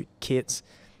close to kids,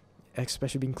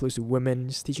 especially being close to women,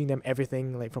 just teaching them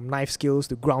everything, like from knife skills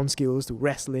to ground skills to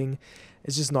wrestling.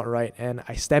 It's just not right. And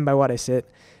I stand by what I said.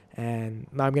 And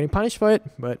now I'm getting punished for it,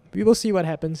 but we will see what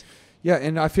happens. Yeah,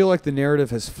 and I feel like the narrative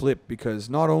has flipped, because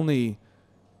not only...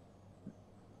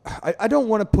 I don't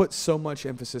want to put so much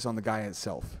emphasis on the guy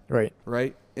itself. Right.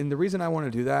 Right? And the reason I want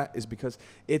to do that is because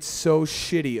it's so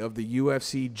shitty of the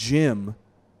UFC gym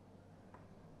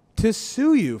to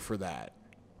sue you for that.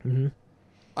 Mm-hmm.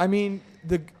 I mean,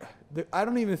 I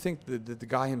don't even think that the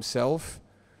guy himself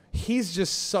he's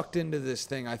just sucked into this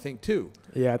thing, I think, too.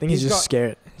 Yeah, I think he's just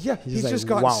scared. Yeah, he's just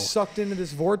like, gotten sucked into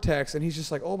this vortex, and he's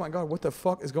just like, oh my God, what the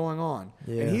fuck is going on?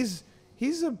 Yeah. And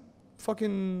he's a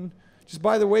fucking just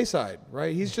by the wayside,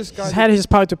 right? He's just got. He's had his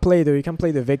part to play, though. He can't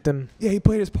play the victim. Yeah, he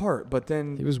played his part, but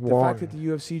then He was the wrong. fact that the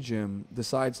UFC gym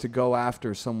decides to go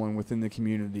after someone within the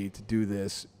community to do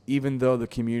this, even though the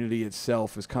community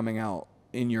itself is coming out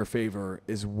in your favor,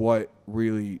 is what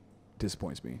really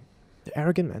disappoints me. They're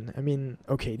arrogant, man. I mean,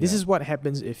 okay, this is what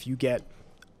happens if you get...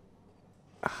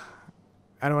 I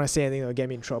don't want to say anything that will get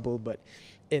me in trouble, but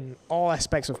in all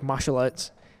aspects of martial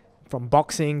arts, from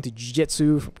boxing to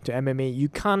jiu-jitsu to MMA, you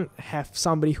can't have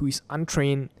somebody who is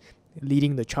untrained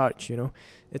leading the charge, you know?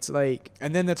 It's like...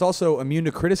 And then that's also immune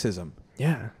to criticism.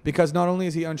 Yeah. Because not only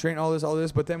is he untrained, all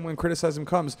this, but then when criticism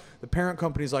comes, the parent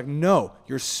company's like, no,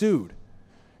 you're sued.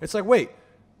 It's like, wait,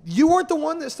 you weren't the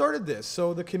one that started this.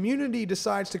 So the community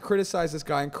decides to criticize this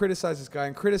guy and criticize this guy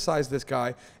and criticize this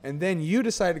guy. And then you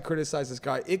decide to criticize this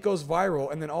guy. It goes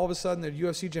viral. And then all of a sudden the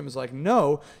UFC gym is like,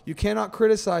 no, you cannot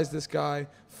criticize this guy.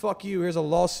 Fuck you. Here's a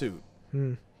lawsuit.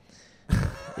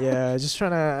 Yeah, just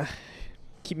trying to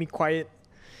keep me quiet.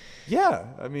 Yeah.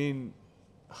 I mean,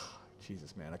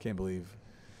 Jesus, man, I can't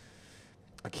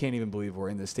even believe we're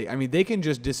in this state. I mean, they can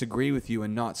just disagree with you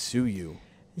and not sue you.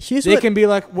 They can be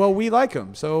like, well, we like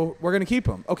him, so we're going to keep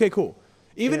him. Okay, cool.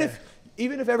 Even if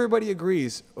everybody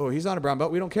agrees, oh, he's not a brown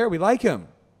belt, we don't care, we like him.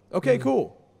 Okay,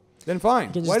 cool. Then fine.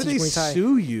 Why do they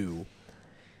sue you?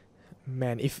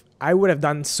 Man, if I would have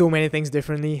done so many things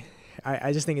differently,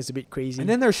 I just think it's a bit crazy. And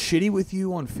then they're shitty with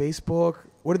you on Facebook.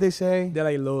 What did they say? They're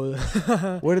like, lol.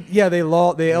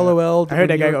 They LOL'd. I heard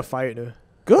that guy got fired, though.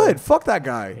 Good. Fuck that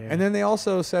guy. Yeah. And then they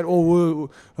also said, oh,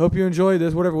 hope you enjoy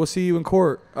this. Whatever. We'll see you in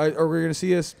court. Or we're going to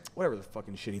see us. Whatever the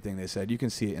fucking shitty thing they said. You can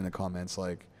see it in the comments.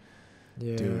 Like,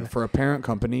 dude, for a parent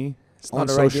company on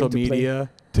social media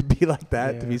to be like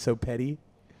that, to be so petty.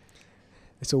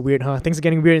 It's so weird, huh? Things are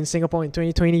getting weird in Singapore in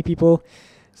 2020, people.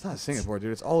 It's not Singapore,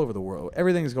 dude. It's all over the world.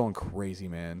 Everything's going crazy,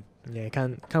 man. Yeah,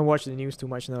 can't watch the news too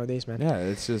much nowadays, man. Yeah,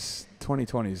 it's just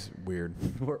 2020's weird.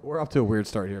 We're up to a weird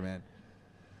start here, man.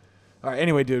 All right,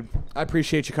 anyway, dude, I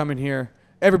appreciate you coming here.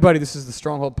 Everybody, this is the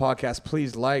Stronghold Podcast.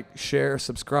 Please like, share,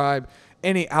 subscribe.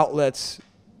 Any outlets,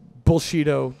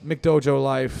 Bullshito, McDojo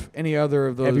Life, any other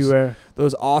of those. Everywhere.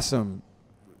 Those awesome,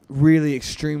 really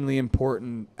extremely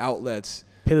important outlets.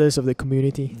 Pillars of the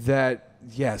community. That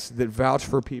vouch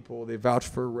for people. They vouch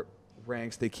for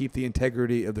ranks. They keep the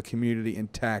integrity of the community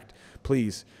intact.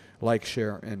 Please like,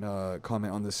 share, and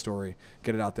comment on this story.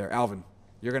 Get it out there. Alvin,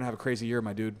 you're going to have a crazy year,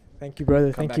 my dude. Thank you, brother.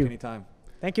 Come Thank back you. Anytime.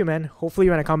 Thank you, man. Hopefully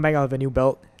when I come back, I'll have a new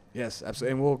belt. Yes,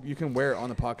 absolutely. And you can wear it on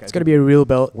the podcast. It's going to be a real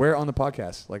belt. Wear it on the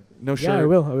podcast. Like, no shirt. Yeah, I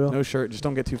will. No shirt. Just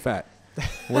don't get too fat.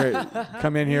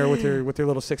 Come in here with your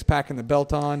little 6-pack and the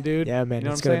belt on, dude. Yeah, man. You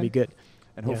know It's going to be good.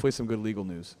 And hopefully some good legal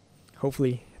news.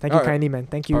 Hopefully. Thank you kindly, man.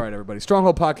 Thank you. All right, everybody.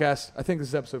 Stronghold Podcast. I think this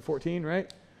is episode 14,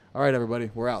 right? All right, everybody.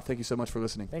 We're out. Thank you so much for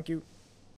listening. Thank you.